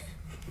this.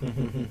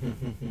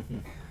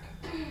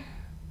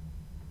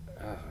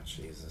 Oh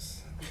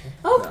Jesus.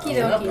 Okie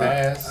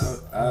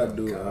dokie. I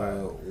do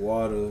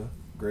water,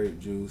 grape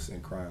juice,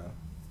 and Crown.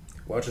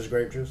 Water's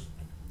grape juice?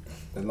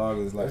 As long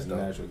as it's like That's the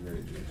dope. natural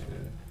grape juice,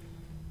 yeah.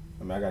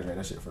 I mean, I gotta drink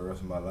that shit for the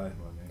rest of my life,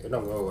 my man. It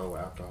don't go well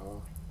with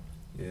alcohol.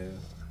 Yeah.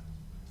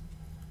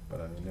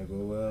 But I mean, they go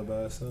well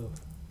by itself.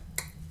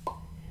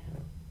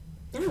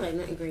 I don't like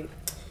nothing grape.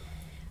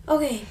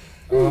 Okay.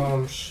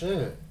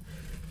 Shit.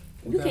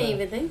 You can't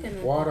even think of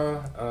nothing.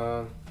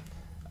 Water.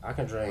 I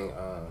can drink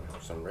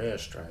some Red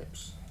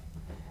Stripes.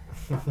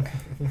 And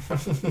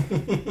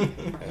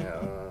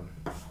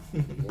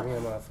give me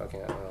a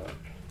motherfucking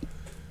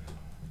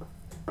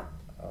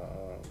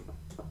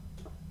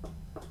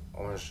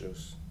orange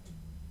juice.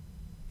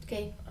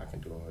 Okay. I can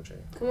do OJ.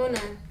 Come on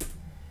now.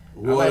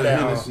 Water,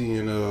 Hennessy,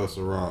 and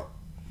Ciroc.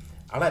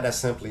 I like that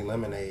Simply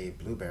Lemonade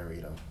blueberry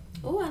though.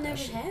 Oh, I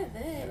never had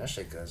that. Yeah, that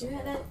shit good. You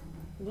had that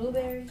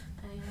blueberry?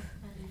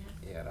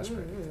 Yeah, that's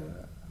pretty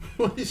good.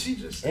 What did she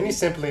just say? Any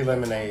Simply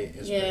Lemonade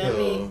is Yeah, pretty I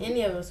good. mean,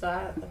 any of them, so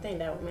I think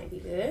that one might be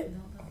good.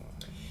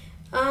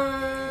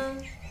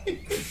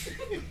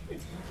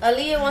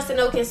 Aaliyah wants to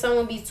know, can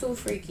someone be too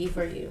freaky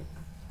for you?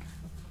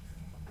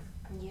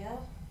 Yeah.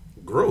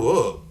 Grow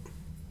up.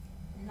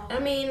 I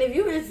mean, if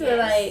you're into,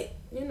 like,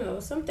 you know,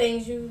 some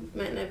things you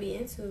might not be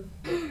into.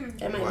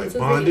 That might Like be too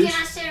bondage?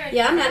 freaky.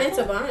 Yeah, I'm not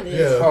into bondage.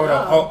 Yeah. Hold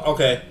on. Oh,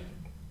 okay.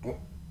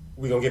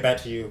 We're going to get back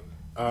to you.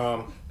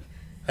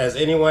 Has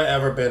anyone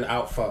ever been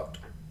out fucked?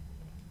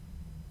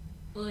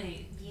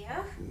 Wait.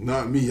 Yeah.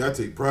 Not me. I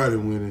take pride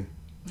in winning.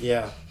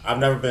 Yeah, I've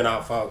never been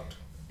out fucked.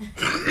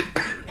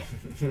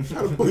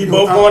 We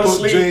both going to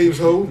sleep. James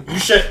Ho. You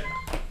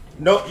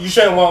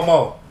shouldn't want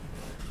more.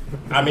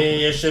 I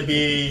mean, it should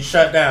be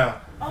shut down.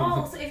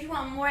 Oh, so if you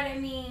want more, that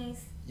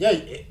means. Yeah,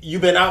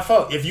 you've been out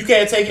fucked. If you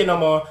can't take it no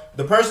more,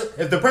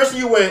 if the person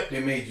you with, They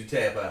made you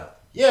tap out.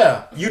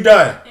 yeah, you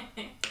done.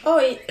 Oh,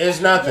 yeah. It's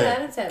nothing. Yeah, I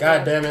done tapped God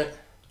out. damn it.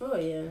 Oh,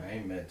 yeah. I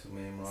ain't met too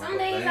many more. Some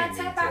days I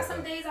tap out,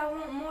 some days I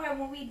want more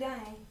when we done.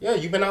 Yeah,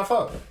 you've been out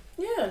fucked.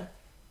 Yeah.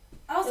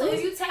 Oh, so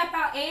if you tap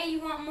out and you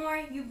want more,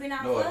 you've been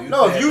out fucked?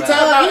 No, if you tap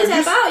Well, out, if you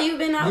tap out, you've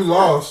been out. You fucked.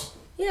 lost.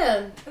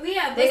 Yeah.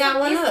 Yeah, They got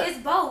but one up. it's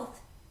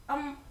both.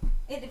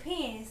 It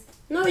depends.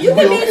 No, you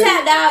can be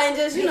tapped out and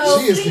just, you know,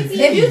 She is if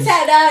confused. you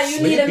tapped out and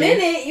you need a Sleepy.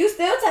 minute, you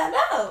still tapped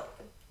out.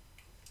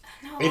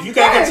 No, if you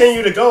can't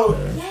continue to go,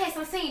 Yes,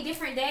 I'm saying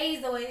different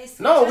days though. It's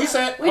No, we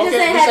said We just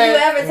said, have you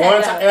ever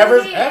one tapped time, out? ever.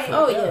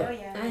 Oh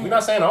yeah. We're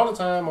not saying all the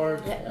time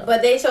or. Yeah.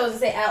 But they chose to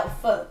say out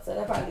fucked, so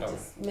that probably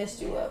just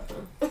messed you up.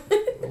 Huh?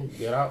 You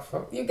get out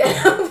fucked. You got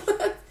out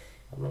fucked.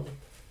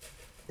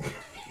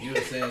 You were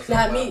saying something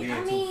Not about me.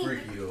 being too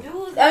freaky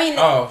though. I mean,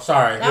 oh,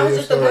 sorry. That was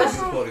just the You're question.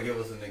 supposed to give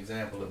us an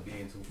example of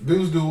being too freaky.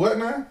 Dudes do what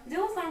now?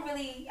 Dudes don't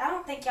really. I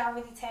don't think y'all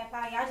really tap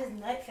out. Y'all just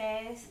nut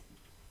fast.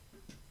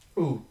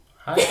 Who?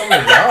 How come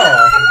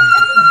y'all?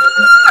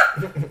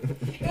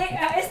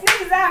 It's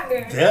niggas out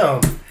there.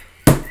 Damn.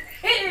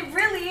 It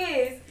really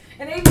is.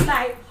 And they be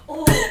like,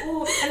 ooh,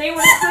 and they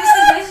want to switch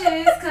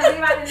positions because they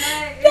about to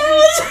nut.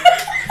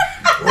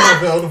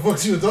 What the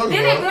fuck you were talking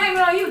Then they about? blame it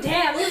on you.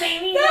 Damn, we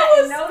made me That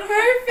was know the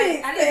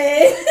perfect, I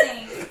didn't do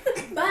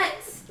anything. But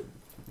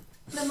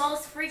the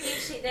most freaky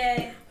shit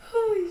that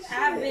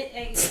I've been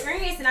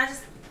experiencing,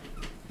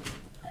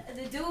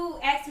 the dude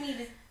asked me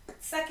to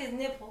suck his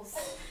nipples.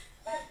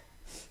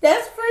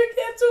 That's freaky.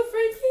 That's too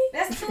freaky.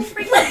 That's too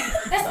freaky.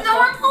 That's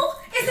normal.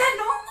 Is that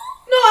normal?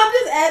 No, I'm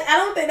just. I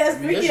don't think that's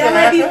freaky. That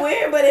might be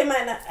weird, but it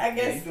might not. I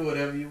guess. You do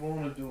whatever you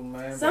want to do,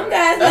 man. Some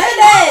guys like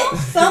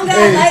that. Some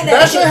guys like that.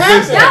 That should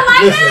happen. Y'all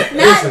like that?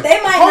 Not, they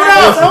might Hold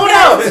not. up, hold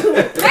up.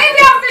 Maybe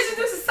I'm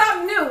introducing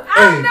something new. I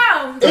don't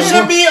know. It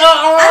should be I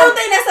don't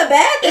think that's a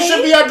bad thing. It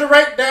should be a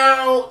direct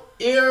down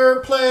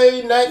ear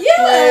play, neck Yeah.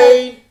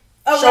 play,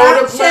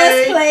 shoulder chest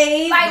play.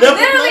 play. Like nipple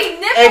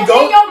literally play, and nipples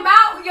go- in your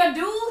mouth, your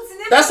dude's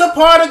nipples. That's a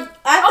part of.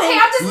 Okay,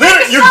 I'm just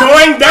Literally, you're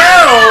going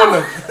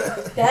down.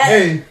 That,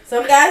 Hey.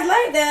 Some guys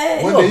like that.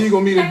 One day you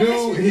gonna meet a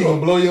dude, he gonna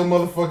blow your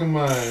motherfucking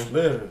mind.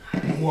 Literally.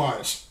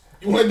 Watch.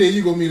 One day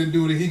you gonna meet a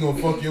dude and he gonna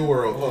fuck your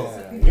world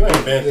up. You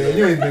ain't been through.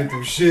 You ain't been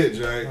through shit,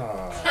 Jay.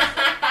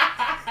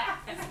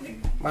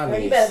 Well,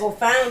 you better go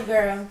find him,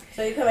 girl,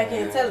 so you come back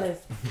here and tell us.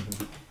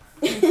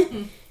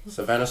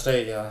 Savannah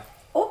State, y'all.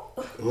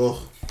 Ugh.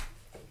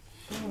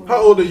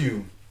 How old are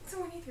you?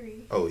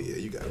 23. Oh yeah,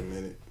 you got a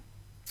minute.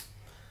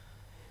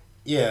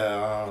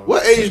 Yeah.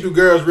 What age do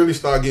girls really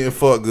start getting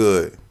fucked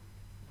good?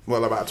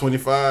 Well, about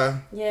 25?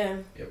 Yeah.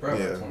 Yeah,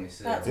 probably about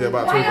 26. Yeah,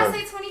 about Why y'all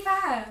 25. say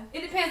 25?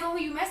 It depends on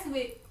who you messing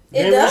with.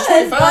 It does,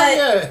 but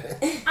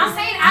I'm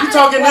saying I You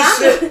talking this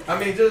shit? I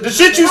mean, just The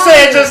shit you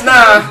said just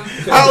now.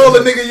 How old a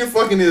nigga you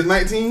fucking is?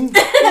 19?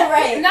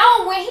 Right.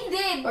 No, when he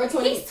did, Or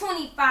 20. he's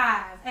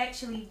 25.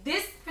 Actually,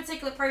 this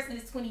particular person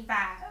is 25,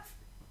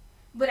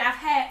 but I've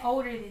had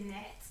older than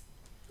that.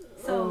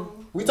 So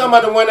We talking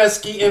about the one that's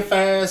skeeting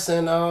fast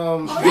and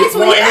that's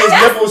wanting his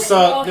nipples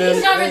sucked. he's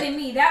and- younger than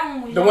me. That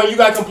one was The one you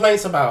got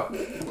complaints about. The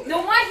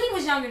one he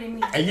was younger than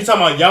me. And you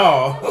talking about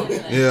y'all.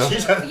 Yeah. Yeah,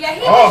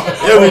 he Oh,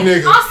 was every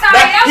nigga. I'm sorry,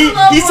 That- that was a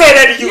little he said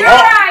that to you. You're All,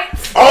 right.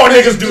 all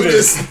niggas do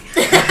this.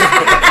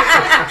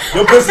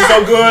 Your pussy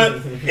so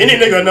good. Any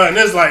nigga nothing.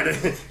 It's like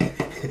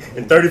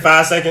in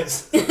 35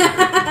 seconds.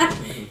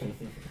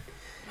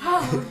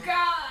 Oh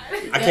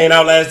God. I can't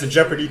outlast the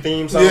Jeopardy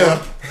theme song.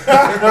 Yeah.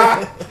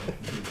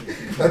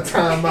 A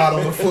timeout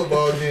on a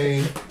football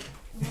game.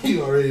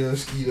 You already done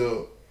skied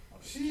up.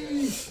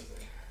 Sheesh.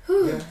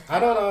 Yeah. I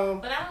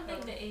don't But I don't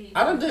think the age.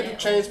 I done did the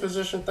change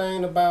position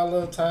thing about a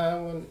little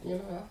time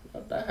when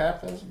that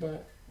happens,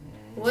 but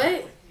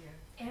What?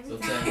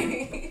 Sometimes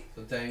you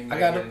might I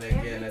got get in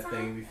that gear and that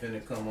thing be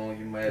finna come on,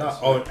 you might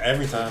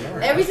every time.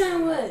 Every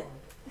time what?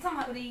 I'm talking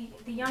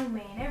about the young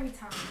man every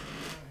time.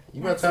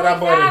 You better tell that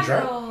boy to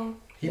drink. 25-year-old.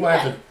 He might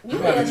have to. You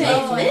gotta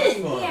change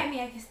men. He had me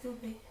acting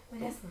stupid, but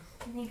that's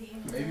neither here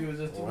nor Maybe it was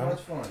just too much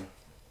fun.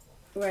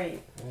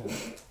 Right.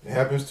 It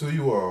happens to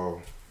you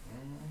all.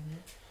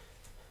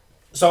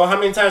 So how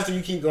many times do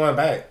you keep going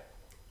back?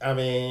 I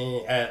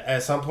mean,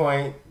 at some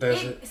point, do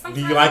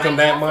you like him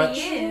that much?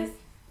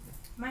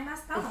 Might not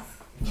stop.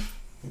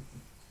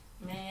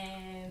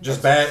 Man.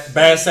 Just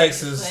bad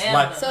sex is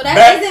like So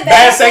that isn't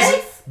bad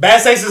sex?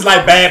 Bad sex is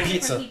like bad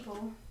pizza.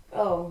 People.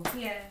 Oh.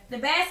 Yeah. The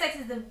bad sex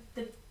is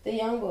the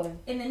young boy.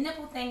 And the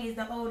nipple thing is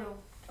the older.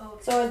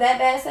 So is that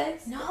bad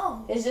sex?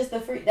 No. It's just the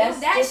freak. That's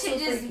that just shit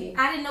too just freaky.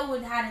 I didn't know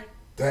how to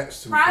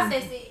That's too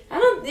process freaky. it. I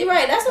don't. You're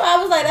right. That's why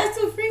I was like, that's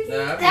too freaky. Nah,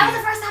 I mean, That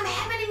was the first time it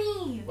happened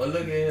to me. But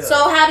look at here.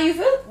 So how do you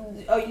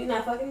feel? Oh, you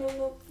not fucking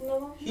no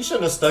more? He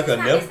shouldn't have stuck a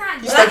not- nipple. it's not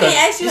He good. stuck But I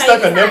can't ask a you he how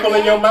stuck a it's not nipple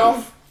in your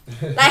mouth.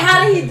 Like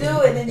how did he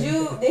do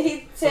it? Did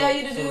he tell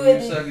you to do So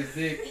it? you suck his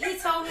dick. He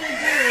told me to do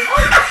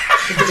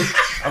it.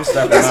 I'm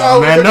stepping That's out,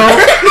 always man. a No.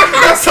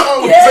 That's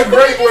always a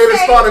great way to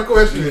start a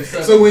question.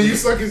 So when you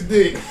suck his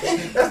dick,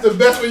 that's the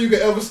best way you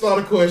can ever start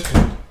a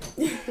question.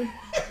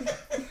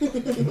 Do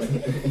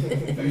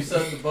you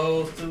suck the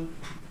balls too?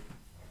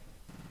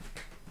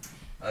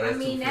 Oh, that's I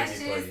mean, too that's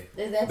freaky for just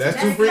you.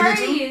 That's too freaky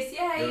too? courteous.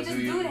 Yeah, you Do just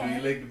you do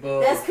that. lick the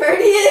balls? That's Yeah,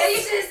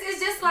 courteous. it's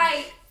just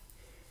like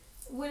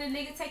when a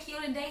nigga take you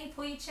on a date,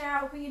 pull your chair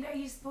out, open your door,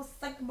 you supposed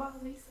to suck the balls.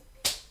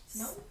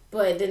 No.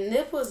 But the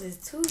nipples is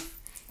too.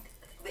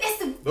 It's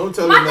the, Don't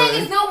tell my me thing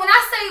nothing. is no. When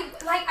I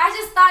say like, I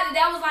just thought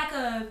that was like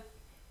a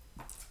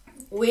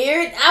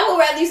Weird. I would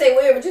rather you say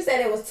weird, but you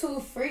said it was too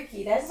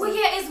freaky. That's well,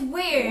 yeah, it's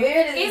weird.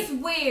 Weird is- It's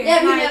weird. Yeah,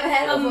 if you like, never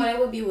had it before, that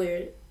would be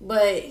weird.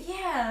 But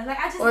yeah, like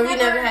I just or if never,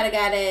 you never had a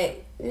guy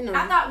that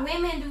I thought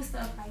women do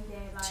stuff like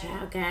that.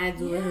 Child, God,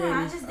 do it. Yeah,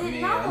 I just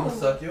didn't know. I'm gonna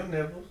suck your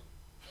nipples.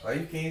 Why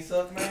you can't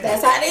suck mine?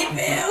 That's how they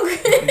feel.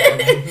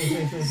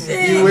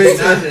 You wait.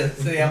 I just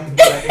say I'm like,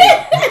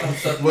 hey, I'm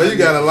sucking. Well, you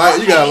got a lot.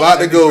 You got a lot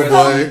to go,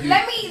 boy.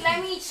 Let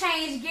me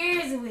change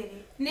gears with it.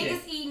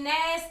 Niggas eating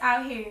ass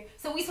out here,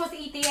 so we supposed to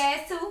eat their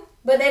ass too?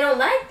 But they don't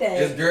like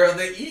that. It's girls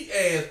that eat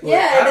ass, but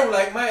Yeah, I don't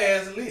like my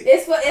ass licked.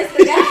 It's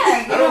the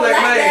guys. I don't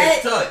like my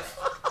ass touched.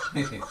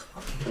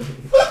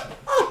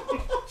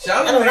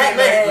 Shout out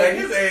like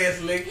his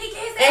ass licked.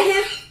 And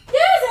his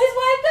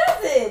wife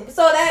does it.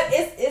 So that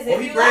is Well, if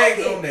he you brags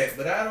like it. on that,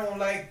 but I don't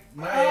like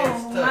my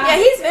ass touched. Yeah,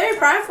 he's very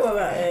prideful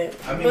about it.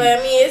 I mean, but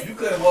I mean, it's you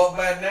couldn't walk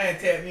by now and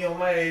tap me on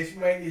my ass, you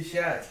might get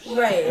shot.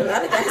 right. A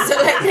lot of guys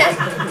are like that.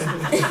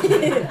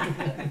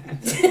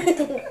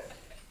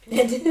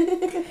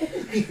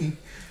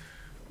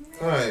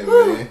 Alright,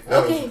 man.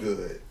 That Okay. was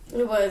good.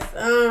 It was.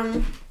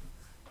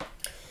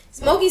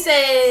 Smokey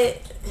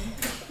said.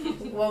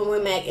 Well,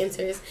 when Mac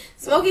enters,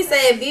 Smokey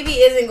said BB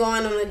isn't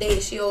going on a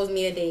date. She owes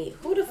me a date.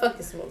 Who the fuck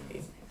is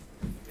Smokey?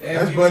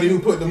 That's Buddy who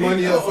put the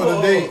money up for the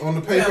date on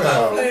the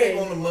PayPal. I'm playing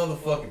on the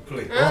motherfucking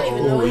plate. I don't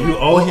even know him. You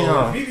owe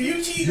him. BB,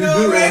 you cheating You do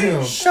owe already?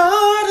 him.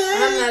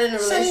 I'm not in a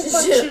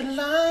relationship.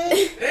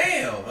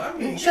 Damn, I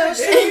mean,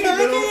 Just damn, you back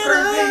been on it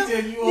first up. date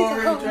and you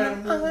already trying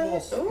to move on.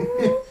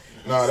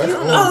 Nah, that's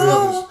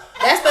old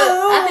That's the. I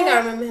think I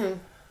remember him.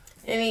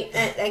 And he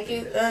like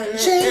you.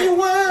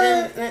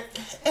 Genuine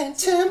and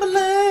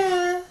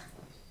Timberland.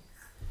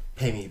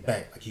 Pay me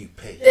back like you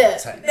pay your Yeah,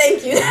 tax.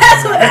 thank you.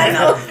 That's what I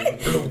know.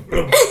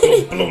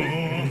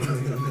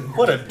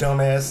 What a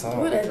dumbass song.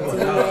 What a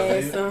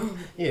dumbass song.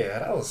 Yeah,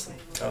 that was some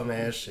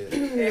dumbass shit.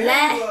 Hey, La-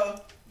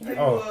 how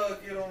you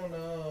get on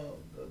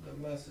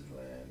the message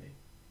land?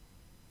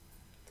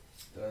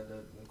 The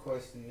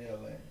questionnaire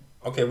land.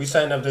 Okay, we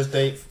setting up this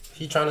date.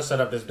 He trying to set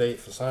up this date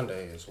for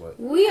Sunday is what?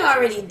 We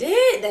already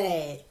did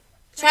that.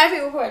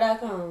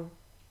 Trafficreport.com.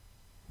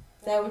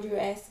 Is that what you were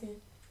asking?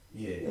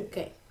 Yeah.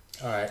 Okay.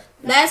 All right.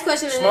 Last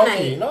question of the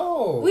Smokey, night.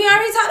 no. We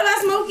already talked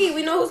about Smokey.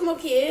 We know who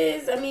Smokey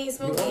is. I mean,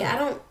 Smokey. I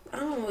don't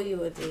owe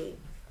you a date.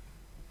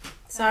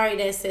 Sorry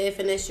that said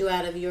finesse you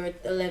out of your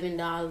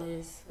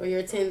 $11 or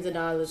your tens of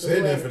dollars. Say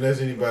didn't finesse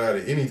anybody out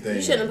of anything.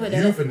 You shouldn't have put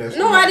that. You finessed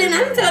No, them I out didn't. of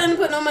I didn't tell them to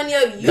put no money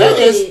up. You That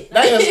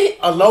did. is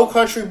a low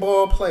country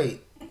boy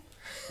plate.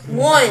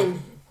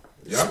 One.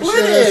 Y'all can Split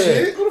share that it.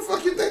 shit. Who the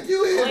fuck you think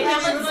you is? Wait,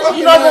 how much money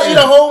You not gonna eat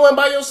a whole one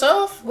by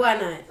yourself? Why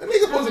not? That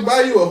nigga supposed to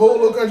buy you a whole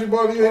little country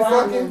bar and you ain't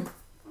fucking.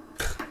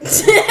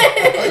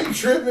 Are you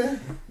tripping?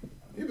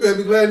 You better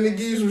be glad nigga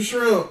give you some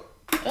shrimp.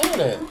 Ain't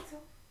it?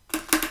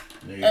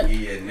 Nigga,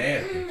 give you a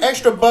napkin.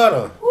 Extra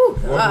butter. Ooh,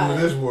 Welcome God.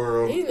 to this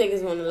world. These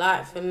niggas want a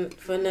lot for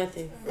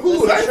nothing.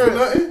 Ooh, that ain't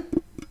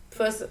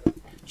for nothing.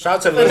 Shout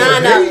out to the For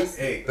listeners. $9.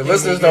 Hey, The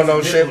listeners don't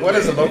know shit. What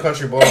is a low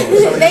country boy?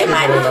 They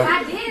might I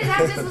not. did.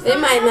 I just was They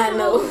might not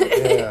know.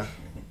 Yeah.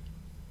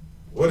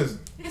 What is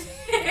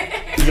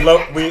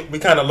We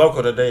kind of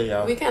local today,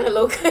 y'all. We kind of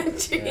low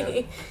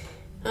country.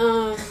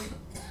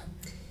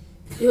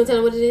 You want to tell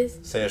them what it is?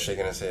 Say it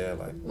shaking his head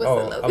like, What's oh,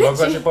 a low a low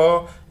country? country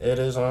ball? It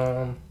is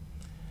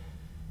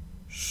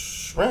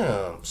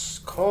shrimps,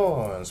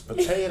 corns,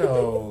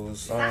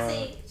 potatoes,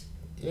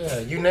 yeah,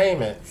 you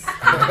name it.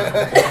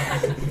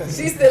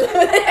 She's still.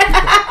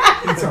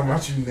 you talking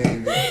about you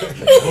name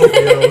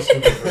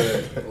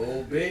it?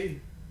 Old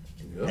Bay.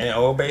 And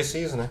Old Bay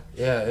seasoning.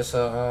 Yeah, it's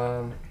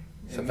a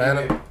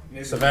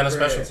Savannah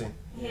specialty.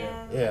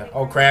 Yeah.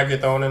 Oh, crab get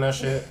thrown in that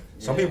shit.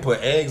 Some people put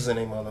eggs in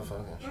they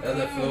motherfucker. That's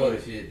a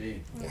Florida shit,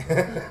 D.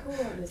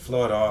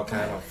 Florida all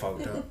kind of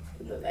fucked up.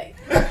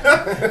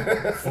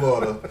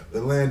 Florida,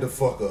 the land of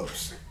fuck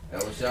ups.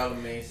 That was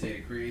Charlamagne said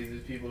the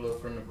craziest people are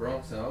from the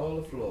Bronx and all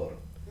of Florida.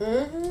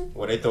 Mm-hmm.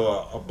 Where they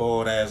throw a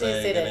boiled ass They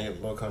say egg that. in a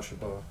low country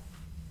bar.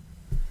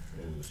 Oh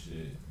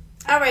shit.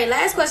 All right,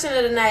 last question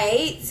of the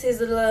night. Here's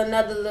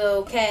another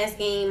little cast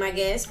game, I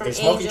guess, from Hey,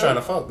 Smokey Angel. trying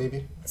to fuck,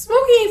 baby.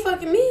 Smokey ain't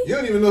fucking me. You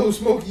don't even know who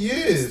Smokey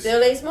is.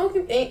 Still ain't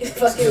smoking. Ain't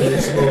fucking me.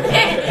 Still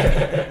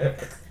ain't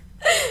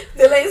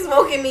Still ain't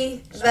smoking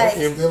me. Like,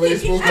 Still ain't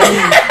smoking me.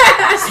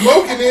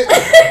 Smoking it.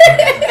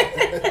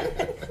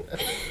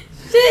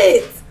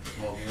 Shit.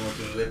 Smokey wants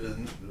you to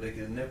lick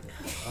his nipple.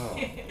 Oh.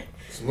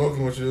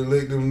 Smokey wants you to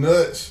lick them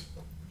nuts.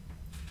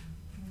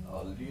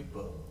 All of the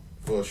above.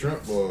 For a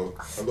shrimp ball.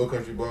 A low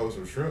country ball with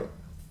some shrimp.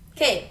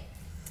 Okay.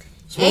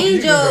 Smokey, you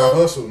just got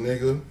Angel. hustle,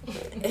 nigga.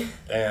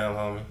 Damn,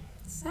 homie.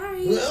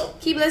 Sorry.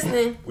 Keep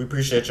listening. We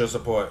appreciate your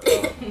support.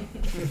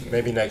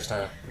 Maybe next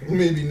time.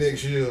 Maybe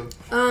next year.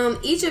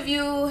 Each of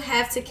you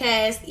have to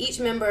cast each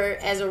member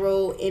as a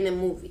role in a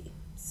movie.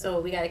 So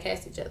we gotta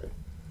cast each other.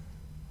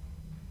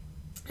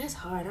 That's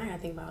hard. I gotta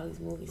think about all these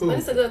movies. Who? But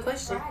it's a good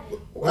question.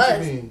 What you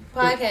Us, mean?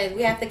 podcast.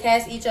 We have to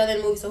cast each other in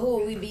a movie. So who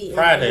will we be? in the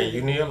Friday, movie?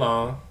 you need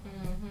along.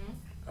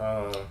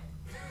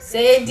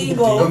 Say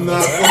Debo. I'm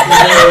not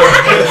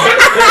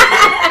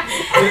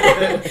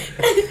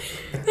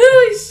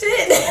Oh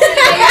shit.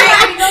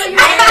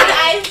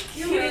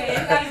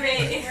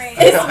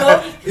 It's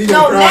Smokey. He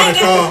gonna cry in the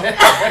car.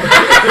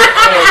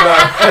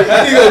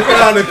 He gonna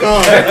cry in the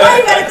car. Why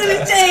you gotta do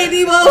the chain,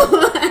 Debo?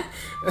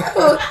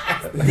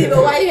 Debo,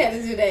 why you had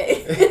to do that?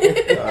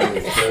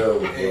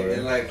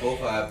 And like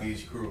both our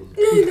beach crews.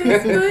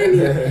 That's funny.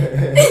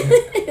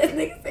 This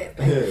nigga said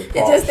it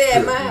just stay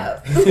at my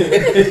house.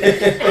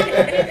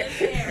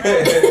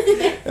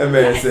 That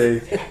man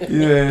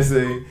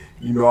say,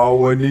 you know I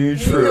wasn't even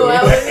true.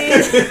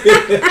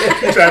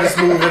 Trying to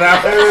smooth it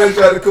out. That man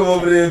tried to come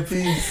over there in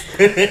peace.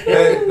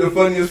 And the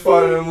funniest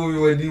part of the movie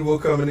when Debo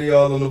coming, they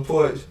all on the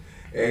porch.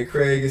 And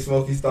Craig and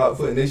Smokey start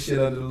putting this shit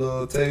under the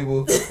little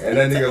table. And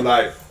that nigga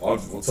like, I'm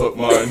just gonna tuck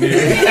mine in.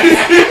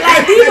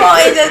 Like Debo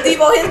ain't just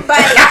Debo his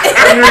bite.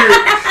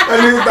 That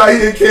nigga thought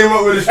he came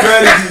up with a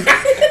strategy.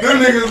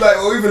 Them niggas like,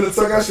 oh, we finna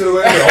tuck our shit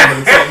away. I'm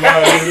gonna tuck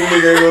mine in. Them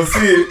nigga ain't gonna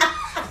see it.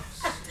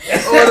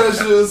 Oh, that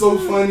shit is so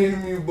funny to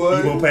me,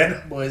 boy. Debo paying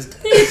them boys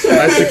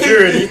like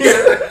security.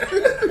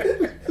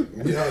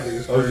 Yeah,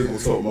 niggas crazy gonna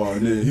tuck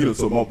mine in. He done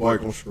took my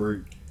bike on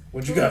straight.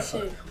 What you got?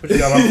 What you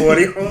got, my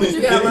 40? What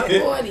you got, my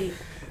 40?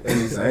 And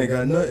he said, I ain't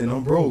got nothing,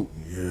 I'm broke.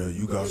 Yeah,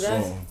 you got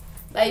some.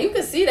 Like, you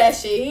can see that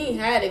shit. He ain't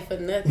hide it for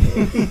nothing.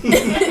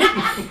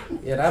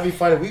 Yeah, that'd be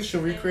funny. We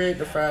should recreate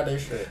the Friday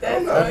shit.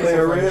 I'm not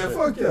playing red.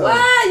 Fuck y'all.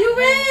 Why? You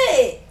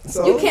red.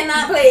 So? You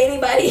cannot play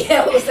anybody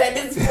else at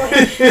this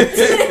point.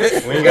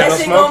 We ain't got that no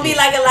shit Smokey. gonna be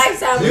like a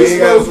lifetime. You ain't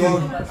got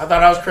Smokey. I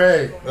thought I was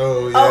Craig.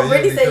 Oh, yeah. Oh,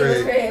 Brittany said you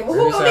was Craig. Well,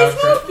 who Brittany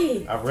gonna be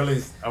said I was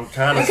Smokey? I'm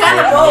kind of You kind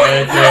of bold.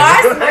 You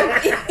are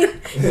Smokey.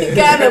 You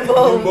kind of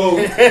bold.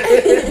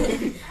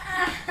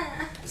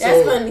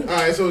 That's funny.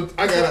 Alright, so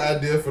I got an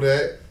idea for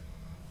that.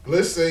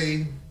 Let's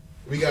say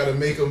we gotta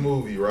make a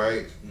movie,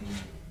 right?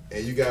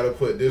 And you gotta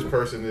put this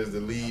person as the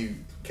lead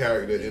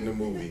character in the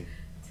movie.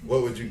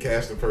 What would you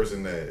cast the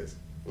person as?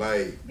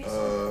 Like,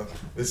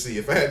 let's see,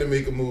 if I had to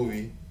make a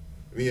movie,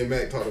 me and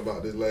Mac talked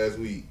about this last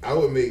week, I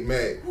would make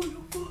Mac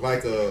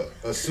like a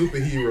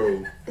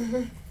superhero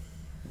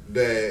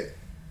that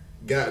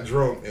got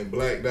drunk and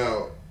blacked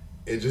out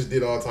and just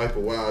did all type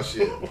of wild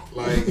shit.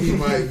 Like, he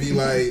might be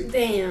like...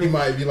 Damn. He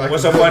might be like...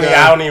 What's so funny,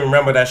 I don't even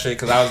remember that shit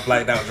because I was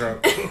blacked out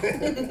drunk.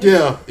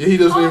 Yeah, he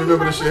doesn't even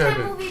remember the shit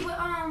happened. Movie with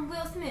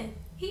Will Smith.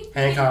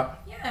 Hancock.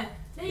 Yeah.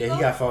 Yeah,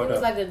 he got fucked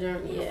up. Like a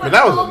drunk, yeah. But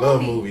that was a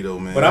love movie though,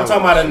 man. But I'm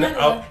talking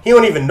about he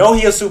don't even know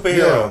he a superhero.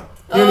 Yeah.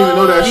 He don't even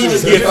know that he shit.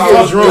 just He get just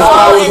fucked drunk. drunk.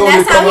 Oh, and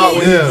that's how he.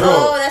 Yeah.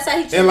 Oh, that's how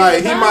he. And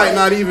like he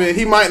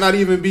might not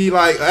even be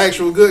like an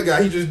actual good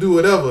guy. He just do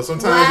whatever.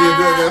 Sometimes he a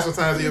good guy,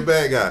 sometimes he a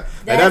bad guy.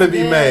 And that'd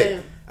be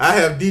mad. I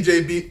have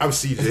DJ B. I'm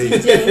CJ.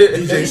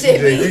 DJ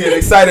CJ. You get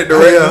excited to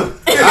rail.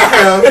 I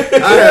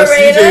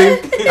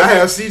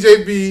have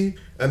CJB,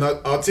 an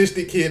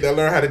autistic kid that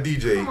learned how to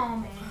DJ.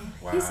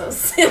 He's so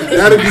silly.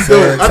 That'd be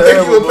dope. I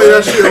think you would play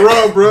that shit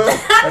raw, bro. I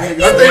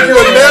think you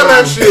would nail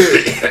that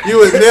shit. You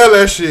would nail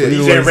that shit.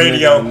 DJ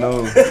Radio.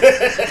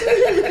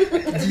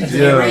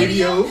 DJ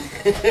Radio.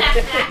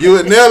 You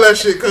would nail that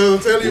shit, cuz I'm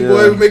telling you,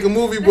 boy, if you make a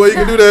movie, boy, you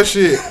can do that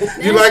shit.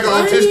 You like an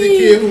autistic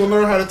kid who will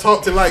learn how to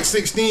talk to like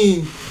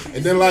 16,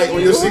 and then like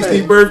on your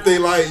 16th birthday,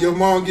 like your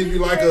mom give you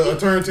like a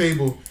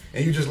turntable,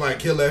 and you just like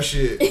kill that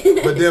shit.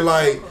 But then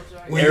like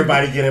when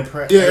everybody get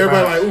impressed. Yeah,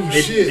 everybody like, ooh,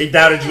 shit. They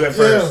doubted you at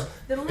first.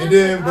 And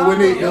then, but when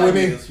they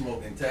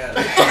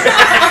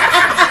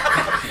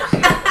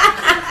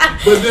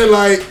but then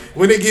like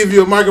when they give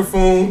you a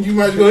microphone, you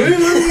might go. It's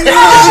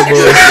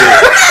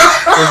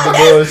the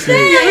bullshit.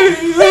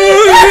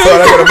 So I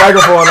got a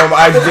microphone on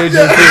my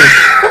IJJP.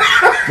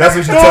 That's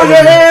what you're telling me.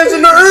 Throw your hands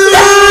in the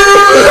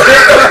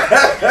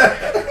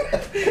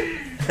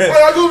I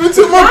go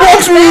into my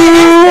box room.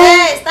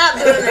 Stop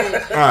doing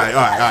that. All right.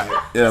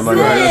 Yeah, my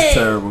God, that's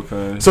terrible,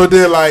 cuz. So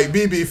then, like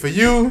BB, for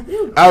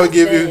you, I would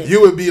give you.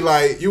 You would be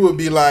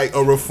like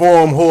a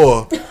reform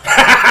whore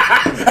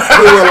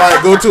who would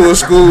like go to a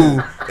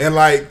school and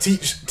like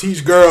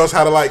teach girls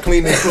how to like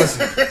clean their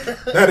pussy.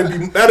 That'd be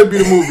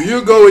the movie.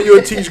 You go and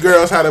you'll teach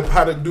girls how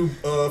to do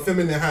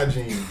feminine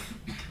hygiene.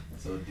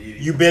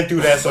 You been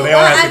through that, so they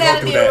don't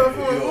have to go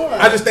through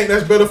that. I just think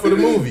that's better for the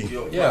movie.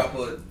 Yeah.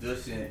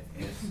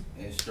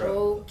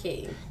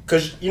 Okay.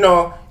 Cause you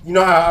know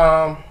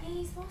how He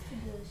ain't supposed to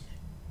dish.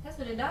 That's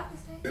what the doctor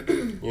said.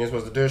 you ain't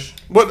supposed to dish.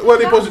 What are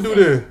they supposed to do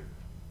there?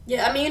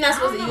 Yeah, I mean you're not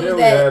supposed to use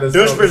Yeah, that.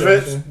 Dish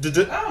prevents.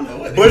 I don't know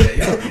what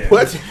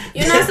What?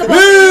 You're not supposed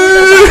to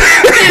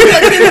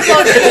use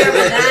chemicals in your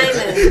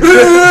vagina.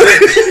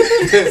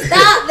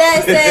 Stop that,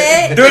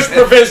 said. Dish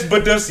prevents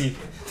badussy.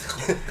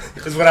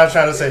 Is what I'm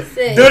trying to say.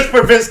 Dish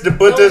prevents the Don't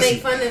badussy.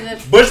 make fun of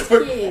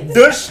the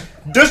kids.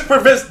 Dish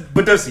prevents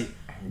badussy.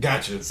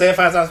 Gotcha. Say it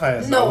 5 times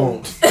fast. No. I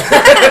won't.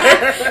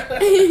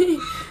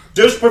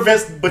 Dish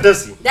prevents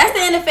badussy. That's the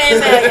end of fan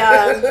mail,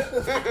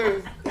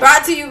 y'all.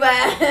 Brought to you by.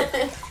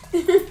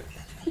 What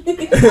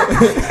the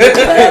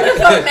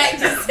fuck Mac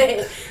just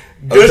said?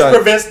 Dish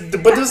prevents the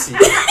badussy. I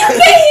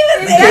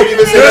can't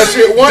even say that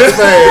shit once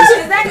fast.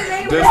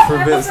 Dish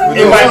prevents. What's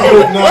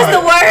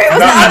the word?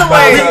 What's the other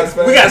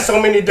word? We got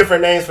so many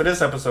different names for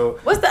this episode.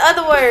 What's the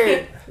other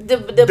word?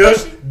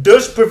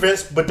 Dish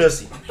prevents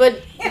badussy.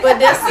 But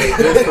this.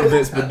 Dish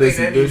prevents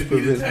badussy. Dish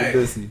prevents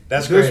badussy.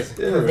 That's crazy.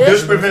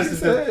 Dish prevents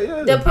the.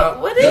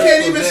 What You is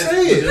can't it? even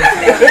say it. You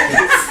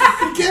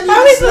can't How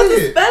are we even supposed say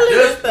to it. spell it?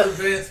 Dish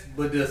prevents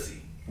badussy.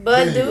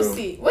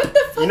 Badoosie. What the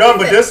fuck? You know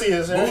what Badoosie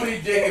is?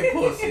 Booty, dick, and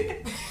pussy.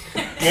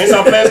 You ain't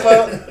on Players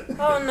Club?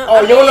 Oh no.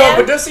 Oh, you don't know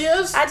what Badoosie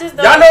is? I just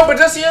don't. Y'all know what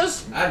Badoosie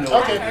is? I know.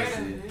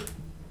 Okay.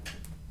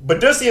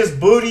 Badoosie is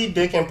booty,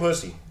 dick, and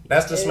pussy.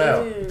 That's the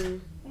smell.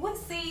 What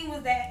scene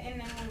was that in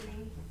the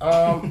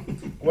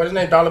movie? What's his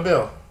name? $1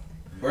 Bill.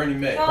 Bernie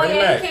Mac. Oh Bernie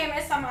yeah, Mac. he came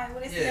at somebody.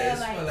 What it Yeah, it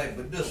smell smell like?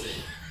 like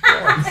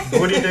Badoosie.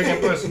 Booty, dick,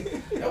 and pussy.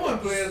 That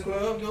wasn't Players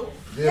Club, though.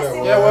 Yeah,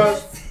 Yeah, it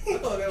was. I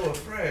thought that was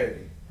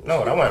Friday.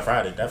 No, that wasn't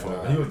Friday,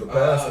 definitely. He was the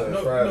pastor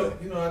on Friday. No,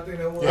 you know, I think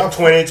that was. Yeah,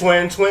 twin,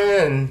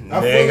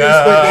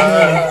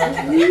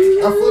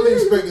 nigga. I fully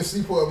expected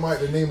Seaport Mike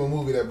to name a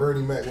movie that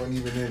Bernie Mac wasn't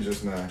even in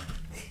just now.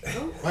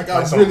 Like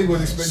I really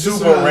was expecting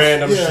super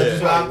random shit.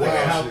 Just like, I'm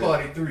thinking House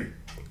Party 3.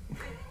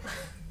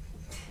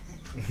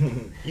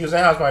 He was in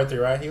House Party 3,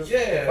 right? He was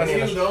Yeah,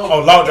 he was the only. Oh,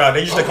 Lockjaw.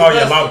 They used to call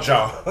you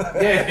Lockjaw.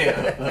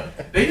 Yeah.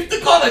 They used to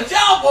call it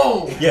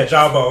Jawbone. Yeah,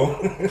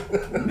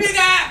 Jawbone. Big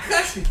eye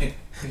cushion.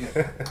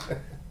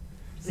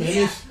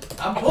 See,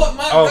 I bought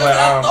my Oh, gun. but,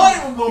 I thought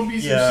it was going to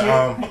be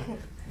some shit.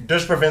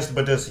 Dush prevents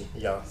the Badoosie,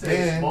 y'all.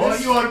 Man, boy,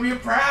 you ought to be a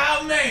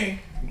proud man.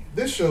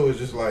 This show is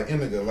just like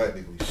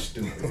intergalactically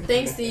stupid.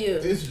 Thanks to you.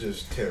 It's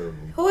just terrible.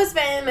 Who is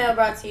fan mail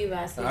brought to you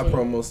by CJ?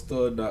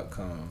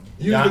 ipromostore.com.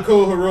 Use the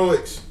code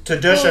heroics. To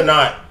Dush or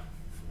not?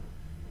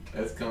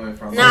 That's coming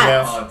from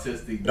Not.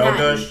 autistic. No Not.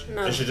 Dush.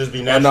 No. It should just be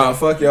Oh, natural. nah,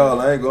 fuck y'all.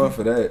 I ain't going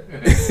for that.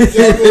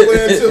 Y'all go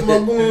away and took my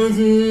bones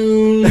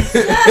in.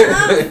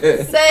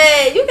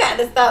 Say, you got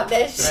to stop that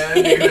Man, that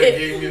nigga shit.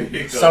 gave me the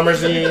hiccup.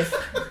 Summer's Eve.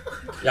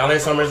 Y'all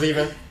ain't Summer's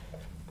Eve?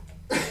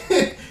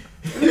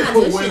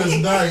 Winter's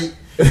night.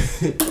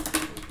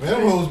 Man,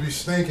 them hoes be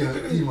stinking at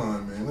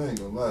Elon, man. I ain't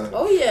gonna lie.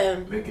 Oh, yeah.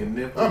 Making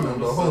nipples. I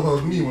remember a hoe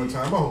hugged me one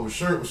time. My whole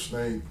shirt was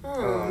stank.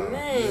 Oh,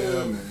 man.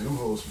 Yeah, man. Them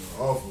hoes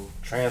smell awful.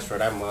 Transfer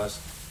that must.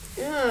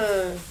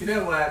 Yeah. See,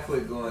 that's why I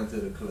quit going to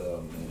the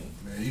club, man.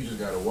 Man, you just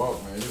gotta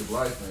walk, man. This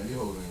life, man. These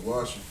hoes ain't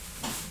washing.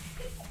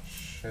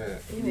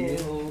 Shit.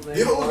 These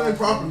hoes ain't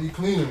properly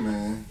cleaning,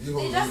 man. These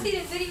hoes Did y'all ain't- see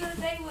the video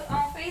today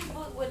on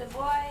Facebook where the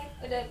boy,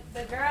 or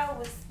the girl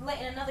was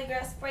letting another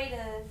girl spray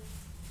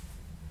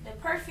the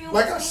perfume?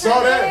 Like I in saw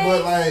her that, bag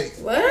but like,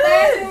 What? in the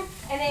bathroom?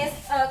 And then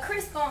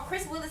Chris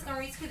Willis gonna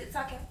retweet it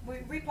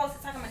repost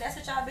it talking about that's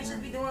what y'all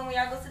bitches be doing when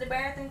y'all go to the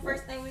bathroom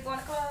first thing we go in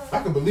the club.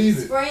 I can believe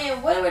it.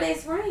 Spraying, what were they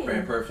spraying?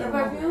 Spraying perfume The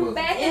on the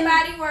Bath and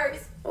Body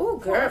Works Oh,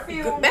 girl.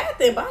 Perfume. Bath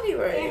and Body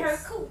Works. in her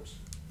cooch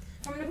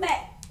from the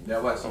back.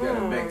 That's why she got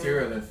a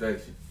bacterial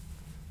infection.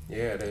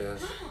 Yeah, it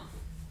is.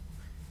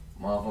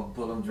 Motherfucker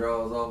pull them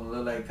drawers off and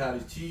look like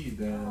cottage cheese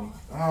down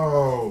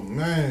oh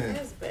man.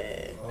 That's bad.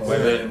 there. Wait,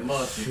 Wet and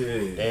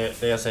musty.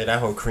 They'll say that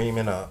whole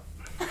creaming up.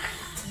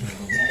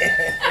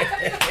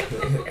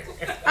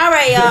 All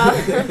right, y'all.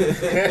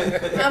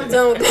 I'm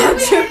done with Pop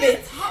Tripping.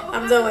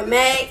 I'm done with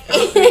Mac.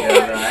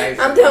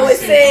 I'm done with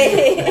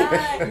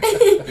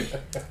Sid.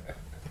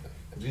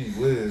 Gee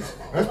whiz.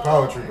 That's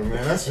power tripping,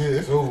 man. That's it.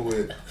 It's over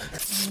with.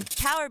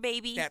 Power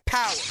baby.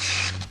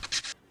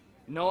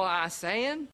 Know what I'm saying?